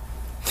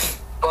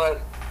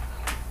 But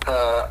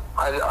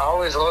I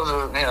always love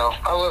to, you know,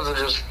 I love to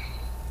just,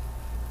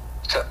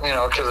 you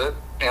know, because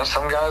you know,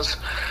 some guys,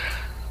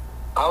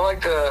 I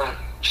like to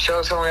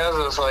show some guys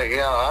that it's like,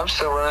 yeah, I'm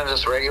still running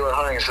just regular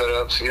hunting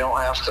setups. You don't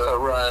have to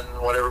run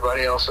what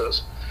everybody else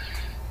is.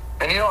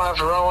 And you don't have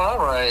to run what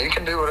I'm running. You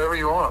can do whatever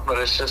you want, but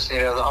it's just, you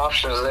know, the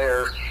option is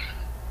there.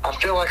 I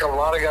feel like a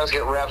lot of guys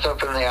get wrapped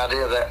up in the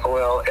idea that,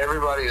 well,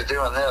 everybody's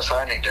doing this,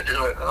 I need to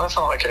do it. And that's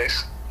not the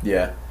case.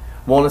 Yeah.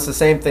 Well, and it's the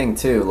same thing,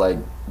 too, like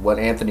what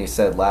Anthony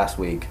said last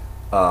week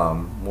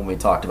when we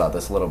talked about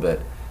this a little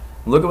bit.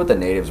 Look at what the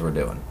natives were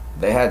doing.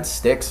 They had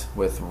sticks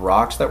with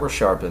rocks that were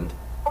sharpened,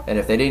 and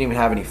if they didn't even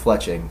have any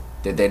fletching,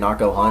 did they not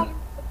go hunt?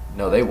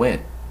 No, they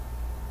went.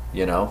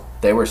 You know?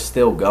 They were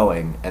still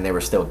going, and they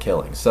were still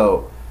killing.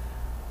 So,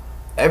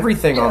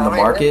 everything on the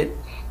market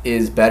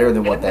is better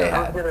than what they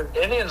had.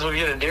 Indians would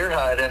get a deer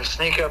hide and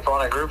sneak up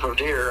on a group of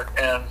deer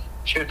and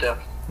shoot them.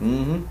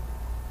 Mm-hmm.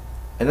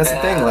 And that's the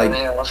thing, like,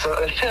 you know,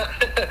 so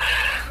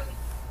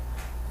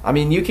I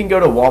mean, you can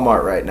go to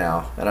Walmart right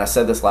now, and I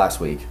said this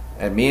last week,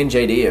 and me and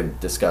JD have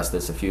discussed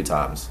this a few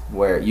times,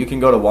 where you can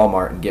go to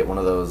Walmart and get one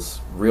of those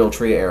real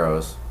tree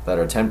arrows that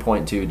are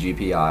 10.2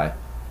 GPI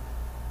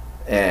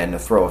and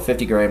throw a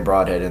 50 grain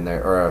broadhead in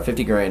there, or a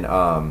 50 grain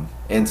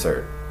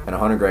insert and a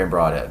 100 grain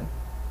broadhead.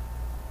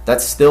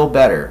 That's still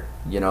better.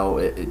 You know,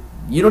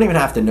 you don't even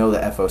have to know the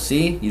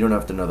FOC. You don't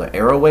have to know the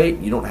arrow weight.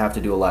 You don't have to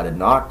do a lighted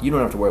knock. You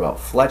don't have to worry about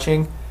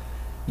fletching.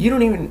 You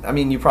don't even, I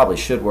mean, you probably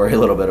should worry a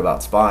little bit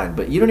about spine,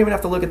 but you don't even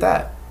have to look at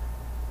that.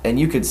 And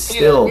you could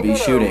still be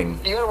shooting.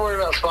 You got to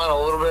worry about spine a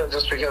little bit,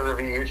 just because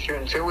if you're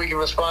shooting too weak of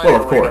a spine,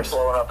 well, of course.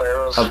 blowing up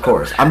arrows. Of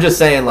course. I'm just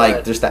saying,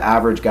 like, just the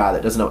average guy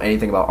that doesn't know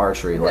anything about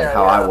archery, like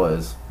I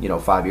was, you know,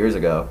 5 years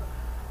ago.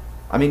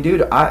 I mean,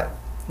 dude,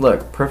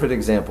 look, perfect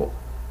example.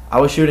 I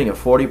was shooting a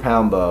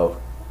 40-pound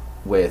bow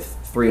with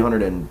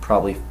 300 and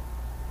probably,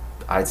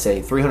 I'd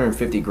say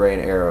 350 grain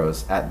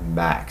arrows at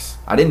max.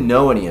 I didn't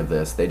know any of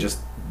this. They just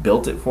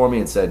built it for me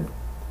and said,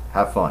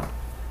 have fun.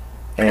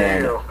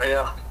 And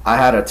yeah. I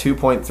had a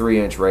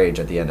 2.3-inch range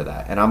at the end of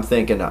that. And I'm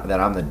thinking that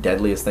I'm the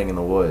deadliest thing in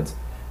the woods.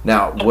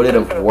 Now, would it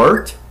have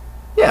worked?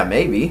 Yeah,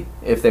 maybe,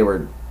 if they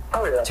were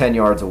 10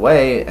 yards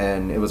away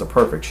and it was a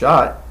perfect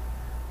shot.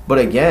 But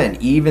again,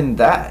 even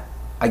that,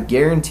 I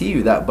guarantee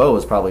you that bow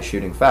is probably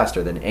shooting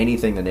faster than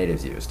anything the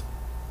natives used.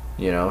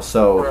 You know,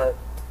 so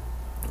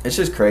it's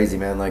just crazy,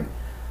 man. Like,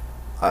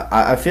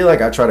 I feel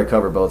like I try to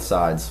cover both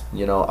sides.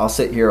 You know, I'll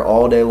sit here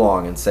all day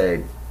long and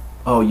say,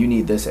 oh, you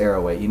need this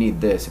arrow weight, you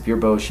need this. If your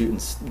bow's shooting,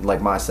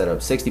 like my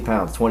setup, 60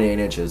 pounds, 28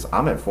 inches,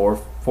 I'm at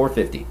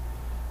 450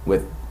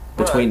 with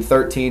between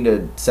 13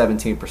 to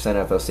 17%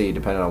 FOC,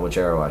 depending on which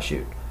arrow I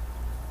shoot.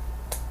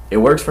 It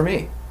works for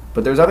me.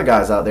 But there's other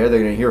guys out there that are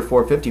going to hear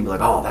 450 and be like,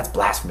 oh, that's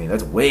blasphemy.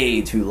 That's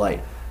way too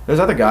light. There's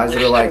other guys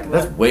that are like,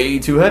 that's way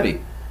too heavy.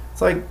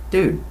 It's like,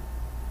 dude,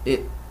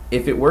 if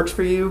it works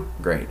for you,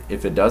 great.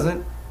 If it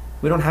doesn't,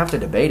 we don't have to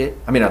debate it.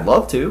 I mean, I'd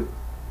love to,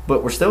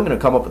 but we're still going to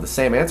come up with the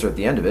same answer at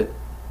the end of it.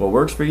 What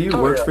works for you,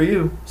 works for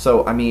you.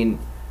 So, I mean,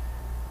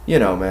 you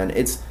know, man,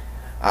 it's...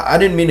 I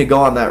didn't mean to go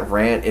on that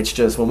rant. It's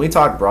just when we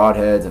talk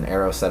broadheads and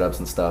arrow setups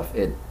and stuff,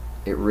 it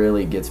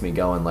really gets me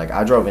going. Like,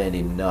 I drove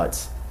Andy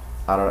nuts.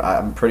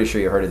 I'm pretty sure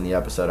you heard it in the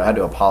episode. I had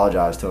to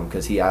apologize to him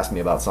because he asked me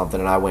about something,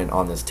 and I went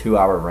on this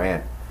 2-hour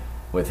rant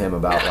with him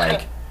about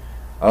like,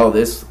 oh,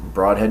 this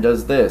broadhead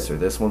does this, or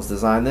this one's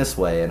designed this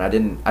way, and I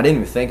didn't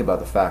even think about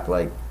the fact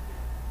like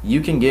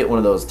you can get one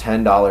of those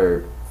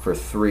 $10 for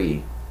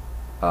 3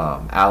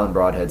 Allen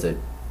broadheads at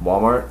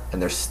Walmart,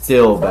 and they're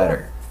still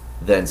better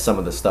than some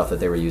of the stuff that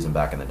they were using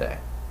back in the day.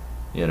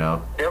 You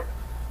know? Yep.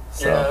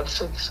 So. Yeah,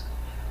 it's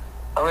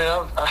I mean,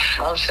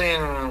 I've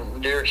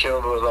seen deer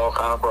killed with all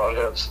kind of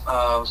broadheads.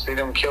 I've seen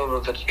them killed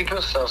with the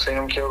cheapest. I've seen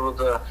them killed with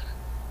the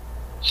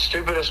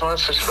stupidest,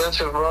 most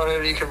expensive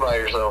broadhead you could buy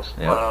yourself.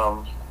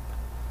 Yep.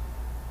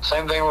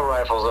 Same thing with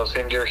rifles. I've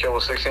seen deer killed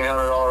with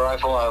 $1,600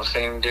 rifle. I've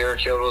seen deer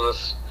killed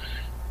with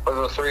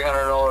a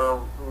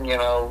 $300, you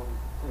know,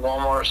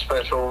 Walmart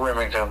special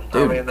Remington.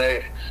 Dude. I mean,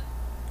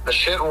 the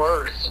shit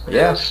works.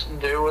 Yeah. Just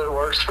do what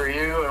works for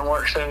you and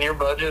works in your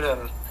budget,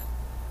 and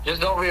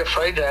just don't be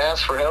afraid to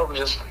ask for help. And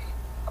just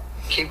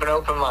keep an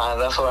open mind.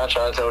 That's what I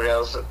try to tell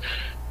guys.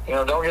 You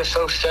know, don't get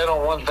so set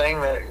on one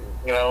thing that,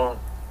 you know,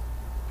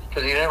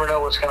 because you never know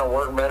what's going to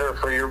work better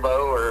for your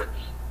bow or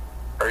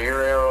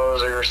your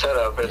arrows or your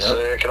setup.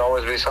 It can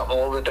always be something a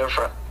little bit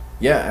different.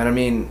 Yeah, and I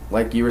mean,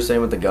 like you were saying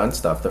with the gun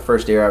stuff, the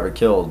first deer I ever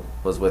killed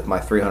was with my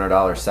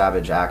 $300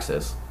 Savage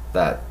Axis,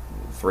 that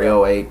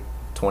 308,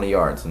 20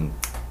 yards, and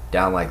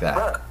down like that.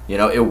 Right. You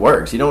know, it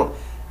works. You don't,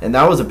 and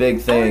that was a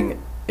big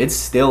thing. It's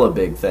still a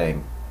big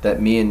thing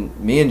that me and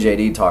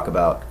JD talk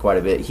about quite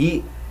a bit.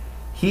 He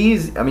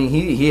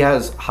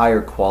has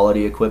higher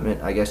quality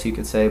equipment, I guess you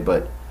could say,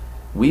 but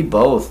we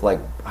both, like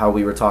how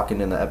we were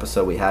talking in the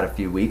episode we had a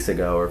few weeks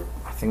ago, or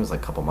I think it was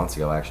like a couple months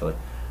ago actually,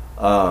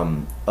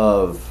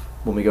 of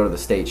when we go to the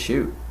state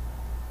shoot,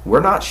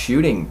 we're not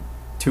shooting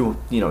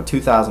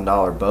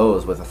 $2,000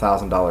 bows with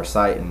 $1,000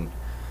 sight and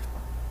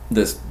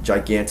this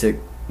gigantic,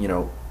 you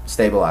know,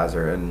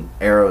 stabilizer and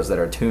arrows that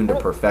are tuned to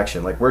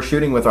perfection. Like, we're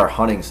shooting with our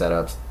hunting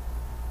setups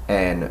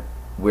and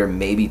we're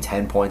maybe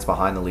 10 points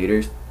behind the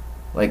leaders.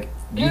 Like,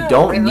 you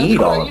don't need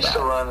all of that. I used to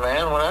run,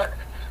 man.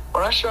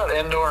 When I shot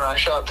indoor and I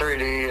shot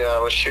 3D, I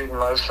was shooting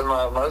most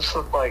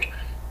of like,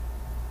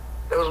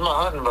 it was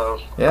my hunting bow.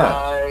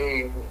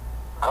 Yeah.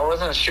 I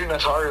wasn't shooting a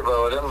target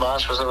bow. I didn't buy a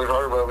specific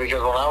target bow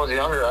because when I was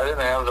younger, I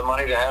didn't have the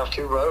money to have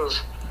 2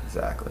 bows.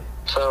 Exactly.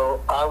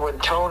 So I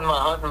would tone my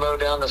hunting bow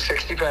down to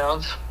 60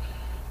 pounds.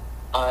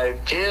 I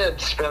did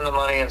spend the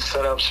money and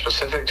set up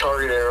specific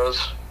target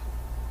arrows.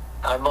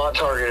 I bought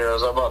target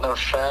arrows. I bought them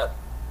fat,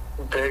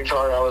 big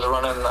target. I was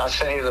running, I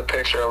sent you the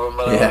picture of them,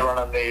 but I was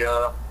running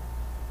the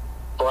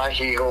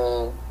Black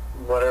Eagle,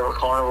 whatever,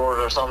 carnivores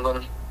or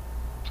something.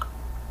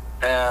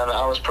 And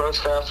I was pro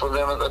staffed with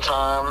them at the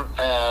time,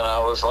 and I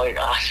was like,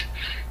 I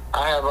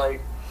had like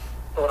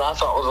what I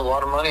thought was a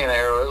lot of money in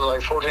arrows. It was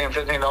like $14,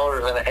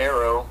 $15 an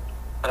arrow,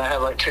 and I had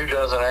like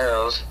 24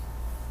 arrows.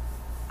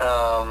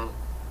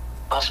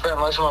 I spent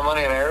most of my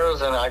money in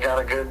arrows, and I got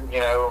a good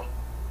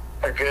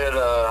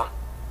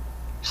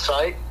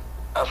sight.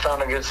 I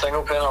found a good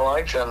single pin I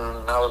liked, and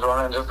I was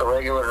running just a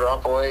regular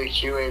drop away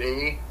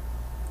Q8E,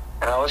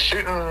 and I was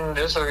shooting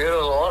just as good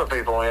as a lot of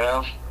people, you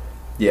know.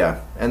 Yeah,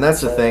 and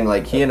that's the thing,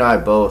 like, he and I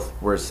both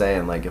were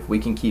saying, like, if we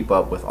can keep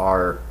up with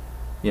our,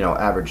 you know,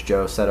 average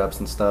Joe setups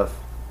and stuff,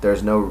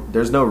 there's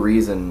no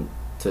reason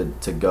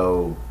to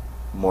go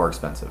more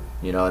expensive,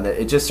 you know, and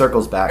it just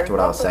circles back to what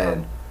I was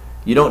saying.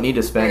 You don't need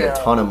to spend a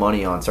ton of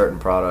money on certain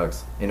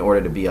products in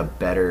order to be a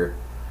better,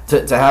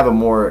 to have a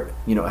more,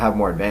 you know, have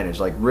more advantage.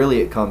 Like,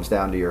 really, it comes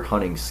down to your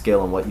hunting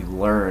skill and what you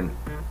learn,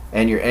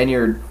 and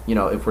your, you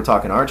know, if we're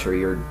talking archery,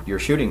 your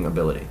shooting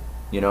ability.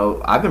 You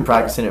know, I've been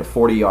practicing at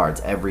 40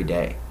 yards every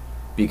day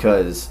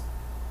because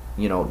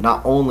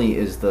not only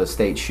is the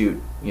state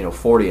shoot,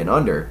 40 and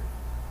under,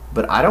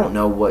 but I don't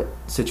know what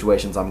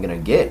situations I'm going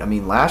to get. I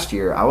mean, last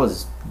year I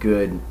was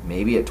good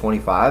maybe at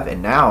 25,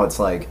 and now it's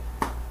like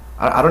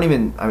I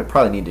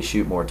probably need to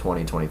shoot more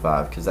 20,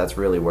 25 because that's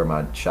really where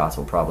my shots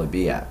will probably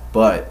be at.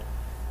 But,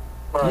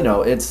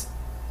 right.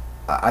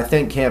 I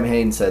think Cam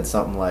Hain said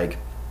something like,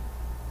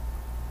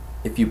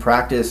 if you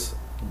practice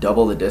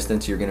double the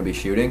distance you're going to be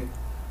shooting,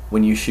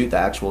 when you shoot the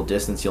actual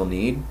distance you'll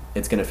need,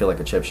 it's going to feel like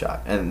a chip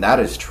shot. And that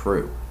is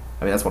true.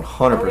 I mean, that's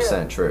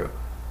 100% true.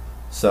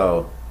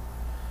 So,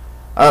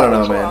 I don't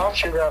know, man. I'll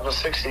shoot out to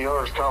 60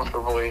 yards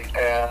comfortably,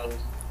 and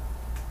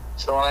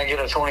so when I get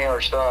a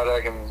 20-yard shot,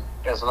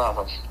 it's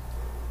nothing.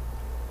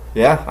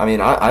 Yeah, I mean,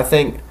 I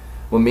think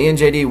when me and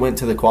JD went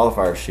to the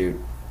qualifier shoot,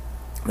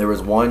 there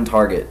was one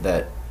target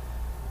that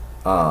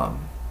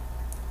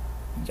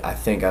I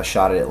think I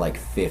shot it at like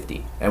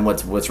 50. And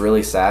what's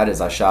really sad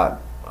is I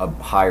shot a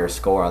higher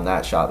score on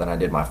that shot than I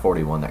did my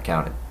 41 that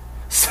counted.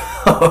 So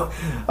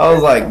I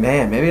was like,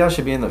 man, maybe I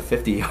should be in the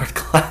 50-yard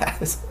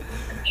class.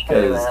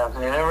 Hey, man,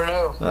 you never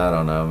know. I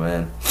don't know,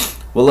 man.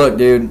 Well, look,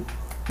 dude,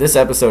 this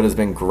episode has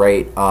been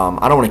great.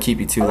 I don't want to keep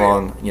you too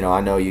long.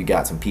 I know you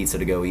got some pizza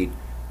to go eat,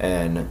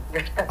 and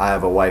I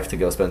have a wife to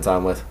go spend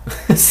time with.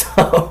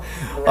 So,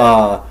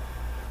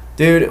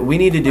 dude, we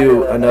need to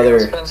do another.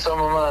 Spend some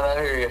of mine, I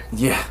hear you.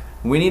 Yeah,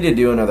 we need to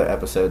do another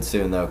episode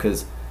soon, though,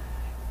 because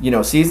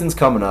season's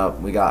coming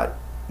up. We got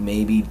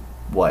maybe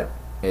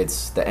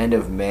it's the end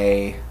of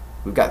May.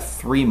 We've got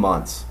 3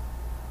 months,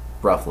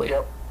 roughly.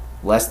 Yep.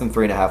 Less than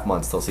 3.5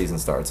 months till season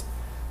starts.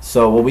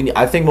 So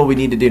I think what we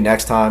need to do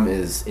next time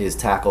is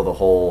tackle the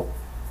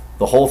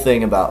whole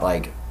thing about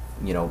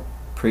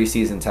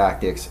preseason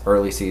tactics,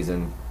 early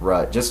season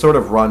rut. Just sort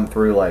of run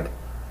through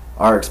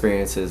our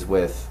experiences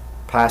with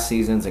past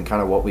seasons and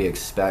kind of what we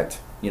expect.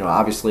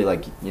 Obviously,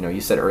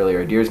 you said earlier,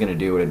 a deer's going to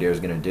do what a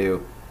deer's going to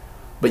do,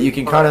 but you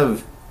can kind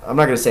of, I'm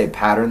not going to say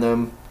pattern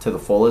them to the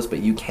fullest, but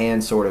you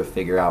can sort of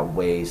figure out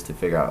ways to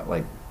figure out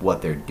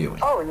what they're doing.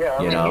 Oh yeah,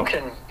 I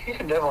mean, you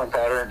can definitely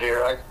pattern a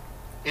deer.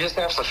 You just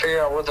have to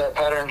figure out what that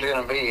pattern's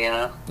going to be,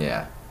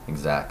 Yeah,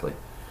 exactly.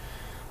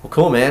 Well,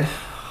 cool, man.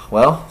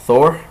 Well,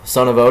 Thor,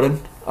 son of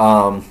Odin,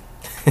 I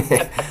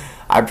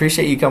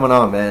appreciate you coming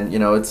on, man.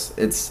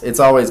 It's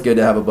always good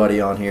to have a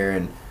buddy on here,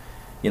 and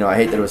I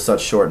hate that it was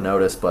such short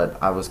notice,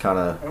 but I was kind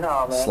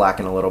of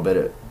slacking a little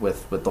bit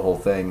with the whole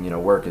thing.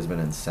 Work has been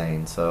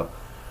insane, so.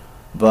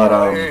 But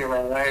I hear you,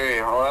 man. I hear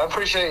you. Well, I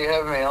appreciate you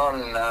having me on.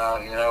 And,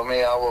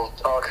 I will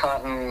talk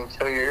hunting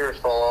until your ears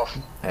fall off.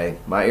 Hey,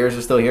 my ears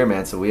are still here,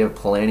 man, so we have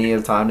plenty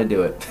of time to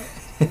do it.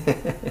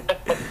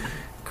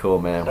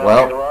 Cool, man.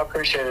 Well, I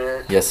appreciate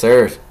it. Yes,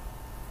 sir.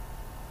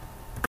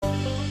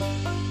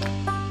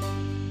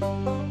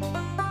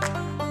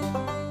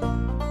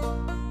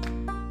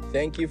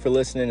 Thank you for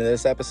listening to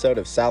this episode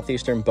of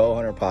Southeastern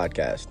Bowhunter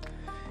Podcast.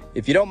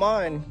 If you don't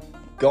mind,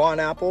 go on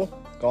Apple,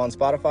 go on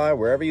Spotify,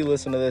 wherever you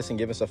listen to this, and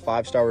give us a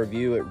 5-star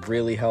review. It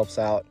really helps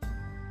out.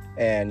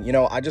 And,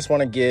 I just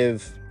want to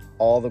give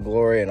all the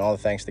glory and all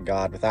the thanks to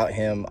God. Without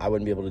him, I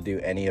wouldn't be able to do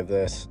any of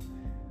this.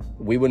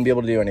 We wouldn't be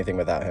able to do anything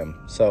without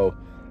him. So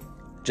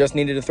just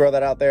needed to throw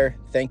that out there.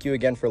 Thank you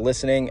again for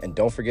listening, and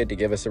don't forget to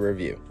give us a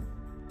review.